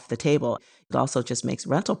 off the table. It also just makes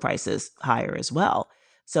rental prices higher as well.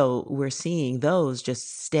 So we're seeing those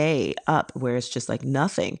just stay up where it's just like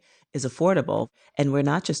nothing is affordable. And we're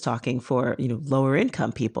not just talking for, lower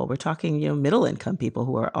income people. We're talking, middle income people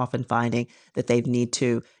who are often finding that they need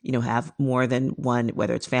to, have more than one,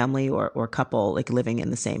 whether it's family or couple, like living in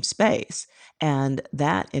the same space. And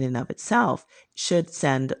that in and of itself should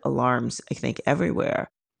send alarms, I think, everywhere.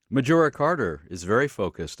 Majora Carter is very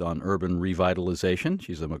focused on urban revitalization.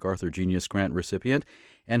 She's a MacArthur Genius Grant recipient,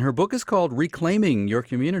 and her book is called Reclaiming Your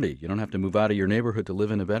Community. You don't have to move out of your neighborhood to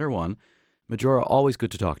live in a better one. Majora, always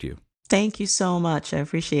good to talk to you. Thank you so much. I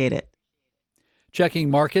appreciate it. Checking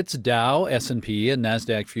markets, Dow, S&P, and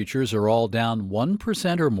NASDAQ futures are all down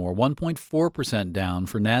 1% or more, 1.4% down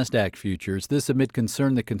for NASDAQ futures. This amid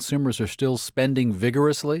concern that consumers are still spending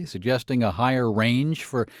vigorously, suggesting a higher range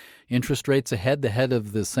for interest rates ahead. The head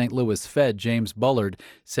of the St. Louis Fed, James Bullard,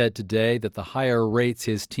 said today that the higher rates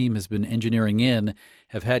his team has been engineering in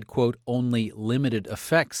have had, quote, only limited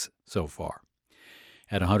effects so far.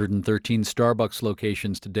 At 113 Starbucks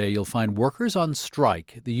locations today, you'll find workers on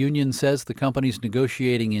strike. The union says the company's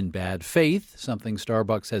negotiating in bad faith, something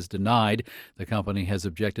Starbucks has denied. The company has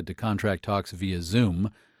objected to contract talks via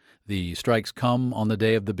Zoom. The strikes come on the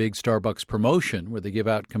day of the big Starbucks promotion, where they give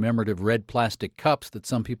out commemorative red plastic cups that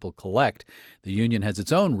some people collect. The union has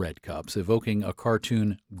its own red cups, evoking a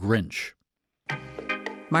cartoon Grinch.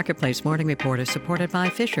 Marketplace Morning Report is supported by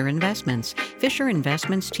Fisher Investments. Fisher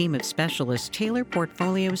Investments' team of specialists tailor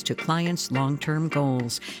portfolios to clients' long-term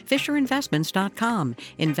goals. FisherInvestments.com.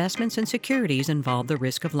 Investments and securities involve the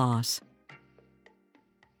risk of loss.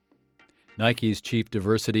 Nike's Chief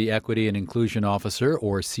Diversity, Equity, and Inclusion Officer,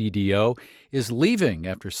 or CDO, is leaving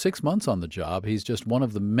after 6 months on the job. He's just one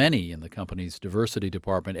of the many in the company's diversity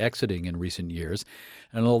department exiting in recent years.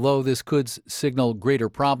 And although this could signal greater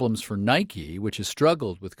problems for Nike, which has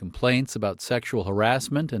struggled with complaints about sexual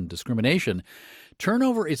harassment and discrimination,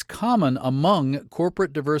 turnover is common among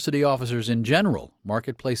corporate diversity officers in general.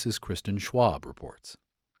 Marketplace's Kristen Schwab reports.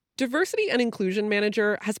 Diversity and Inclusion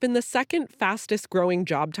Manager has been the second fastest growing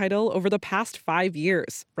job title over the past 5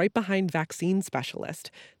 years, right behind Vaccine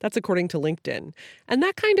Specialist. That's according to LinkedIn. And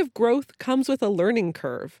that kind of growth comes with a learning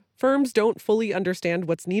curve. Firms don't fully understand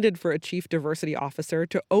what's needed for a chief diversity officer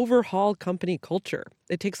to overhaul company culture.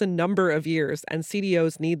 It takes a number of years, and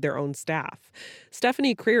CDOs need their own staff.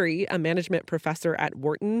 Stephanie Creary, a management professor at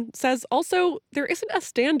Wharton, says also there isn't a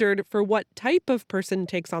standard for what type of person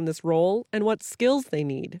takes on this role and what skills they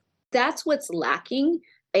need. That's what's lacking,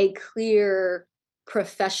 a clear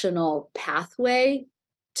professional pathway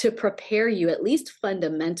to prepare you, at least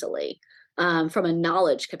fundamentally, from a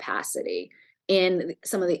knowledge capacity in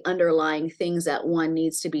some of the underlying things that one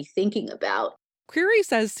needs to be thinking about. Creary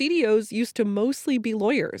says CDOs used to mostly be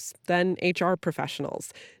lawyers, then HR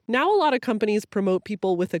professionals. Now a lot of companies promote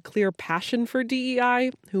people with a clear passion for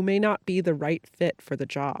DEI who may not be the right fit for the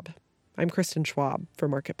job. I'm Kristen Schwab for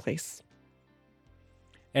Marketplace.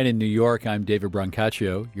 And in New York, I'm David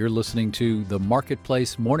Brancaccio. You're listening to the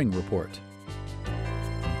Marketplace Morning Report.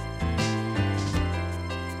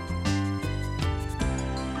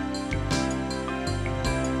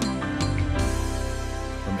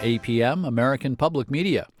 From APM, American Public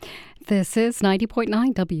Media. This is 90.9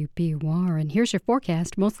 WBUR, and here's your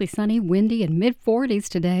forecast. Mostly sunny, windy, and mid-40s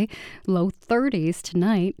today. Low 30s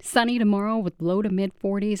tonight. Sunny tomorrow with low to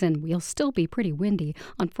mid-40s, and we'll still be pretty windy.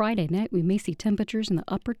 On Friday night, we may see temperatures in the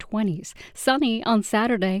upper 20s. Sunny on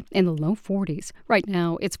Saturday in the low 40s. Right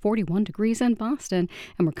now, it's 41 degrees in Boston,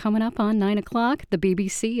 and we're coming up on 9 o'clock. The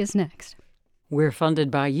BBC is next. We're funded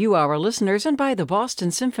by you, our listeners, and by the Boston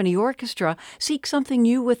Symphony Orchestra. Seek something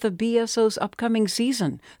new with the BSO's upcoming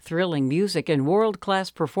season. Thrilling music and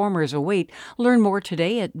world-class performers await. Learn more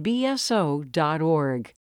today at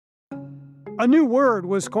bso.org. A new word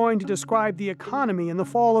was coined to describe the economy in the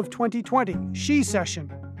fall of 2020, she-cession.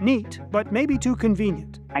 Neat, but maybe too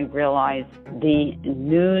convenient. I realize the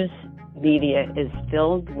news media is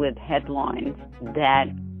filled with headlines that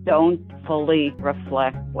don't fully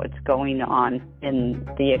reflect what's going on in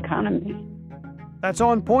the economy. That's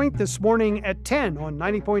On Point this morning at 10 on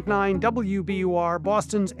 90.9 WBUR,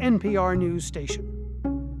 Boston's NPR news station.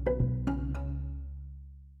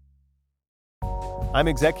 I'm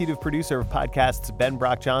executive producer of podcasts Ben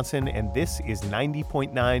Brock Johnson, and this is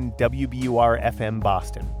 90.9 WBUR FM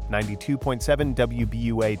Boston, 92.7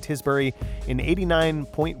 WBUA Tisbury, and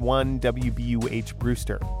 89.1 WBUH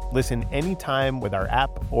Brewster. Listen anytime with our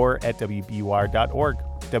app or at WBUR.org.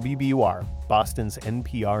 WBUR, Boston's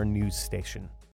NPR news station.